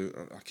 Yeah. They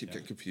do. I keep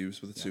getting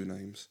confused with the two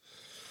names.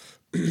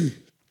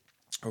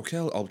 Okay,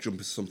 I'll jump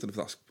into something if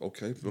that's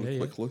okay, really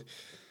quickly.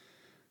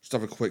 Just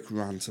have a quick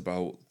rant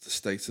about the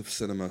state of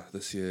cinema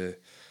this year.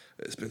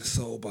 It's been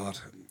so bad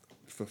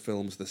for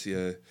films this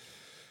year.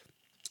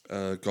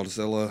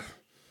 Godzilla,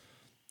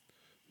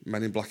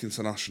 Men in Black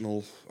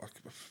International.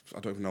 I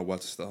don't even know where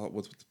to start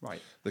with.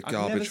 Right. The I've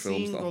garbage never films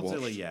seen that I've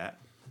Godzilla watched. yet.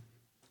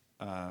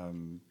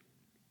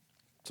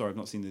 Sorry, I've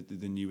not seen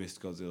the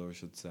newest Godzilla, I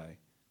should say.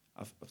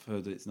 I've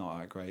heard that it's not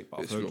that great,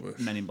 but It's I've heard rubbish.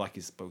 Men in Black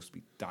is supposed to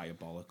be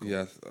diabolical.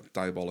 Yeah,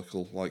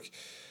 diabolical. Like,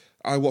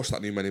 I watched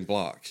that new Men in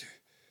Black,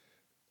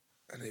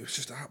 and it was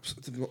just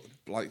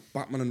like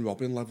Batman and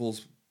Robin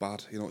levels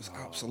bad. You know, it's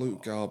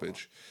absolute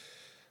garbage.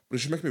 But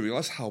it's just making me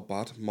realise how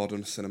bad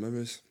modern cinema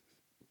is.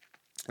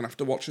 And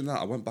after watching that,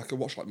 I went back and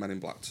watched like Men in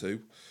Black 2,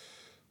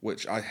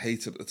 which I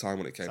hated at the time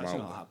when it came It's out. actually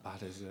not that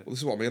bad, is it? Well, this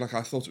is what I mean. Like,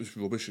 I thought it was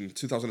rubbish. In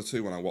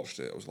 2002, when I watched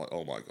it, I was like,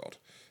 "Oh my god,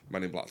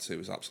 Men in Black 2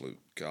 is absolute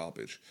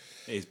garbage."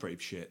 It is pretty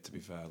shit, to be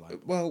fair. Like,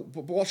 Well,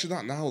 but watching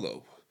that now,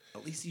 though,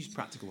 at least use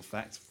practical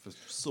effects for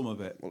some of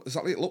it. well,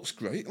 exactly, it looks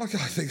great. Like, I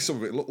think some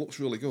of it looks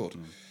really good.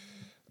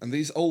 And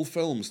these old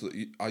films that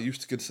I used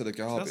to consider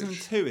garbage.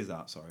 2002 is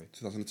that? Sorry.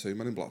 2002,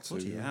 Men in Black 2.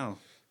 Bloody hell.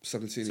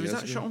 17 So years is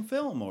that ago. shot on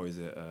film or is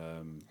it?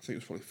 I think it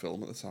was probably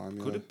film at the time.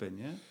 Could have been,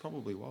 yeah,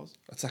 probably was.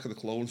 Attack of the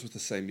Clones was the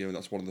same year, and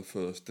that's one of the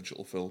first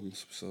digital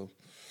films. So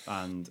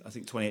And I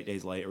think 28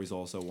 Days Later is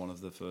also one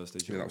of the first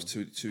digital. yeah, that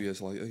was two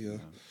years later.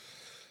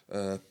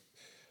 Yeah.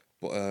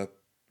 But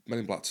Men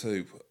in Black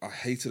 2, I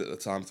hated it at the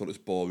time. Thought it was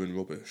boring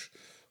rubbish.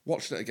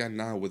 Watching it again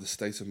now with the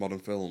state of modern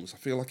films, I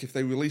feel like if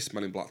they released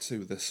Men in Black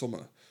 2 this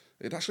summer,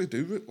 it'd actually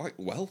do like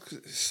well. 'Cause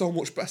it's so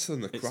much better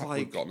than the It's crap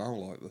like- we've got now.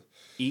 Like the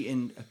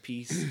Eating a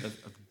piece of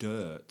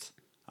dirt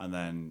and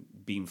then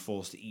being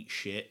forced to eat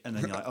shit, and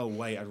then you're like, oh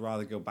wait, I'd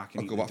rather go back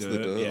and I'll eat go back to the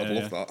dirt. Yeah, I'd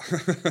love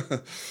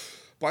that.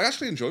 But I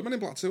actually enjoyed Men in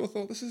Black 2. I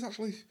thought this is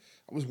actually,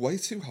 I was way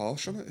too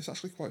harsh on it. It's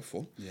actually quite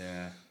fun.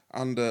 Yeah.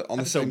 And on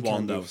the same Episode 1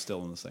 kind though, of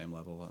still on the same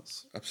level.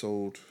 That's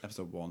episode,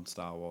 Episode 1,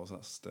 Star Wars.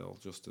 That's still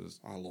just as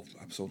I love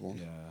episode 1.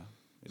 yeah.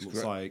 It It's looks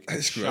great. like a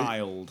It's great.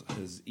 child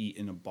has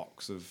eaten a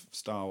box of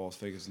Star Wars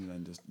figures and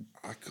then just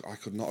I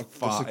could not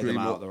farted disagree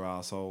them more. out their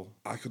arsehole.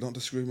 I could not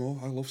disagree more.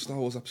 I love Star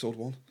Wars episode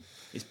 1.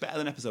 It's better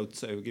than Episode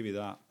 2, I'll give you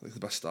that. I think the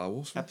best Star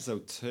Wars film.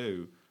 Episode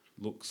 2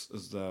 looks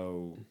as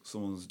though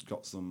someone's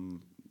got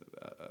some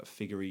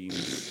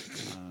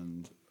figurines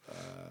and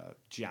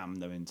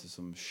jammed them into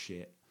some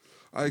shit.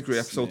 I agree.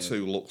 Episode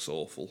Smeared. 2 looks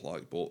awful,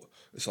 like, but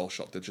it's all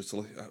shot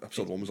digitally.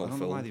 Episode 1 was I on don't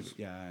know why film.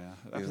 yeah.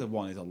 Episode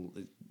 1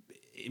 is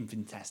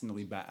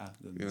infinitesimally better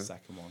than the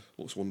second one.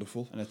 Looks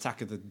wonderful. And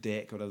Attack of the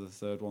Dick, whatever the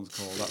third one's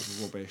called, that's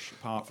rubbish.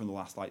 Apart from the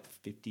last like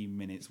 15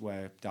 minutes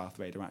where Darth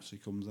Vader actually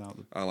comes out.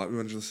 I like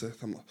Revenge of the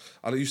Sith.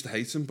 I used to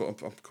hate him, but I'm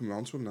coming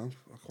around to him now.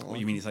 I quite What like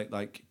you mean? him. It's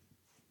like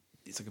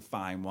it's like a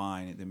fine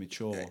wine. They're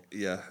mature.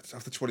 Yeah,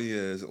 after 20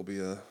 years, it'll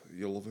be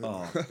you'll love it.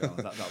 Oh god,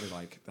 that'll be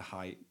like the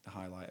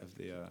highlight of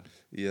the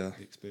Yeah.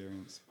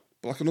 experience.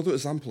 But like another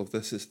example of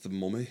this is The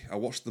Mummy. I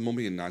watched The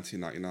Mummy in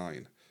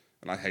 1999,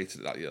 and I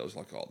hated it that year. I was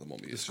like, oh, The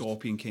Mummy The is just...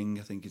 Scorpion King,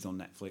 I think, is on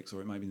Netflix, or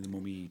it might be The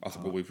Mummy. I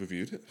think we've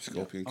reviewed it.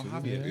 Scorpion Oh, King.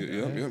 have you?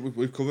 Yeah,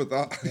 we've covered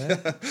that.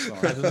 Yeah.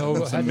 Sorry, Heading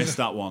over, I missed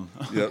that one.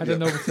 Yeah,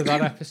 heading yeah. over to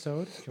that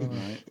episode. Do you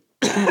wanna-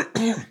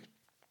 Right.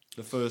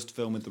 The first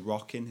film with The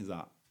Rock in is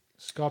that.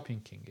 Scorpion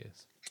King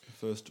is.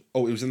 First.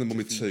 Oh, he was in the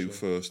Mummy feature. 2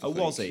 first. I Oh,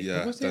 think. was he?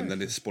 Yeah. Was he then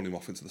actually? they spun him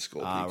off into the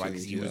Scorpion Ah, right, King.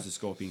 because he yeah. was the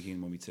Scorpion King in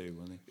Mummy 2,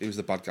 wasn't He was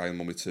the bad guy in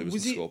Mummy 2 he? as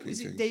Was the it, Scorpion was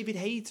King. it David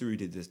Hayter who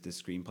did the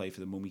screenplay for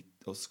the Mummy,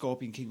 or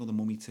Scorpion King or the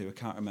Mummy 2? I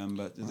can't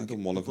remember. I've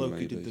done one of them, bloke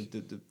who did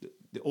maybe.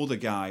 the other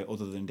guy,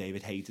 other than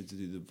David Hayter, to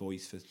do the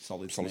voice for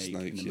Solid Snake in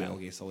Snake, the yeah. Metal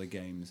Gear Solid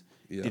games.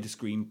 Yeah. Did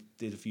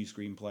a few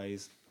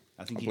screenplays.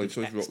 I think I he believe did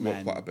so. He's wrote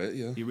X-Men, quite a bit,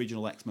 yeah. the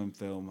original X-Men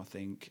film, I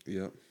think.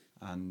 Yeah.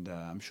 And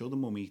I'm sure the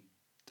Mummy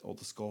or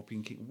the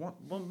Scorpion King,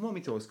 Mummy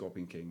 2 or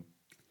Scorpion King,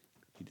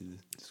 he did the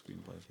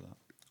screenplay for that.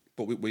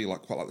 But we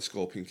quite like the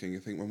Scorpion King, I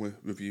think, when we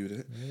reviewed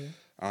it. Yeah.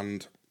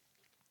 And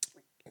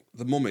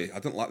the Mummy, I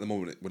didn't like the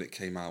Mummy when it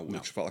came out,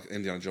 which felt like an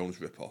Indiana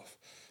Jones rip-off.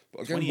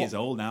 But again, 20 years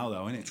old now,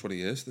 though, isn't it? 20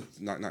 years,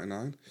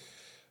 1999.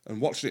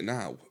 And watching it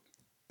now,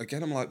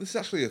 again, I'm like, this is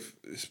actually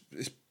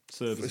it's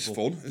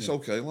Serviceable. fun. It's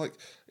okay. Like,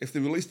 if they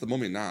released the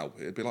Mummy now,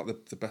 it'd be like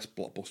the best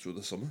blockbuster of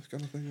the summer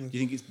kind of thing. Do you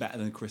think it's better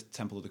than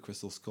Temple of the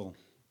Crystal Skull?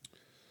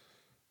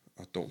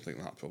 I don't think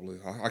that probably.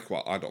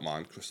 I don't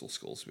mind Crystal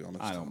Skull, to be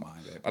honest. I don't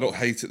mind it. I don't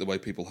hate it the way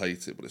people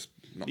hate it, but it's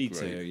not Me great.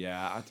 too,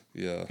 yeah.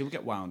 Yeah. People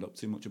get wound up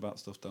too much about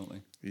stuff, don't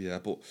they? Yeah,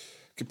 but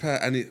compare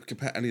any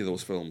of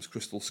those films,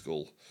 Crystal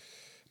Skull,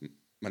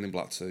 Men in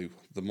Black 2,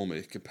 The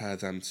Mummy, compare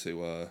them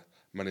to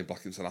Men in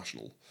Black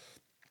International.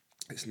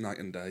 It's night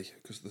and day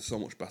because they're so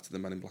much better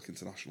than Men in Black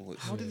International.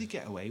 It's How did they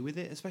get away with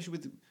it? Especially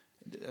with,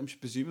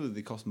 presumably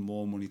they cost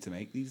more money to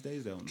make these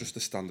days, don't they? just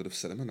the standard of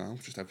cinema now.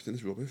 Just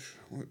everything's rubbish.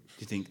 Like, Do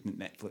you think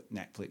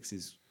Netflix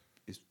is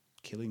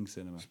killing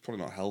cinema? it's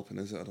probably not helping,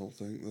 is it? I don't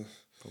think.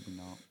 Probably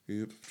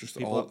not. Just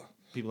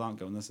People aren't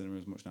going to the cinema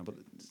as much now, but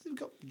they've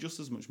got just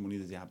as much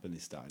money as they had when they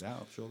started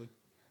out, surely.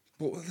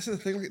 But this is the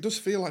thing. Like, it does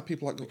feel like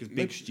people like Because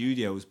big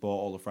studios bought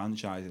all the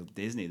franchises of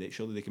Disney.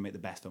 Surely they can make the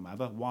best film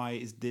ever. Why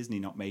is Disney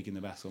not making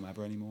the best film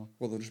ever anymore?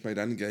 Well, they've just made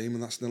Endgame,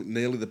 and that's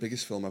nearly the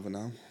biggest film ever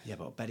now. Yeah,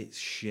 but I bet it's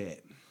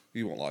shit.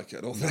 You won't like it,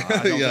 I don't No,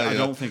 think. I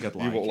don't think I'd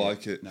like it. You won't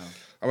like it. No.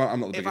 I'm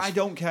not the If biggest. I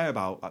don't care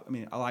about, I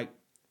mean, I like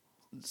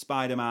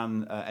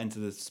Spider-Man Enter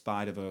the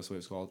Spider-Verse, what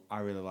it's called. I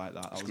really like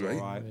that. That was great.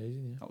 all right.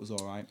 Amazing, yeah. That was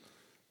all right.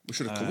 We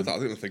should have covered that. I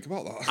didn't even think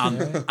about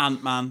that.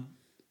 Ant-Man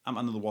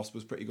and the Wasp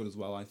was pretty good as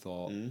well, I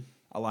thought.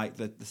 I like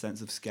the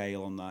sense of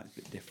scale on that. It's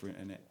a bit different,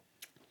 isn't it?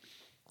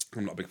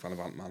 I'm not a big fan of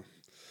Ant-Man.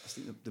 I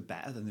think they're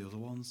better than the other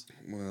ones.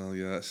 Well,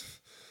 yes,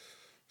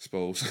 I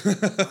suppose.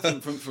 I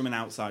think from an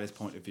outsider's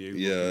point of view,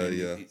 Yeah, looking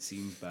in, yeah. it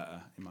seems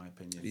better, in my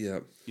opinion. Yeah.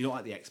 You don't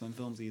like the X-Men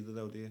films either,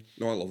 though, do you?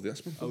 No, I love the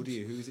X-Men Oh, films. do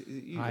you? Who is it? Is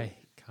it you? I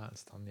can't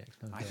stand the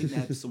X-Men. I think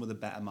they're some of the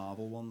better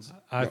Marvel ones.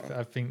 I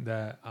think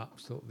they're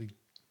absolutely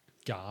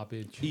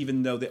garbage.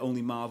 Even though the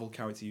only Marvel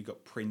character you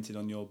got printed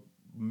on your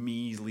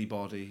measly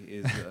body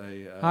is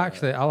a.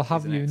 Actually, I'll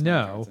have is an you X-Men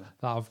know character.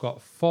 that I've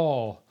got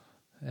 4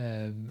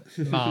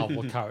 Marvel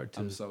I'm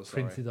characters so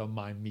sorry. printed on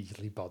my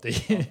measly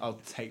body.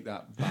 I'll take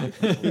that back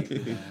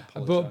completely. I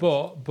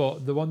apologise.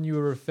 but the one you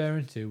were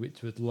referring to,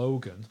 which was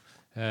Logan,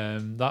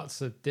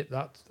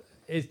 that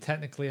is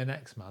technically an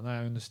X-Man.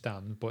 I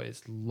understand, but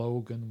it's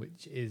Logan,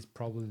 which is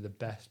probably the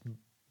best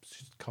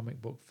comic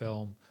book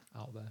film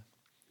out there.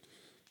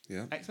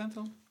 Yeah, X-Men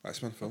film.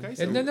 X-Men film. Okay,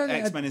 so No,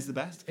 X-Men is the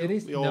best. It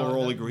is. We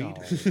all agreed.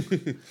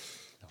 No.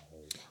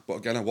 But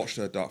again, I watched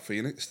Dark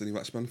Phoenix, the new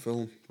X-Men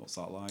film. What's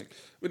that like? I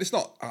mean, it's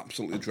not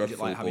absolutely Is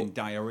dreadful, it like having but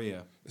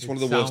diarrhea? it's one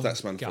of the worst sounds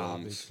X-Men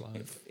garbage, films.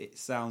 like. It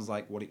sounds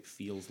like what it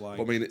feels like.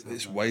 But I mean,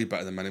 it's way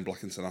better than Men in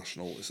Black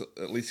International. It's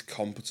at least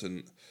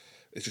competent.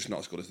 It's just not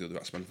as good as the other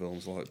X-Men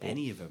films. Like, but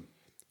Any of them.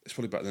 it's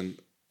probably better than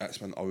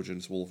X-Men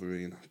Origins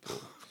Wolverine.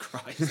 But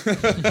Christ.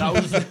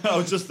 I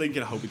was just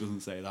thinking, I hope he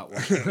doesn't say that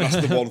one.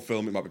 that's the one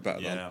film it might be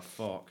better than. Yeah,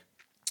 fuck.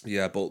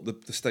 Yeah, but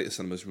the state of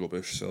cinema is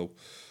rubbish, so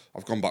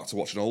I've gone back to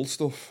watching old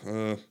stuff,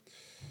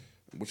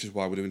 which is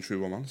why we're doing True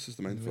Romance as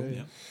the main film.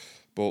 Yeah.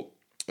 But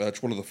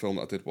just one other film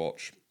that I did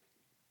watch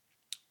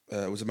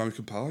was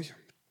American Pie,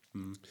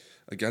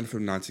 again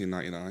from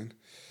 1999,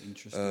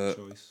 Interesting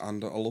choice.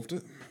 and I loved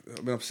it.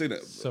 I mean, I've seen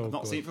it. So I've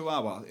not good. seen it for a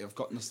while, but I've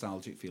got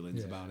nostalgic feelings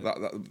Yeah.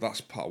 about it.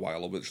 That's part of why I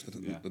love it. Just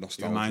Yeah. the It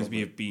nostalgia. reminds of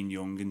me it. of being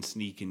young and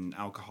sneaking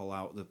alcohol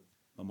out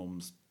my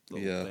mum's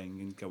little Yeah. thing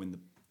and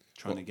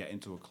trying to get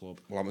into a club.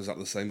 Well, I'm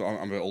exactly the same, but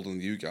I'm a bit older than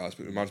you guys.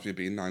 But it reminds me of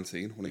being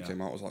 19 when it Yeah.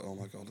 came out. I was like, oh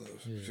my god,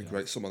 it was a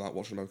great summer that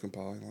watching American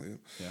Pie. Like,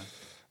 Yeah.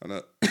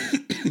 and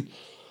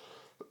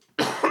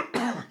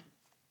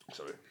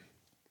sorry,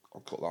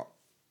 I'll cut that.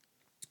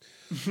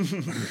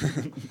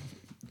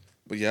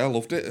 But yeah, I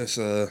loved it. It's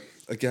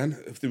again,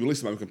 if they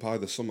released American Pie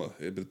this summer,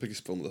 it'd be the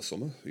biggest film of the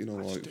summer. You know,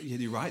 like Yeah,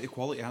 you're right. The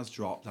quality has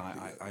dropped.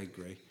 I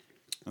agree,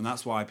 and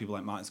that's why people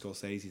like Martin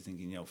Scorsese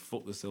thinking,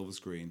 fuck the silver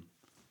screen,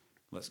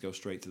 let's go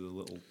straight to the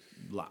little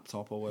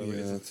laptop or whatever it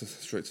yeah, is.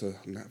 straight to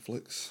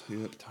Netflix. Yeah.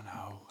 Don't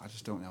know. I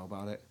just don't know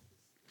about it.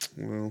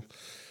 Well,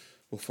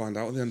 we'll find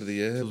out at the end of the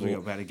year. So we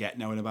But better get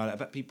knowing about it. I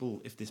bet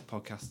people, if this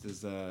podcast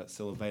is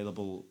still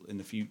available in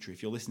the future,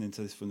 if you're listening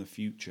to this from the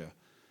future,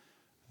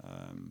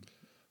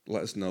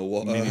 let us know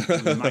what.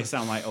 we might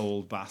sound like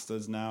old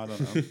bastards now. I don't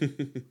know.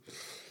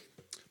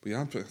 But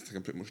yeah, I think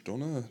I'm pretty much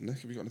done. Nick,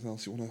 have you got anything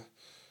else you want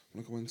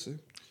to go into?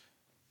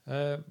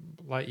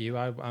 Like you,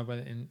 I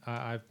went in.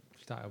 I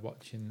started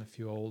watching a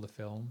few older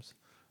films.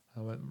 I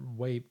went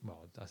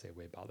I say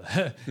way back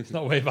there. It's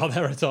not way back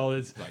there at all.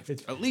 It's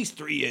at least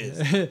 3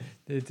 years.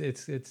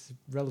 it's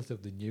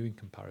relatively new in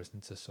comparison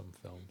to some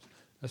films,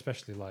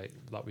 especially like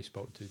we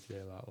spoke to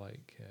today,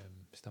 like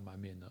Stand By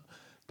Me and that.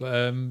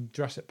 But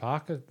Jurassic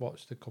Park, I've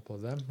watched a couple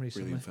of them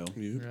recently. Brilliant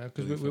film. Yeah,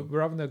 because we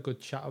were having a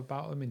good chat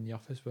about them in the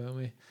office, weren't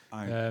we?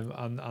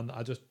 And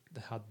I just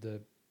had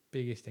the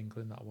biggest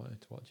inkling that I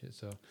wanted to watch it.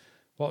 So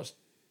watched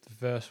the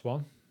first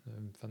one.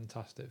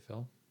 Fantastic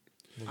film.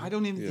 I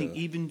don't even think,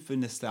 even for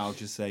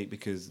nostalgia's sake,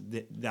 because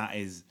that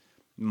is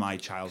my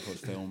childhood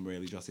film,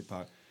 really, Jurassic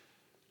Park.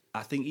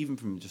 I think even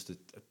from just a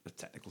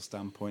technical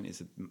standpoint,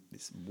 it's a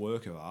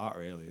work of art,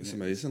 really. It's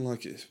amazing,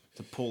 like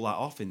to pull that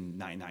off in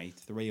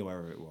 1993 or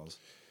wherever it was.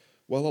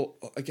 Well,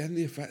 again,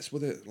 the effects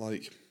with it,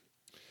 like,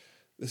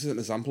 this is an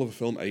example of a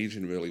film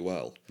aging really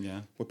well.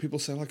 Yeah. Where people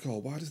say, like, oh,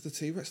 why does the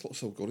T-Rex look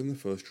so good in the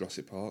first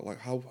Jurassic Park? Like,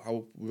 how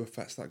were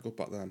effects that good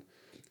back then?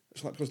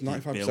 It's like because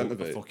 95%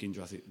 of it. Fucking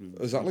Jurassic.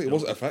 Exactly, it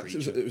wasn't effects.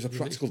 It was a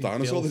practical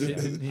dinosaur.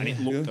 And it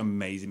looked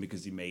amazing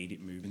because they made it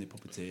move and they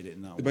puppeteered it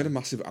in that. They made a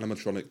massive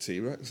animatronic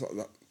T-Rex. Like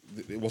that.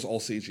 It was all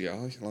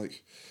CGI.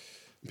 Like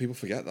people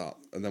forget that,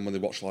 and then when they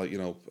watch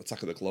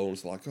Attack of the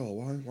Clones, they're like, oh,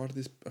 why did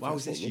these? Why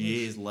was this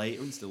years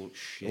later and still look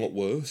shit? A lot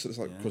worse. It's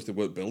like because they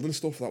weren't building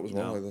stuff. That was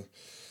why.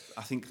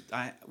 I think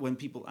when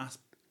people ask,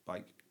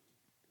 like,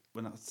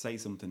 when I say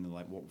something, they're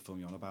like, what film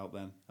are you on about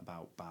then?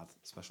 About bad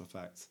special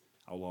effects.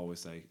 I'll always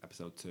say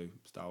Episode 2,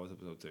 Star Wars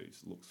Episode 2. It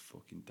looks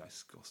fucking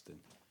disgusting.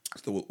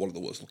 Still one of the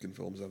worst looking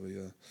films ever,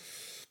 yeah.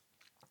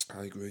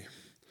 I agree.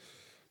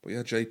 But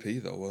yeah,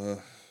 JP,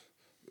 though,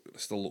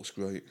 still looks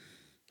great.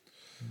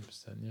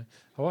 100%, yeah.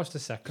 I watched the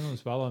second one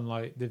as well, and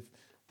like they've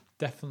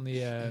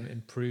definitely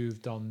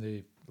improved on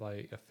the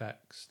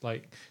effects,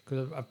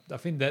 because I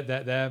think that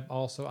they're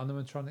also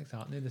animatronics,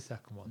 aren't they? The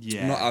second one,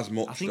 yeah, not as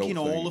much. I think in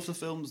all of the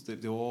films,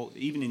 they're all,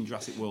 even in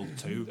Jurassic World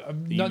 2,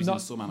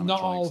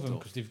 not all of them,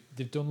 because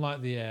they've done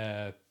like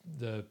the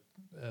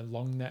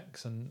long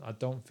necks, and I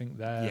don't think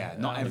they're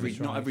not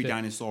every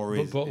dinosaur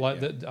is. But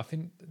I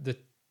think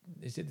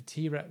is it the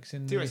T-Rex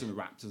and T-Rex and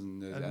the raptors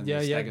and the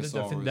I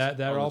think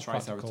they're all the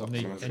practical,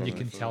 and you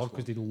can tell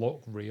because they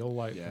look real,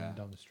 from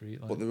down the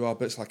street. But there are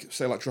bits like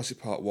Jurassic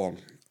Park 1.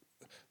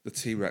 The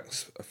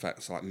T-Rex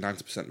effects are like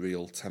 90%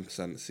 real, 10%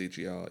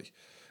 CGI.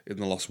 In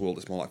The Lost World,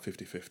 it's more like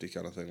 50-50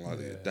 kind of thing.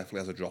 It definitely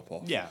has a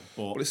drop-off. Yeah,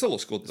 but it still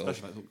looks good, though.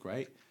 Special effects look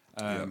great.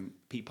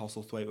 Pete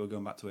Postlethwaite, we're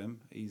going back to him.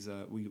 He's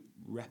we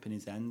repping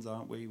his ends,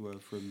 aren't we? We're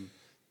from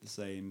the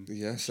same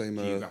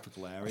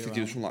geographical area. I think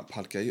he was from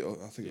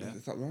Padgate, I think. Yeah.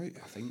 Is that right?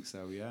 I think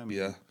so,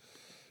 yeah.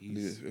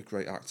 He's a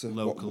great actor.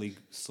 Locally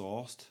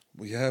sourced.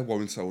 Well, yeah,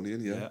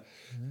 Warringtonian, yeah.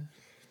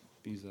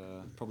 He's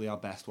probably our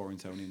best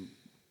Warringtonian.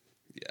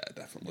 Yeah,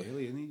 definitely.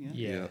 Really, isn't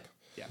he? Yeah.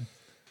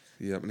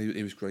 Yeah, and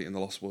he was great in The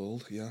Lost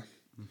World, yeah.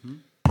 Mm-hmm.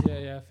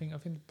 Yeah, I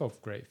think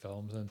both great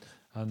films,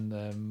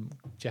 and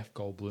Jeff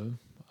Goldblum,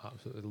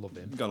 absolutely love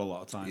him. Got a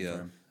lot of time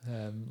for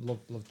him.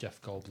 Love Jeff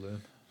Goldblum.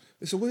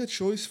 It's a weird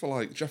choice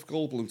for Jeff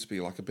Goldblum to be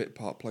a bit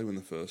part player in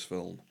the first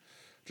film,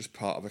 just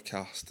part of a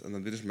cast, and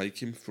then they just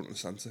make him front and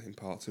centre in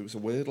part 2. It's a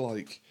weird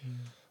a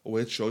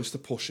weird choice to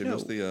push him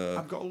as the.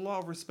 I've got a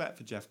lot of respect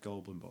for Jeff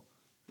Goldblum, but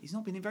he's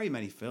not been in very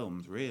many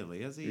films,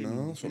 really, has he?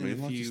 No, that's what I mean.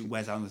 He's been in a few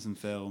Wes Anderson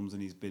films,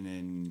 and he's been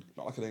in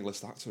not like an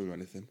A-list actor or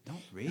anything.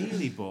 Not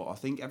really, but I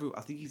think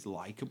he's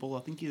likable. I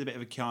think he's a bit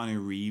of a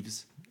Keanu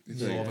Reeves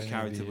sort of a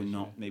character, but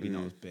not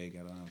as big. I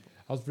don't know.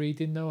 I was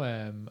reading though,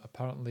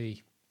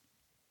 apparently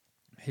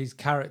his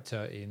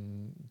character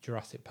in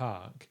Jurassic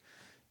Park,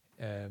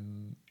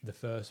 the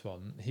first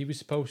one, he was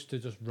supposed to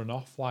just run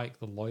off like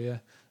the lawyer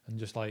and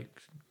just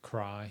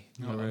cry.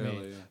 You know what I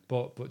mean? Yeah.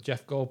 But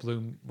Jeff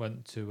Goldblum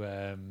went to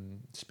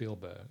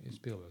Spielberg. It's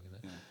Spielberg,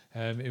 isn't it?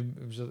 Yeah.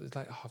 It was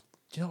like, oh,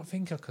 do you not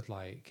think I could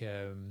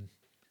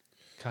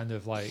kind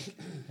of have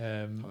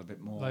a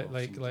bit more,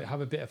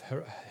 have a bit of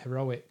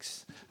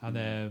heroics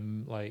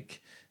and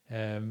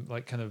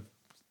kind of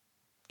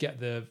get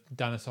the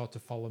dinosaur to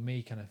follow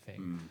me, kind of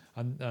thing.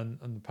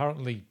 And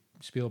apparently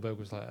Spielberg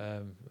was like,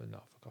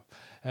 no, fuck off.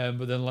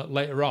 But then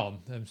later on,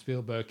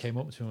 Spielberg came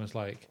up to him and was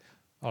like,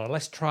 all right,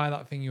 let's try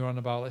that thing you're on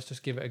about. Let's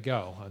just give it a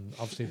go. And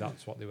obviously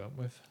that's what they went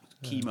with.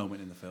 Key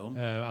moment in the film.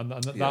 And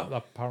that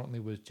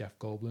apparently was Jeff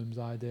Goldblum's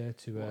idea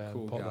to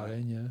put that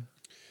in, yeah.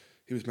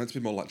 He was meant to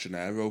be more like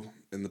Gennaro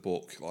in the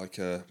book.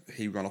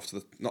 He ran off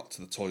not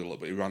to the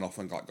toilet, but he ran off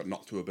and got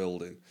knocked through a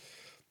building.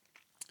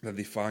 And then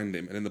they find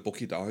him, and in the book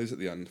he dies at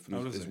the end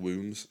from his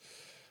wounds.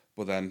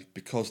 But then,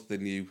 because they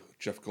knew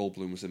Jeff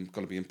Goldblum was going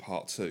to be in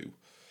part 2,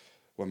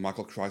 when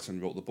Michael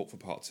Crichton wrote the book for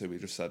part 2, he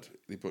just said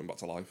they brought him back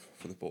to life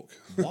for the book.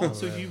 What?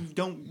 So if you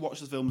don't watch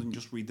the films and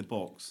just read the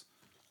books,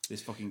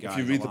 this fucking guy. If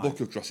you read the book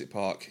of Jurassic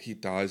Park, he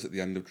dies at the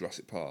end of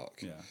Jurassic Park.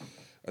 Yeah.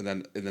 And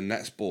then in the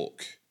next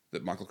book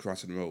that Michael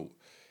Crichton wrote,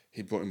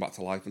 he brought him back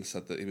to life and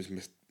said that he was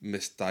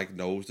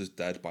misdiagnosed as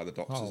dead by the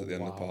doctors at the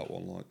end of part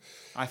one. Like,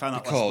 I found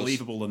that less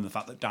believable than the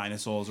fact that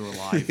dinosaurs are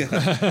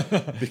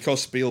alive.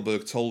 Because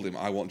Spielberg told him,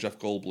 "I want Jeff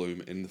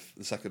Goldblum in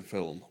the second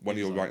film." When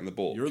you were writing the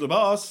book, You're the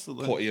boss.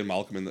 put Ian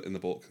Malcolm in the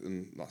book,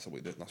 and that's what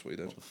he did. That's what he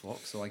did. What the fuck?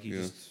 So like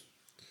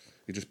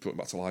He just brought him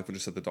back to life and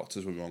just said the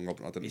doctors were wrong. I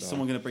didn't. Is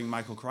someone going to bring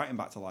Michael Crichton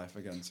back to life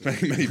again? So?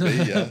 Maybe,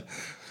 yeah.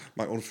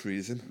 Might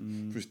unfreeze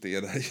him for his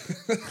DNA.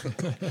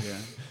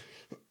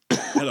 Yeah.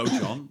 Hello,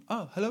 John.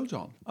 Oh, hello,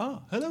 John.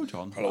 Oh, hello,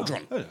 John. Hello,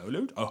 John.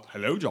 Hello. Oh,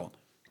 hello, John.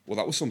 Well,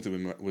 that was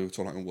something we were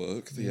talking about in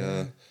work.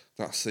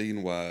 That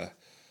scene where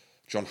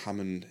John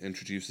Hammond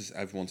introduces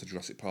everyone to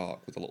Jurassic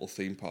Park with a little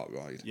theme park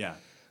ride. Yeah.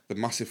 The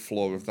massive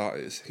flaw of that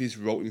is he's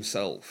wrote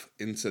himself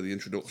into the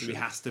introduction. So he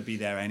has to be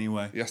there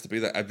anyway. He has to be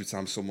there every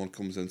time someone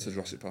comes into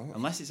Jurassic Park.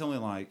 Unless it's only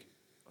like,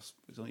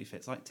 it only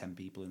fits like 10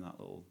 people in that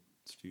little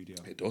studio.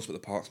 It does, but the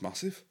park's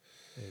massive.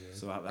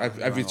 So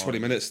every 20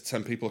 minutes,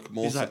 10 people,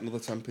 more He's like, another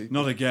 10 people.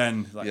 Not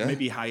again. Like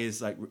maybe he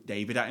hires like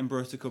David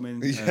Attenborough to come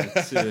in to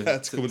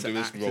come and do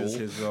act his role. as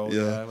his role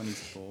when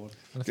he's bored.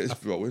 Get his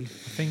throwing. I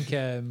think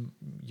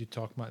you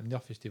talked about in the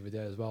office the other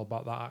day as well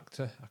about that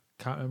actor. I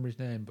can't remember his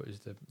name, but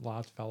he's the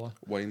large fella.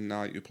 Wayne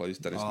Knight, who plays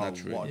Dennis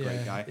Nedry. What a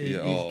great guy.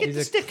 He's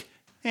a stick.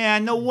 Yeah,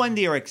 no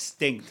wonder you're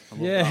extinct.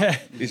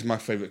 He's my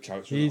favourite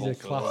character. He's a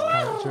class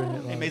character in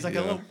it. It makes like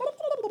a little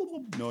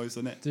noise,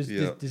 doesn't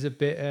it? There's a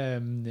bit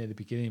near the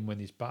beginning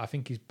when I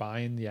think he's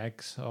buying the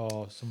eggs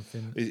or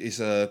something. He's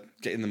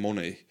getting the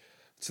money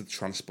to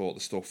transport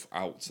the stuff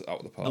out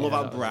of the park. I love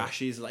how brash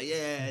he's like,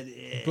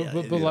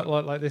 But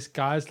like this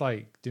guy's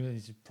like doing,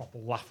 he's proper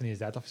laughing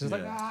his head off. He's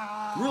like,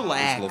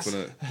 relax. He's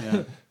loving it.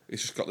 Yeah.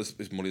 He's just got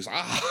his money.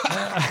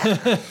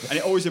 And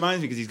it always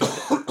reminds me because he's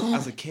got,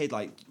 as a kid,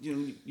 like, you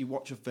know, you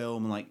watch a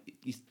film and like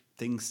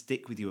things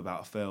stick with you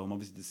about a film.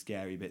 Obviously the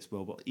scary bits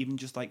will, but even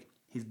just like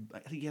I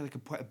think he had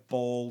like quite a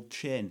bald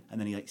chin, and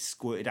then he like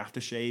squirted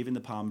aftershave in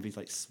the palm of his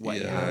like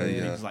sweaty hand.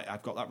 And he's like,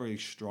 I've got that really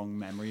strong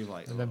memory of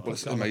like. But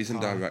it's amazing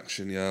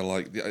direction, yeah.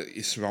 Like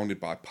he's surrounded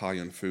by pie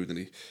and food, and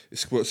he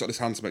squirts on his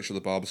hand to make sure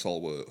the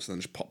barbasol works, and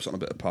then just pops on a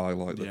bit of pie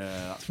like that.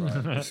 Yeah, that's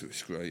right.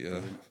 It's great. Yeah,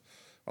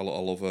 I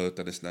love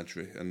Dennis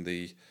Nedry and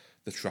the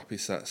trappy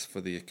sets for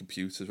the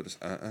computers were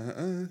just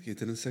you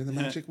didn't say the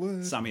magic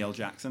word. Samuel L.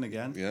 Jackson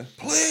again. Yeah,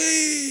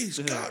 please,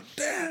 god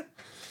damn.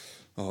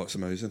 Oh, it's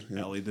amazing.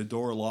 Yeah. Ellie, the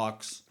door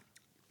locks.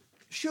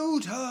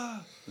 Shoot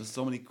her. There's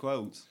so many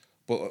quotes.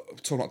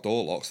 But talking about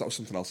door locks, that was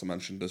something else I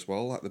mentioned as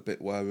well. Like the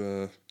bit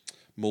where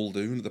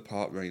Muldoon, the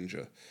park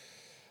ranger,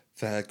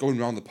 they're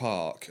going around the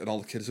park, and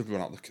all the kids have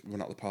run out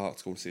the park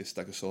to go and see a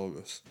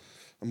Stegosaurus.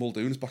 And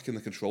Muldoon's back in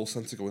the control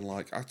centre going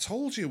like, I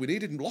told you we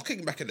needed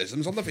locking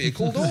mechanisms on the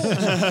vehicle doors.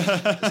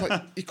 It's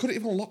like, you couldn't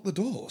even lock the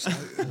doors.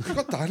 Like, you've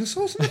got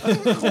dinosaurs in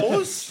it. Of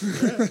course.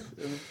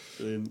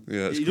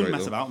 Yeah, it's he great, doesn't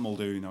mess though. about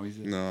Muldoon, no.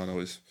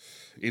 No,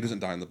 he doesn't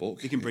die in the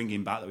book. You can bring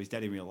him back, though. He's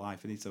dead in real life,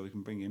 isn't he? So we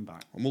can bring him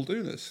back.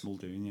 Muldoon is?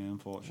 Muldoon, yeah,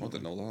 unfortunately. I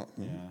didn't know that.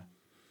 Yeah.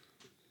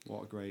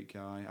 What a great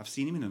guy. I've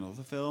seen him in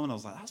another film, and I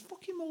was like, that's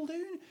fucking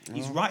Muldoon.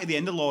 He's right at the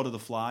end of Lord of the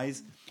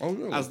Flies. Oh,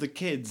 really? As the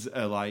kids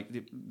are, like,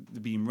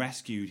 they're being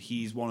rescued,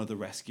 he's one of the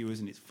rescuers,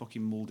 and it's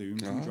fucking Muldoon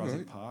from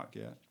Jurassic Park,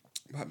 yeah.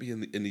 Might be in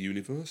the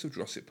universe of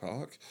Jurassic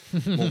Park.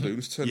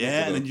 Muldoon's turned up.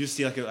 Yeah, and then you just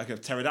see like a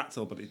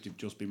pterodactyl, but it had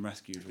just been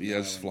rescued. Yeah,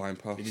 just flying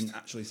past. You didn't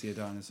actually see a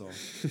dinosaur.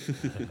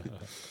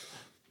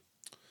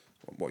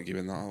 What are you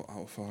giving that out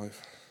of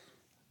 5?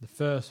 The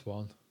first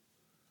one,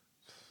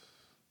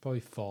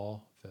 probably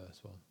 4.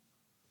 First one,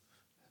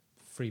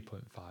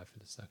 3.5 for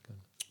the second.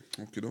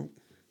 Okay, no.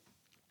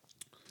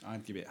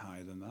 I'd give it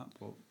higher than that,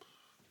 but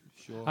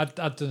sure. I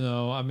don't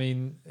know. I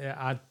mean,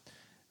 I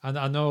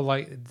know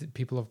like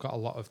people have got a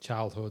lot of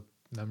childhood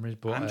memories,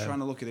 but I'm trying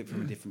to look at it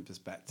from a different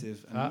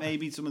perspective, and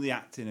maybe some of the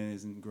acting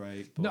isn't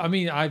great. But no, I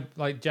mean, I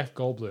like Jeff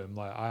Goldblum.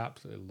 Like, I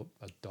absolutely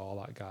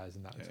adore that guy as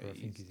an actor. I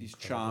think he's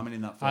charming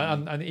in that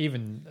film. And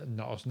even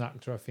not as an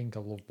actor, I think I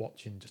love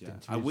watching just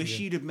interviews. I wish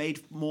he'd have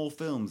made more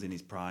films in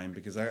his prime,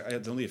 because I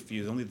had only a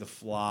few. There's only The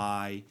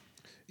Fly.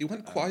 He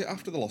went quiet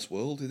after The Lost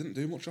World. He didn't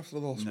do much after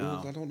The Lost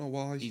World. I don't know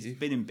why. He's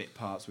been in bit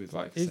parts with,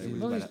 like,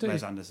 with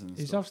Wes Anderson.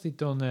 He's obviously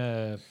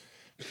done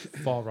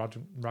Thor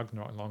Ragnarok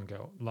not long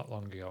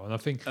ago, and I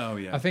think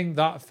I think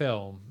that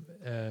film,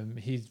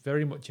 he's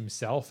very much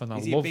himself, and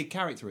is he a big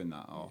character in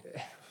that? Or?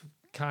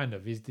 Kind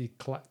of. He's the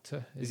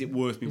collector. Is it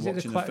worth me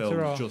watching the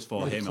film just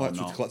for him or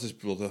not? The collector's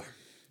brother.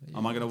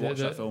 Am I going to watch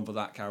that film for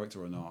that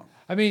character or not?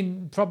 I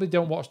mean, probably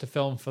don't watch the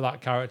film for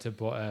that character,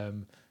 but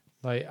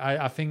like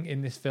I think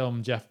in this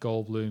film, Jeff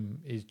Goldblum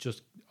is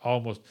just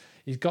almost.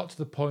 He's got to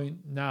the point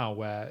now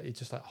where it's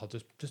just like,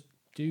 just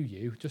do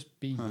you, just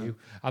be you,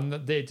 and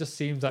it just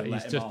seems like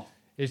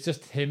it's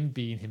just him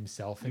being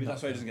himself. Maybe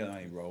that's why he doesn't get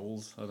any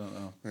roles. I don't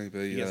know.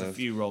 Maybe he gets a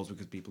few roles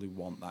because people who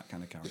want that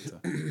kind of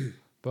character.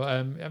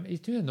 But he's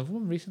doing another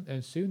one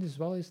recently, soon as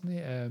well, isn't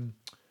he?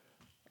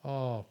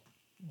 What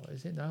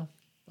is it now?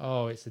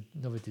 Oh, it's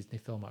another Disney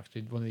film,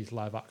 actually, one of these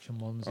live action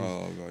ones. He's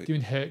right.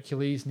 doing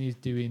Hercules, and he's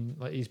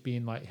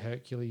being like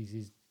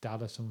Hercules'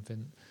 dad or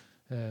something.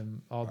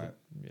 Or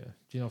do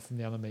you know from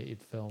the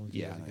animated films?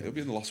 Yeah, He'll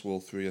be in the Lost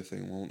World 3, I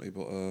think, won't he?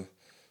 But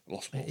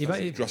Lost World, He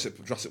might-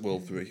 Jurassic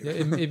World 3. Yeah,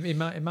 it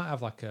might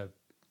have like a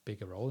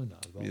bigger role in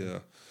that as well. Yeah.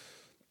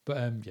 But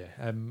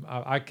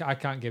I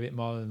can't give it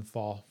more than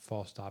four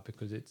star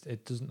because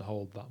it doesn't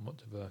hold that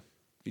much of a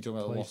You talking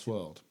about the place Lost in-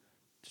 World?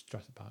 just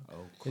Jurassic Park.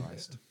 Oh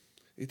Christ!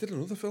 He did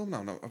another film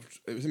now.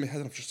 It was in my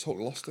head and I've just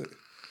totally lost it.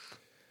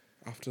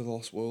 After the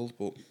Lost World,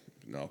 but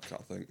no,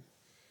 can't think.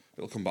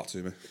 It'll come back to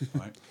me.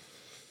 Right.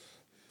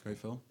 Great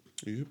film.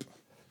 Yep.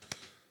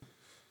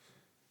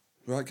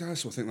 Right, guys,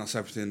 so I think that's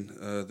everything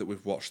that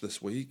we've watched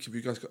this week. Have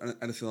you guys got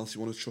anything else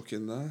you want to chuck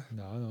in there?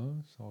 No,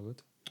 it's all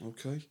good.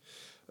 Okay.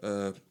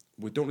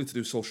 We don't need to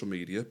do social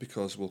media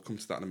because we'll come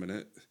to that in a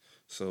minute.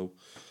 So,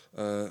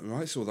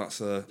 right, so that's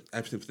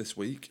everything for this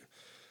week.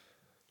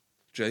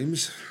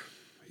 James,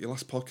 your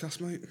last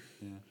podcast, mate?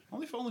 Yeah.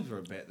 Only for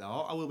a bit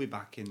though. I will be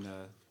back in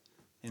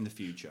the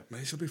future.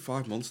 Mate, it'll be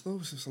 5 months though.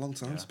 It's a long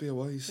time to be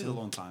away. It's So. a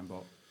long time,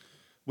 but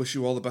Wish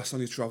you all the best on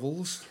your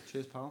travels.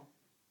 cheers, pal.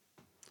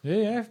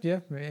 Yeah.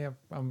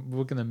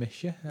 We're gonna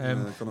miss you.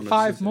 gonna miss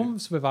 5 you.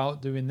 months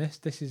without doing this.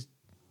 This is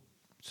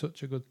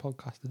such a good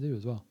podcast to do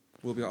as well.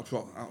 We'll be out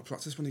of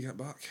practice when you get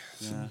back.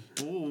 So. Yeah.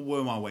 We'll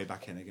worm our way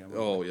back in again.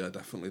 Oh yeah,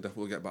 definitely.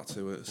 We'll get back to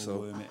it. We'll So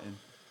worm it in.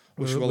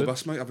 wish you all the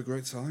best, mate. Have a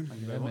great time.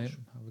 Thank you very much. Mate,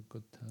 have a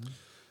good time.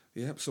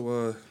 Yep.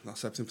 So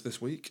that's everything for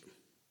this week.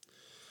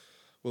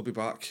 We'll be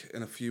back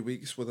in a few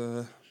weeks with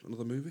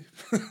another movie.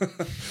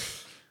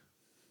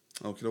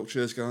 Okay,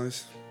 cheers,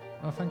 guys.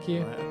 Oh, thank you.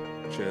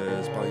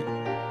 Cheers.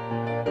 Bye.